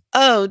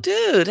 Oh,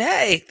 dude,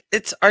 hey,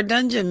 it's our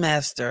dungeon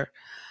master.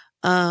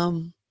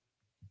 Reboot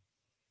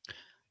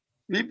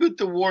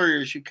the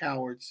Warriors, you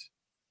cowards.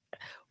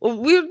 Well,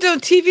 we're doing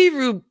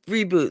TV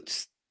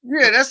reboots.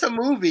 Yeah, that's a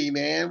movie,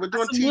 man. We're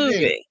doing That's a TV.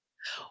 movie. Like,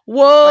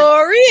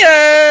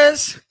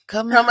 Warriors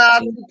come out out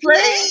to to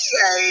play.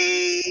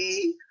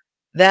 play.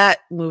 That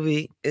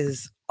movie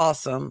is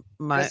awesome.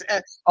 My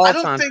I don't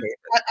all-time think.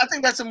 favorite. I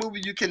think that's a movie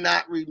you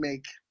cannot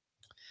remake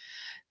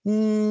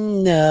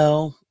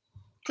No.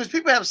 because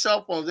people have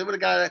cell phones. They would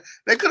have got.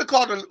 They could have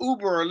called an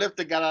Uber or Lyft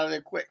and got out of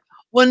there quick.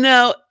 Well,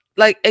 no,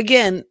 like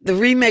again, the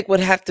remake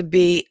would have to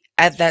be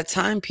at that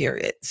time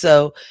period.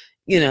 So,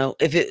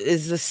 if it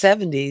is the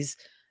 70s,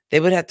 they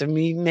would have to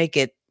remake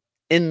it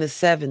in the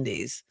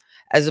 70s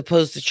as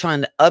opposed to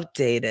trying to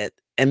update it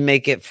and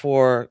make it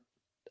for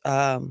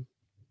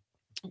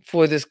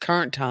this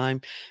current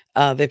time.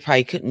 They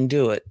probably couldn't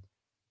do it.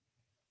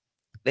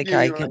 They Yeah,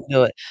 probably you're right. couldn't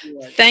do it. You're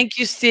right. Thank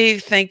you,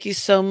 Steve. Thank you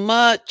so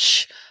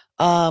much.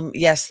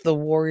 Yes, the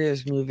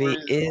Warriors movie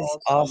Warriors is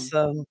awesome.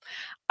 awesome.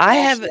 I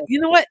have, Awesome. you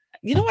know what?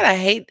 You know what I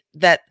hate?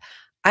 That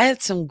I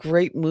had some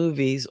great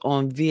movies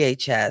on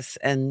VHS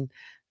and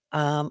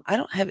I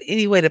don't have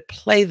any way to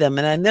play them.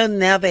 And I know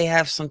now they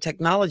have some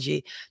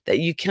technology that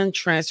you can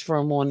transfer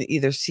them on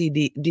either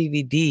CD,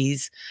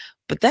 DVDs,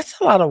 but that's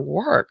a lot of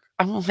work.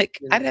 I'm like,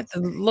 Yeah. I'd have to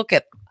look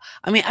at.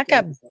 I mean, I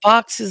got Yeah.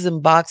 boxes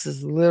and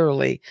boxes,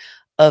 literally,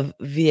 of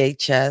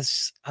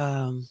VHS.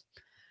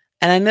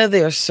 And I know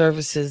there are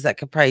services that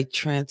could probably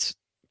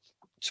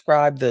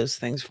transcribe those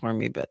things for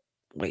me, but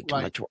way too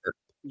Right. much work.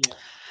 Yeah.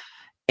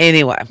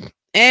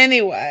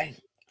 Anyway,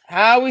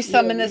 how are we Yeah.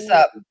 summing this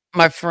up,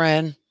 my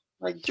friend,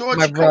 Like George,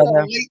 my you coming brother?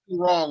 in late and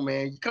wrong,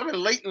 man. You coming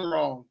late and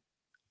wrong.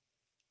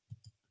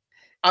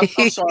 I'm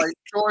sorry,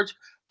 George.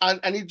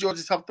 I need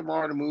George's help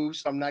tomorrow to move,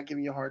 so I'm not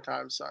giving you a hard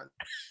time, son.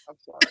 I'm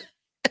sorry.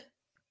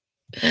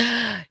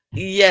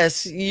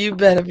 Yes, you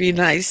better be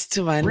nice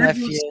to my Reboot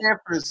nephew.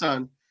 Sanford,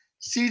 son.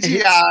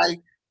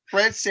 CGI,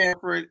 Fred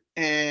Sanford,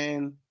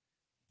 and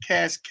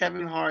cast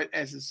Kevin Hart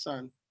as his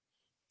son.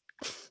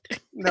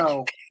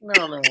 No,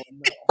 no, no,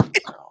 no,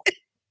 no.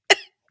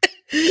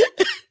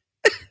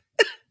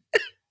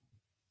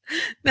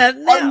 Now,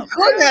 Oh, you now,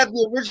 could have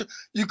the original.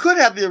 You could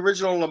have the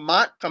original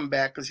Lamont come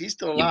back because he's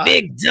still you alive,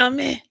 big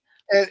dummy.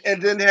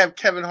 and then have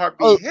Kevin Hart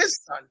be Oh, his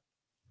son.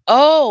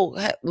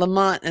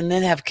 Lamont, and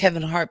then have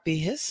Kevin Hart be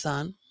his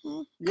son.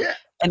 Yeah,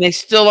 And they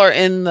still are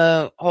in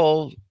the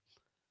whole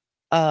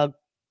uh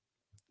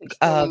he's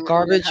still in the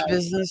garbage house,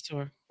 business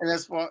or and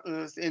that's what.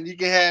 And you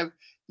can have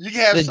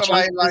the junk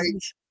somebody like.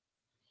 business.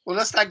 Well,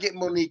 let's not get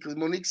Monique because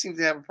Monique seems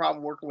to have a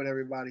problem working with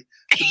everybody.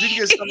 But you can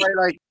get somebody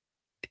like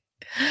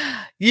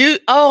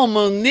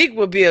Monique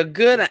would be a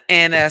good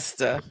Aunt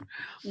Esther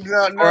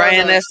no, or no,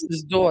 Aunt no.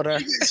 Esther's daughter.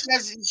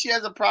 She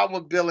has a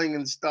problem with billing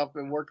and stuff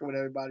and working with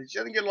everybody. She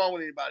doesn't get along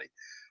with anybody.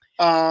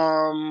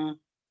 Um,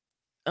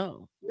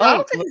 Oh, no, I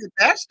don't think he's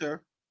a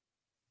pastor.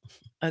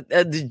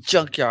 the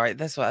junkyard.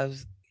 That's what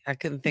I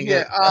couldn't think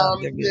Yeah,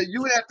 of. yeah.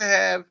 You would have to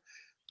have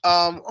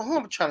who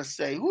I'm trying to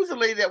say. Who's the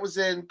lady that was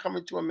in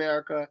Coming to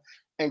America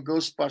and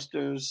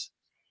Ghostbusters?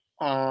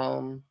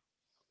 Um,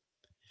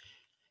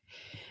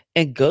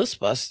 And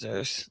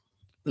Ghostbusters.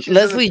 she was in the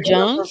Leslie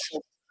Jones.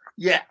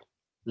 Yeah,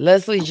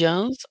 Leslie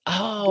Jones. get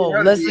Oh, her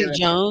to be Leslie in it.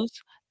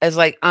 Jones as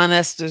like Aunt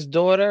Esther's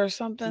daughter or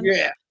something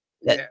Yeah,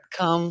 that yeah,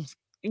 comes,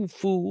 you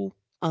fool.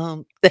 yeah.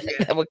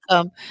 That would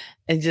come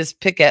and just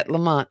pick at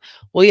Lamont.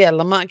 Well, yeah,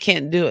 Lamont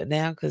can't do it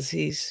now because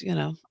he's,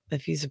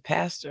 if he's a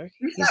pastor,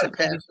 He's he's not a a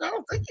pastor. I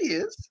don't think he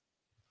is.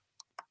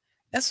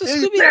 that's what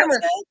If you Scooby pay Doo him,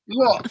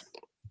 look,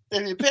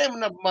 if you pay him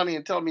enough money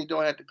and tell him you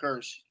don't have to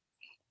curse,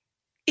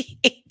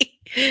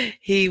 said.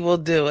 He will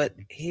do it.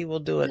 He will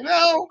do it. you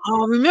know,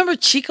 Oh, remember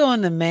Chico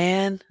and the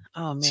Man?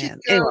 Oh man.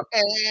 Anyway.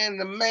 Chico and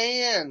the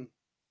man.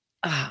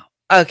 Ah,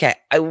 okay.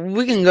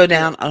 We can go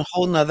down a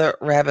whole nother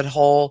rabbit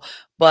hole,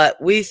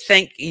 but we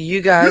thank you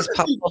You guys, can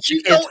Pop do Culture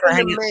Chico Kids, for and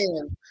the hanging.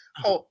 man.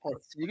 Hold.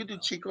 You can do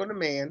Chico and the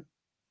man.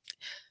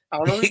 I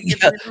don't know if you can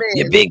get Yeah, to the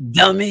you man, big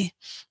dummy.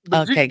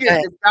 but you Okay, can go get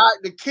ahead. the guy,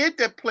 the kid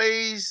that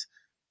plays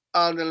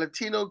the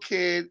Latino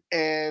kid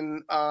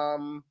and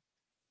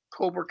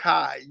Cobra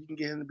Kai. You can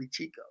get him to be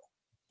Chico.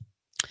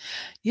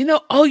 You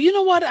know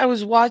what? I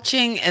was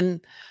watching,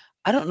 and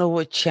I don't know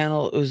what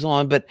channel it was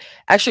on, but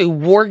actually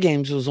War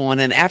Games was on.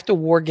 And after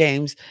War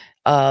Games,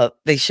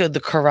 they showed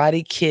the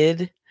Karate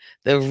Kid,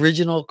 the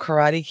original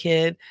Karate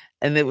Kid.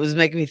 And it was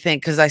making me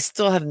think because I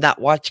still have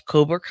not watched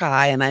Cobra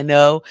Kai, and I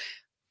know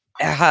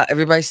how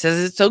everybody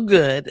says it's so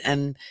good,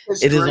 and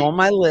It's it is great. on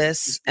my It's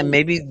list. And great.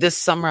 maybe this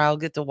summer I'll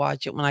get to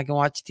watch it when I can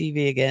watch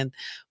TV again.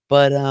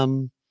 But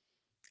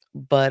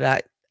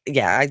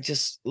yeah, I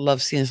just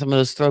love seeing some of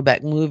those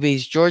throwback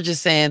movies. George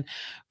is saying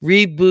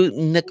reboot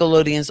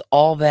Nickelodeon's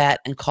All That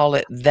and call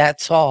it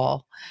That's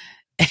All.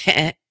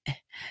 And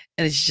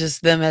it's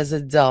just them as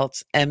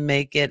adults and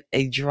make it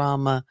a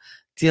drama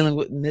dealing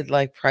with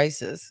midlife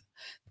crisis.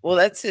 Well,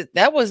 that's it.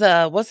 That was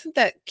wasn't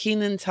that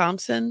Keenan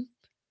Thompson?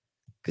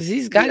 Because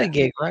he's got Yeah, a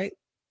gig, right?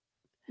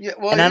 yeah.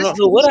 Well, And I don't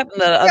know what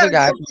happened to the he got other a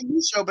guy.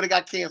 TV show, but it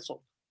got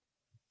canceled.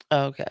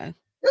 Okay. It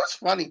was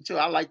funny too.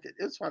 I liked it.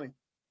 It was funny.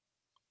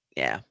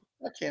 Yeah.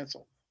 Got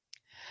canceled.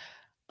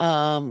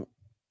 Um,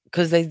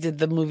 because they did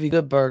the movie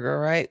Good Burger,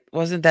 right?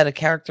 Wasn't that a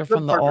character Good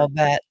from the Burger. All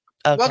That?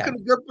 Okay. Welcome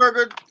to Good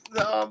Burger.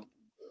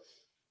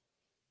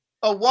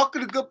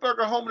 Welcome to Good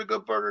Burger. Home to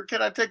Good Burger.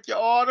 Can I take your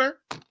order?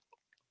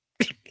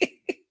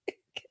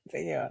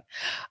 Yeah.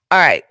 All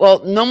right.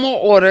 Well, no more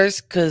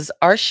orders because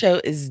our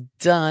show is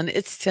done.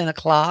 It's 10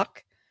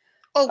 o'clock.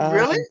 Oh,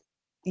 really?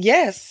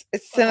 Yes,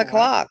 it's 10 Oh, wow.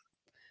 o'clock.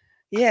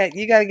 Yeah,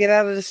 you got to get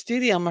out of the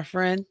studio, my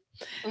friend.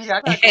 Yeah,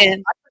 I gotta go. I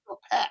And gotta go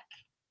pack.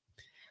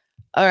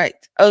 all right.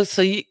 Oh,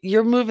 so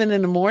you're moving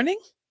in the morning?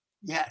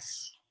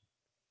 Yes.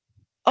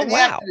 Oh, In the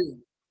wow.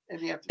 afternoon. In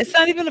the It's afternoon.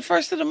 not even the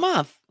first of the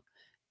month.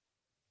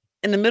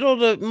 In the middle of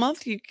the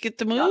month, you get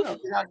to No, move?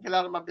 no, get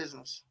out of my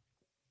business.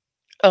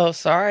 Oh,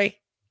 sorry.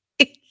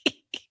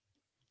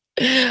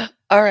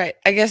 All right.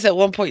 I guess at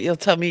one point you'll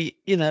tell me,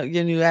 your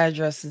new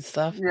address and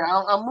stuff.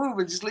 Yeah, I'm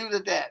moving. Just leave it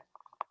at that.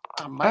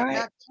 I All might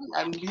right.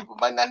 not. People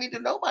might not need to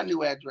know my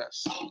new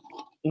address.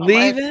 I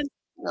might have to, Leaving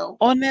you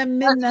on that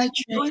I have to midnight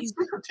be really train.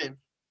 secretive.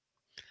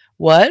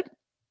 What?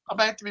 I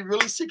might have to be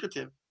really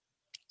secretive.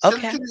 Send it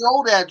Okay. to the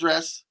old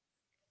address,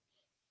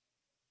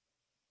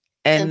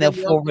 And and they'll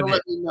then they'll forward let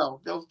it. me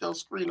know. They'll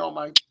screen all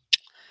my.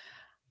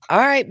 All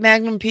right,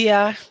 Magnum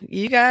PI.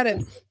 You got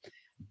it.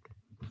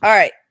 All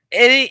right.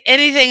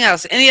 Anything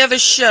else? Any other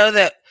show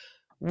that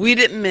we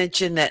didn't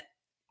mention that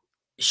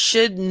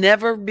should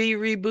never be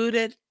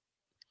rebooted?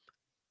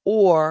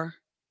 Or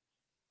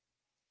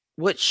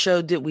what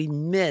show did we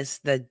miss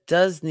that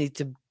does need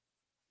to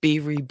be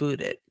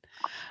rebooted?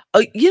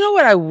 Oh, you know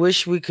what? I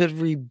wish we could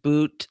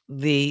reboot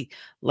the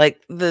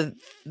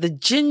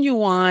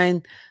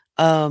genuine.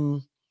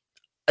 Um,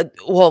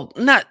 well,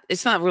 not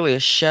it's not really a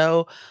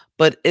show,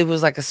 but it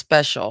was like a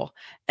special,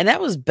 and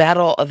that was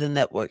Battle of the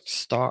Network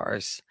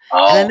Stars.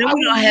 And I Oh, know I we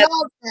would don't have.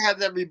 love to have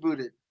that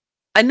rebooted.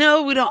 I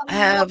know we I don't would love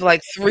have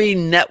like 3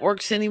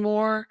 networks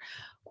anymore,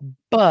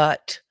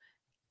 but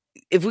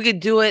if we could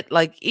do it,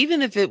 like,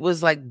 even if it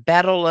was like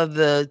battle of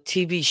the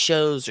TV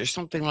shows or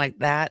something like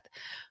that,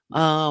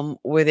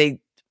 where they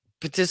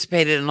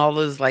participated in all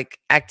those like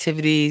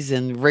activities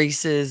and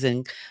races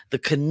and the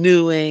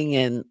canoeing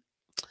and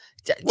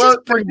Well,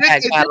 just bring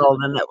back Battle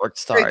of the Network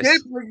they did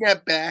Stars. bring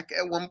that back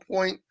at one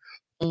point,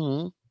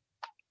 Mhm.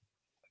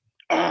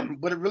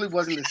 but it really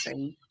wasn't the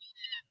same.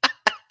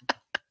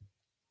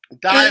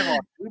 Die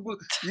Hard.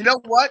 You know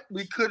what?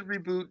 We could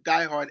reboot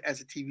Die Hard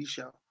as a TV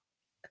show.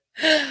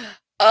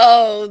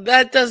 Oh,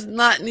 that does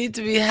not need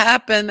to be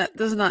happen. That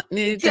does not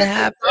need to Die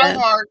happen.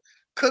 Hard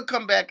could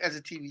come back as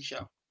a TV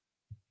show.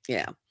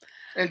 Yeah.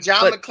 And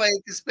John But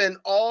McClane could spend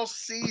all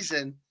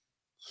season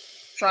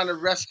trying to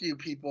rescue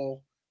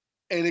people,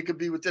 and it could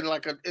be within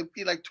it'd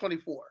be like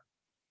 24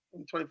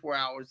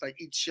 hours. Like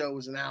each show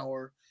is an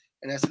hour,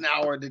 and that's an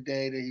hour of the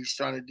day that he's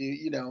trying to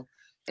do.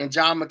 And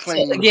John so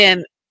McClane,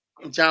 again,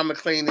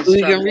 is we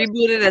trying can to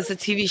reboot it as a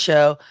TV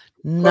show,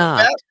 But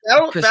not a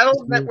Battle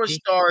Christmas of Network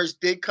movie. Stars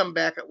did come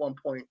back at one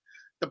point.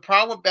 The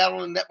problem with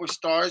Battle of Network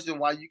Stars and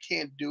why you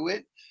can't do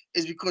it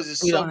is because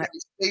there's We so don't have.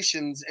 many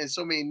stations and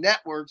so many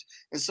networks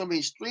and so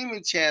many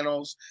streaming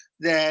channels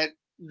that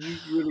you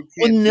really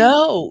Well, can't do.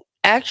 no,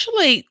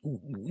 actually,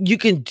 you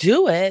can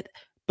do it,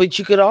 but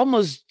you could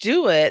almost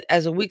do it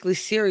as a weekly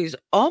series,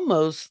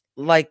 almost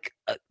like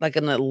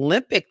an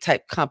Olympic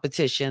type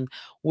competition.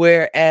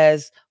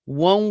 Whereas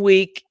one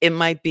week it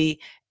might be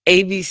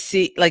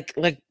ABC, like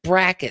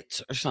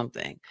brackets or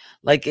something.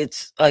 Like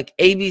it's like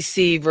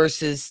ABC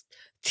versus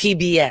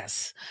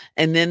TBS,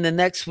 and then the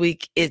next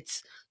week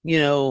it's you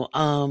know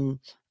um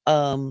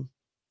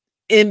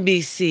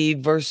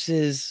NBC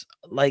versus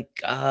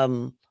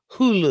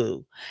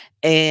Hulu.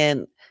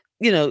 And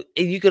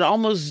you could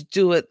almost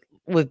do it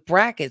with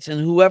brackets, and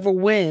whoever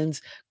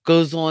wins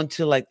goes on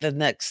to like the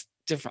next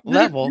different You could,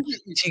 level you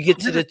could, to get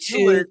to you the could do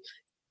two it.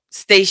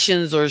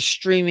 stations or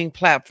streaming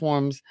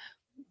platforms,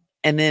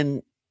 and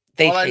then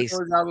they All I face. know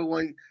is I would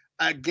want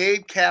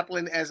Gabe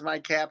Kaplan as my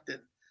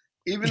captain.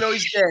 Even though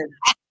he's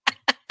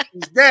dead.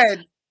 He's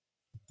dead.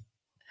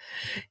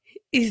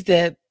 He's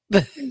dead.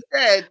 He's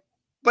dead.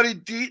 But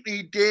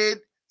he did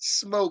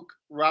smoke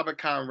Robert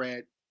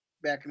Conrad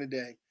back in the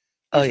day,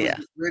 Oh which was yeah,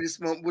 the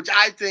greatest moment, which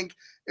I think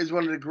is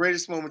one of the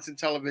greatest moments in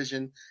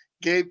television.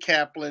 Gabe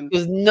Kaplan,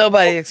 because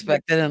nobody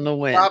expected him to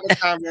win. Robert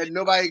Conrad.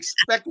 Nobody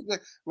expected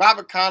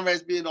Robert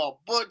Conrad's being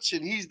all butch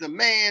and he's the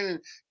man, and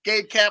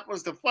Gabe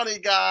Kaplan's the funny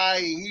guy,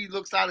 and he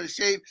looks out of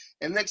shape.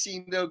 And next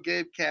thing you know,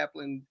 Gabe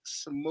Kaplan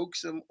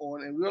smokes him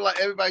on, and we're like,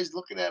 everybody's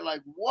looking at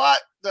like,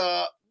 what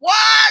the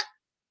what?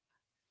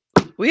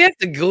 We have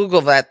to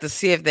Google that to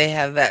see if they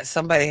have that.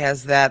 Somebody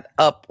has that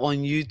up on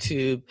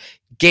YouTube.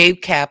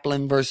 Gabe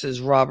Kaplan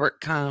versus Robert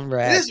It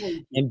Conrad is on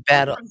YouTube. in I'm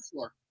battle. pretty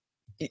sure.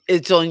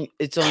 It's on I'm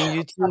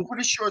YouTube.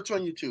 pretty sure it's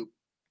on YouTube.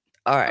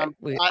 All right.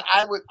 We,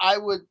 I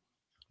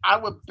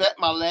would bet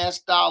my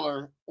last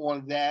dollar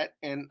on that,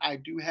 and I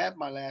do have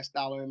my last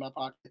dollar in my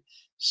pocket.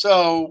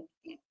 So,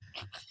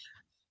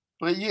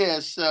 but yeah,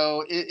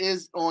 so it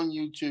is on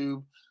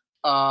YouTube.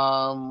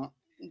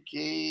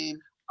 Gabe.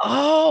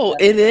 oh,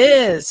 it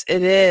is.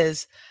 It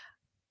is.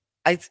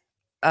 I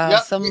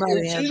Yep. somebody As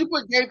soon has as you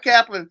put Gabe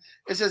Kaplan,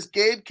 it says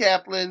Gabe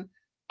Kaplan,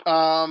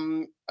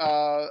 race,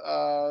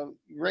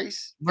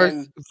 and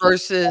I'm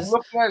versus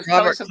looking at his Telly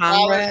Robert Savalas.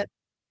 Conrad.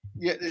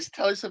 Yeah, there's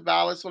Telly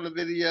Savalas on the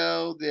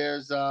video.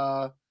 There's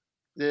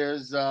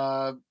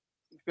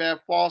Fab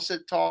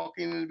Fawcett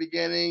talking in the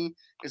beginning.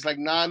 It's like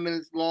 9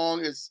 minutes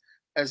long. It's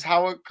as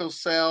Howard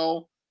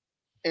Cosell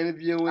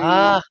interviewing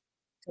Ah,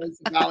 Telly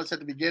Savalas at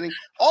the beginning.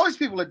 All these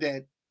people are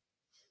dead.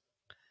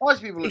 All these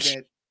people are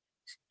dead.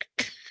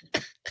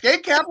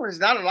 Gabe Kaplan is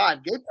not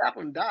alive. Gabe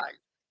Kaplan died.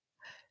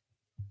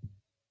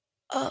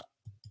 uh,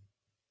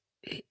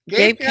 Gabe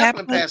Gabe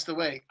Kaplan Kaplan. passed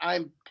away.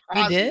 I'm He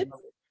positive did. of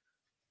it.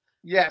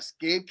 Yes,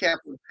 Gabe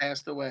Kaplan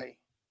passed away.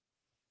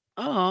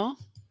 Oh,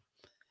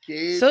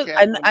 Gabe so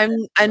Kaplan passed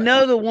I away.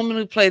 know the woman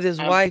who played his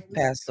I'm wife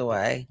passed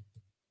away.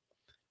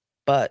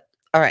 But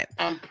all right.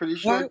 I'm pretty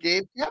sure Why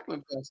Gabe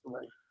Kaplan passed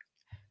away.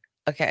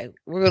 Okay,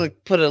 we're gonna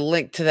put a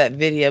link to that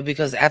video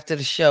because after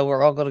the show,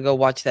 we're all gonna go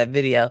watch that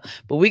video.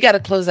 But we got to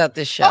close out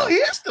this Oh, show. he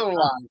is still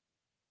alive.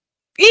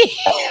 He's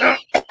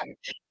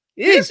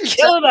He's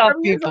killing off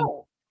 77 years people.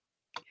 old.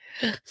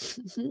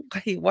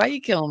 Why are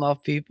you killing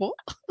off people?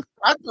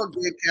 I thought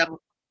Gabe Kaplan.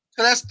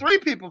 So that's three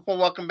people from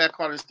Welcome Back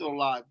Carter still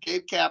alive.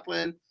 Gabe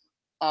Kaplan,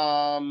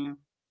 um,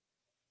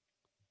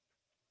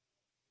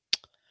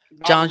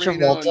 John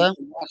Barbarino Travolta,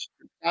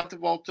 John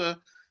Travolta,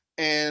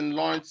 and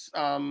Lawrence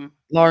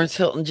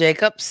Hilton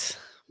Jacobs.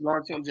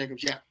 Lawrence Hilton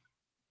Jacobs. Yeah.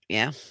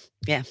 Yeah.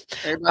 Yeah.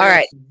 Everybody All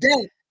right. else is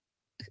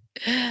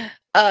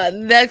dead.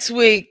 Next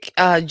week,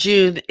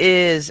 June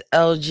is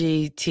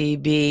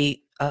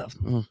LBGT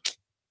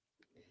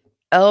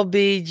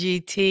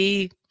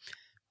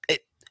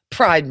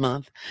Pride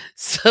Month.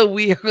 So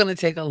we are going to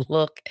take a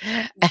look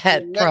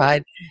at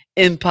Pride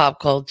in pop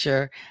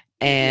culture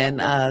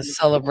and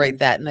celebrate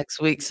that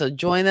next week. So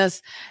join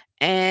us,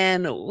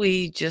 and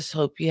we just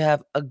hope you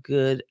have a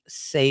good,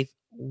 safe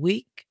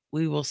week.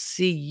 We will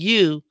see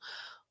you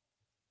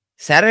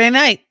Saturday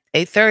night,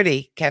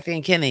 8:30. Kathy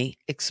and Kenny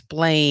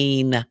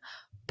explain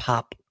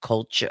pop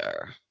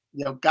culture.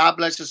 Yo, God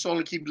bless your soul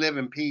and keep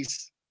living.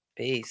 Peace.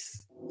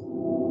 Peace.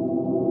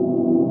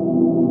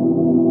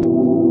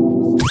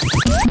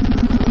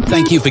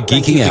 Thank you for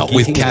geeking out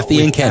with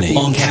Kathy and Kenny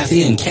on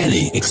Kathy and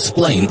Kenny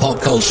Explain Pop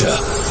Culture.